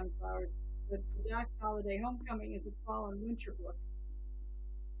be sunflowers. The Doc's Holiday Homecoming is a fall and winter book,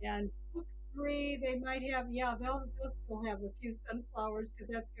 and book three they might have yeah they'll still have a few sunflowers because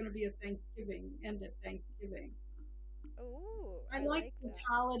that's going to be a Thanksgiving end of Thanksgiving. Oh, I I like like these that.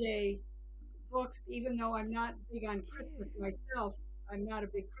 holiday books, even though I'm not big Me on Christmas too. myself. I'm not a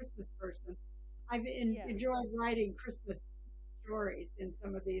big Christmas person. I've Yeah. enjoyed writing Christmas stories in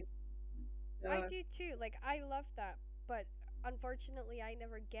some of these. I Uh, do too. Like I love that, but unfortunately I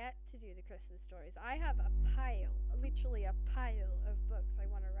never get to do the Christmas stories. I have a pile, literally a pile of books I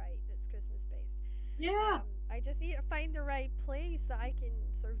want to write that's Christmas based. yeah, I just need to find the right place that I can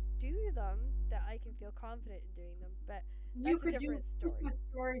sort of do them, that I can feel confident in doing them. But you that's a could do different story. Christmas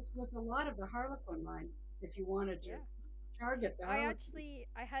stories with a lot of the Harlequin lines if you wanted to Yeah. target the Harlequins.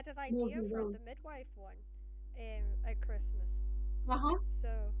 I had an idea Using for those. the midwife one at Christmas. Uh huh.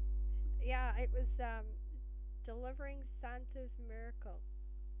 So, yeah, it was delivering Santa's miracle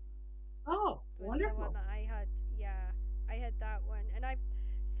Oh, was the one wonderful. that I had. Yeah, I had that one, and I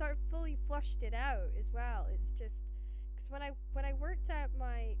sort of fully flushed it out as well. It's just because when I worked out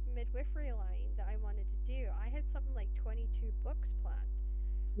my midwifery line that I wanted to do, I had something like 22 books planned.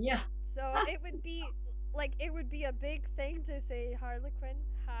 Yeah. So it would be like it would be a big thing to say, Harlequin,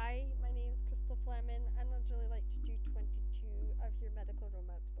 hi, my name's Crystal Fleming, and I'd really like to do 22 of your medical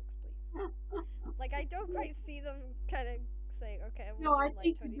romance books, please. Like I don't quite see them kind of saying, okay, we'll No, I do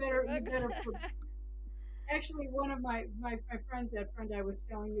like think 22 you books. better actually, one of my friends, that friend I was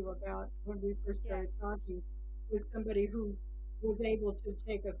telling you about when we first Yeah. started talking, was somebody who was able to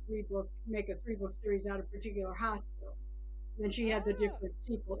make a 3 book series out of a particular hospital. Then she had the Oh, different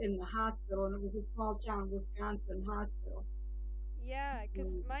people in the hospital, and it was a small town Wisconsin hospital. yeah,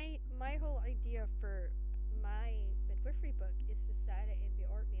 because Mm, my whole idea for my midwifery book is to set it in the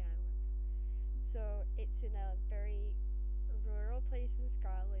Orkney Islands. So it's in a very rural place in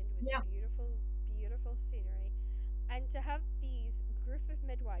Scotland with yeah, beautiful, beautiful scenery. And to have these group of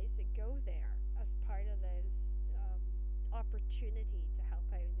midwives that go there as part of this opportunity to help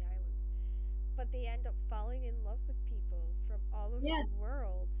out in the islands, but they end up falling in love with people from all over yeah, the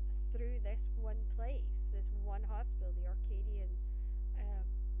world through this one place, this one hospital, the Orcadian um,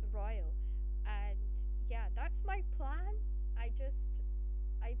 Royal. And yeah, that's my plan. I just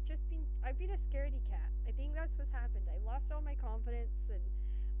I've been a scaredy cat. I think that's what's happened. I lost all my confidence and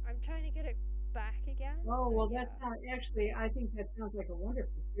I'm trying to get it back again. oh So well, yeah. actually, I think that sounds like a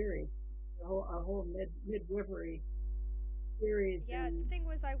wonderful series, a whole midwifery series, Yeah, the and thing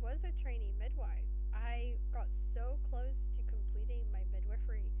was I was a trainee midwife. I got so close to completing my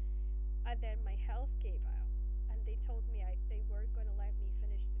midwifery and then my health gave out and they told me they weren't going to let me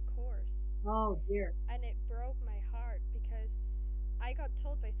finish the course. oh dear, And it broke my heart because I got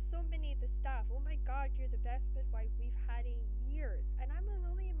told by so many of the staff, "Oh my God, you're the best midwife we've had in years," and I'm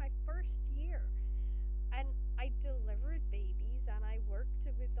only in my first year. And I delivered babies, and I worked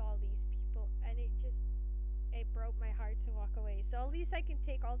with all these people, and it broke my heart to walk away. So at least I can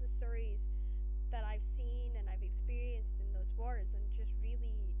take all the stories that I've seen and I've experienced in those wars and just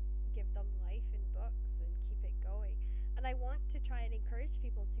really give them life in books and keep it going. And I want to try and encourage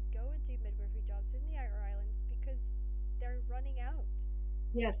people to go and do midwifery jobs in the Outer Islands because they're running out.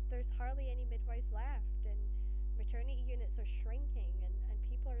 yes, There's hardly any midwives left, and maternity units are shrinking, and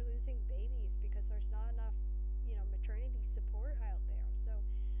people are losing babies because there's not enough, maternity support out there. So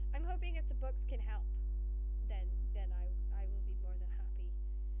I'm hoping if the books can help, then I will be more than happy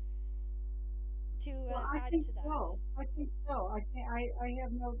to well, I add think to that. so. I think so. I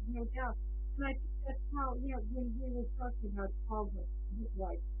have no doubt. And I think that's how, when we were talking about all the,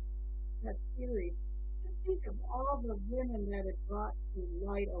 like, that series, just think of all the women that it brought to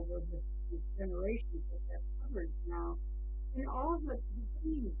light over these generations that covers now. And Yeah, all the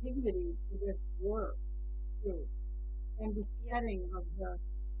bringing dignity to this work, too. And the yeah, setting of the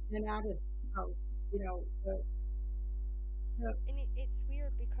Renata's house, the and it's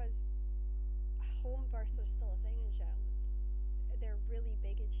weird because home births are still a thing in Shetland. They're really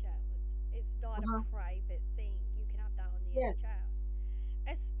big in Shetland. It's not a uh-huh, private thing. You can have that on the yes, NHS.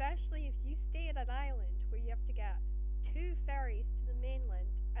 Especially if you stay at an island where you have to get two ferries to the mainland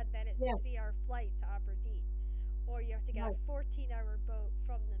and then it's a yes, 3 hour flight to Aberdeen. Or you have to get a right, 14-hour boat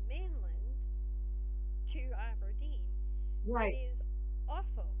from the mainland to Aberdeen. It right, is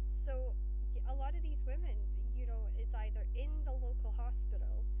awful. So a lot of these women, it's either in the local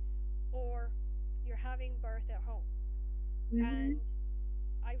hospital or you're having birth at home. mm-hmm, And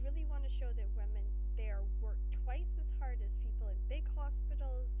I really want to show that women there work twice as hard as people in big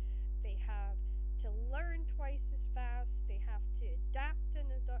hospitals. They have to learn twice as fast. They have to adapt in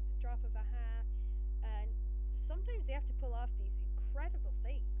a drop of a hat. they have to pull off these incredible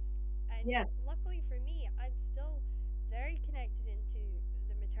things. And Yes. luckily for me, I'm still very connected into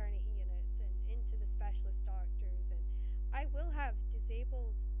the maternity units and into the specialist doctors. And I will have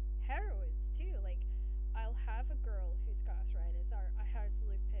disabled heroines too. Like, I'll have a girl who's got arthritis or has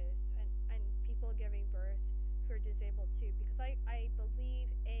lupus, and people giving birth who are disabled too, because I believe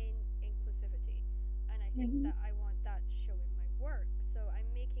in inclusivity, and I think Hmm. that I want that to show in my work. So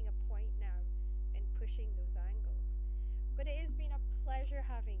I'm making a point now in pushing those angles. But it has been a pleasure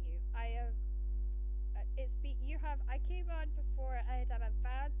having you. I have it's be you have I came on before I had had a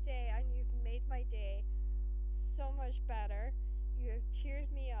bad day, and you've made my day so much better. You have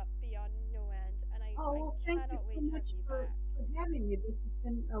cheered me up beyond no end, and Oh, I well, thank you cannot so wait to have much you back. for having me. This has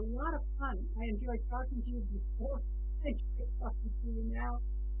been a lot of fun. I enjoyed talking to you before. I enjoy talking to you now.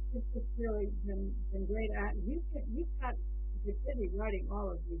 This has really been great. You've got to get busy writing all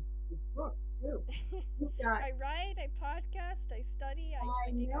of these books too. You've got, I write, I podcast, I study. I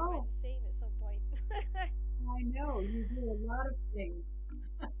I think I went know, insane at some point. I know you do a lot of things.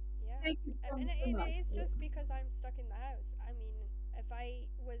 Yeah. Thank you And, so, and, so and much. it is just because I'm stuck in the house. I mean, if I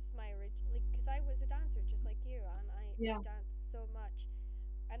was my original, like, because I was a dancer just like you, and I Yeah. danced so much.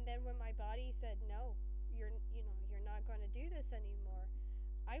 And then when my body said, no, you're not going to do this anymore,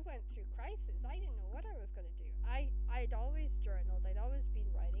 I went through crisis. I didn't know what I was going to do. I'd always journaled, I'd always been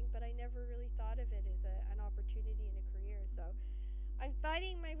writing, but I never really thought of it as an opportunity in a career. So I'm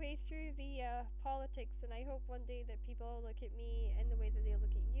fighting my way through the politics, and I hope one day that people look at me in the way that they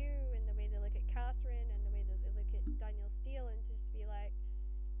look at you, and the way they look at Catherine, and the way that they look at Danielle Steele, and just be like,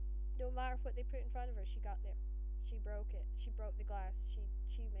 no matter what they put in front of her, she got there. She broke it. She broke the glass. She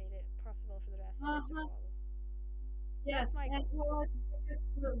made it possible for the rest of us to Uh-huh. follow. Yes. That's my And goal. well,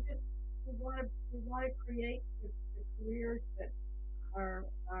 we're just we want to create the careers that are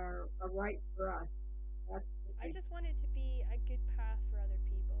right for us. That's the I big. just want it to be a good path for other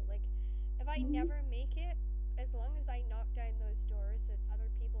people. Like, if I Mhm. never make it, as long as I knock down those doors that other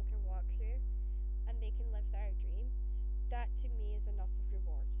people can walk through and they can live their dream, that to me is enough of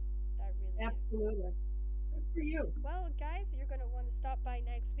reward. That really is. Absolutely. Good for you. Well, guys, you're going to want to stop by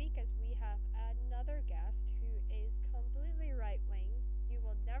next week as we have another guest who is completely right wing. You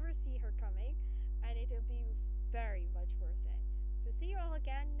will never see her coming, and it'll be very much worth it. So, see you all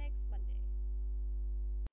again next Monday.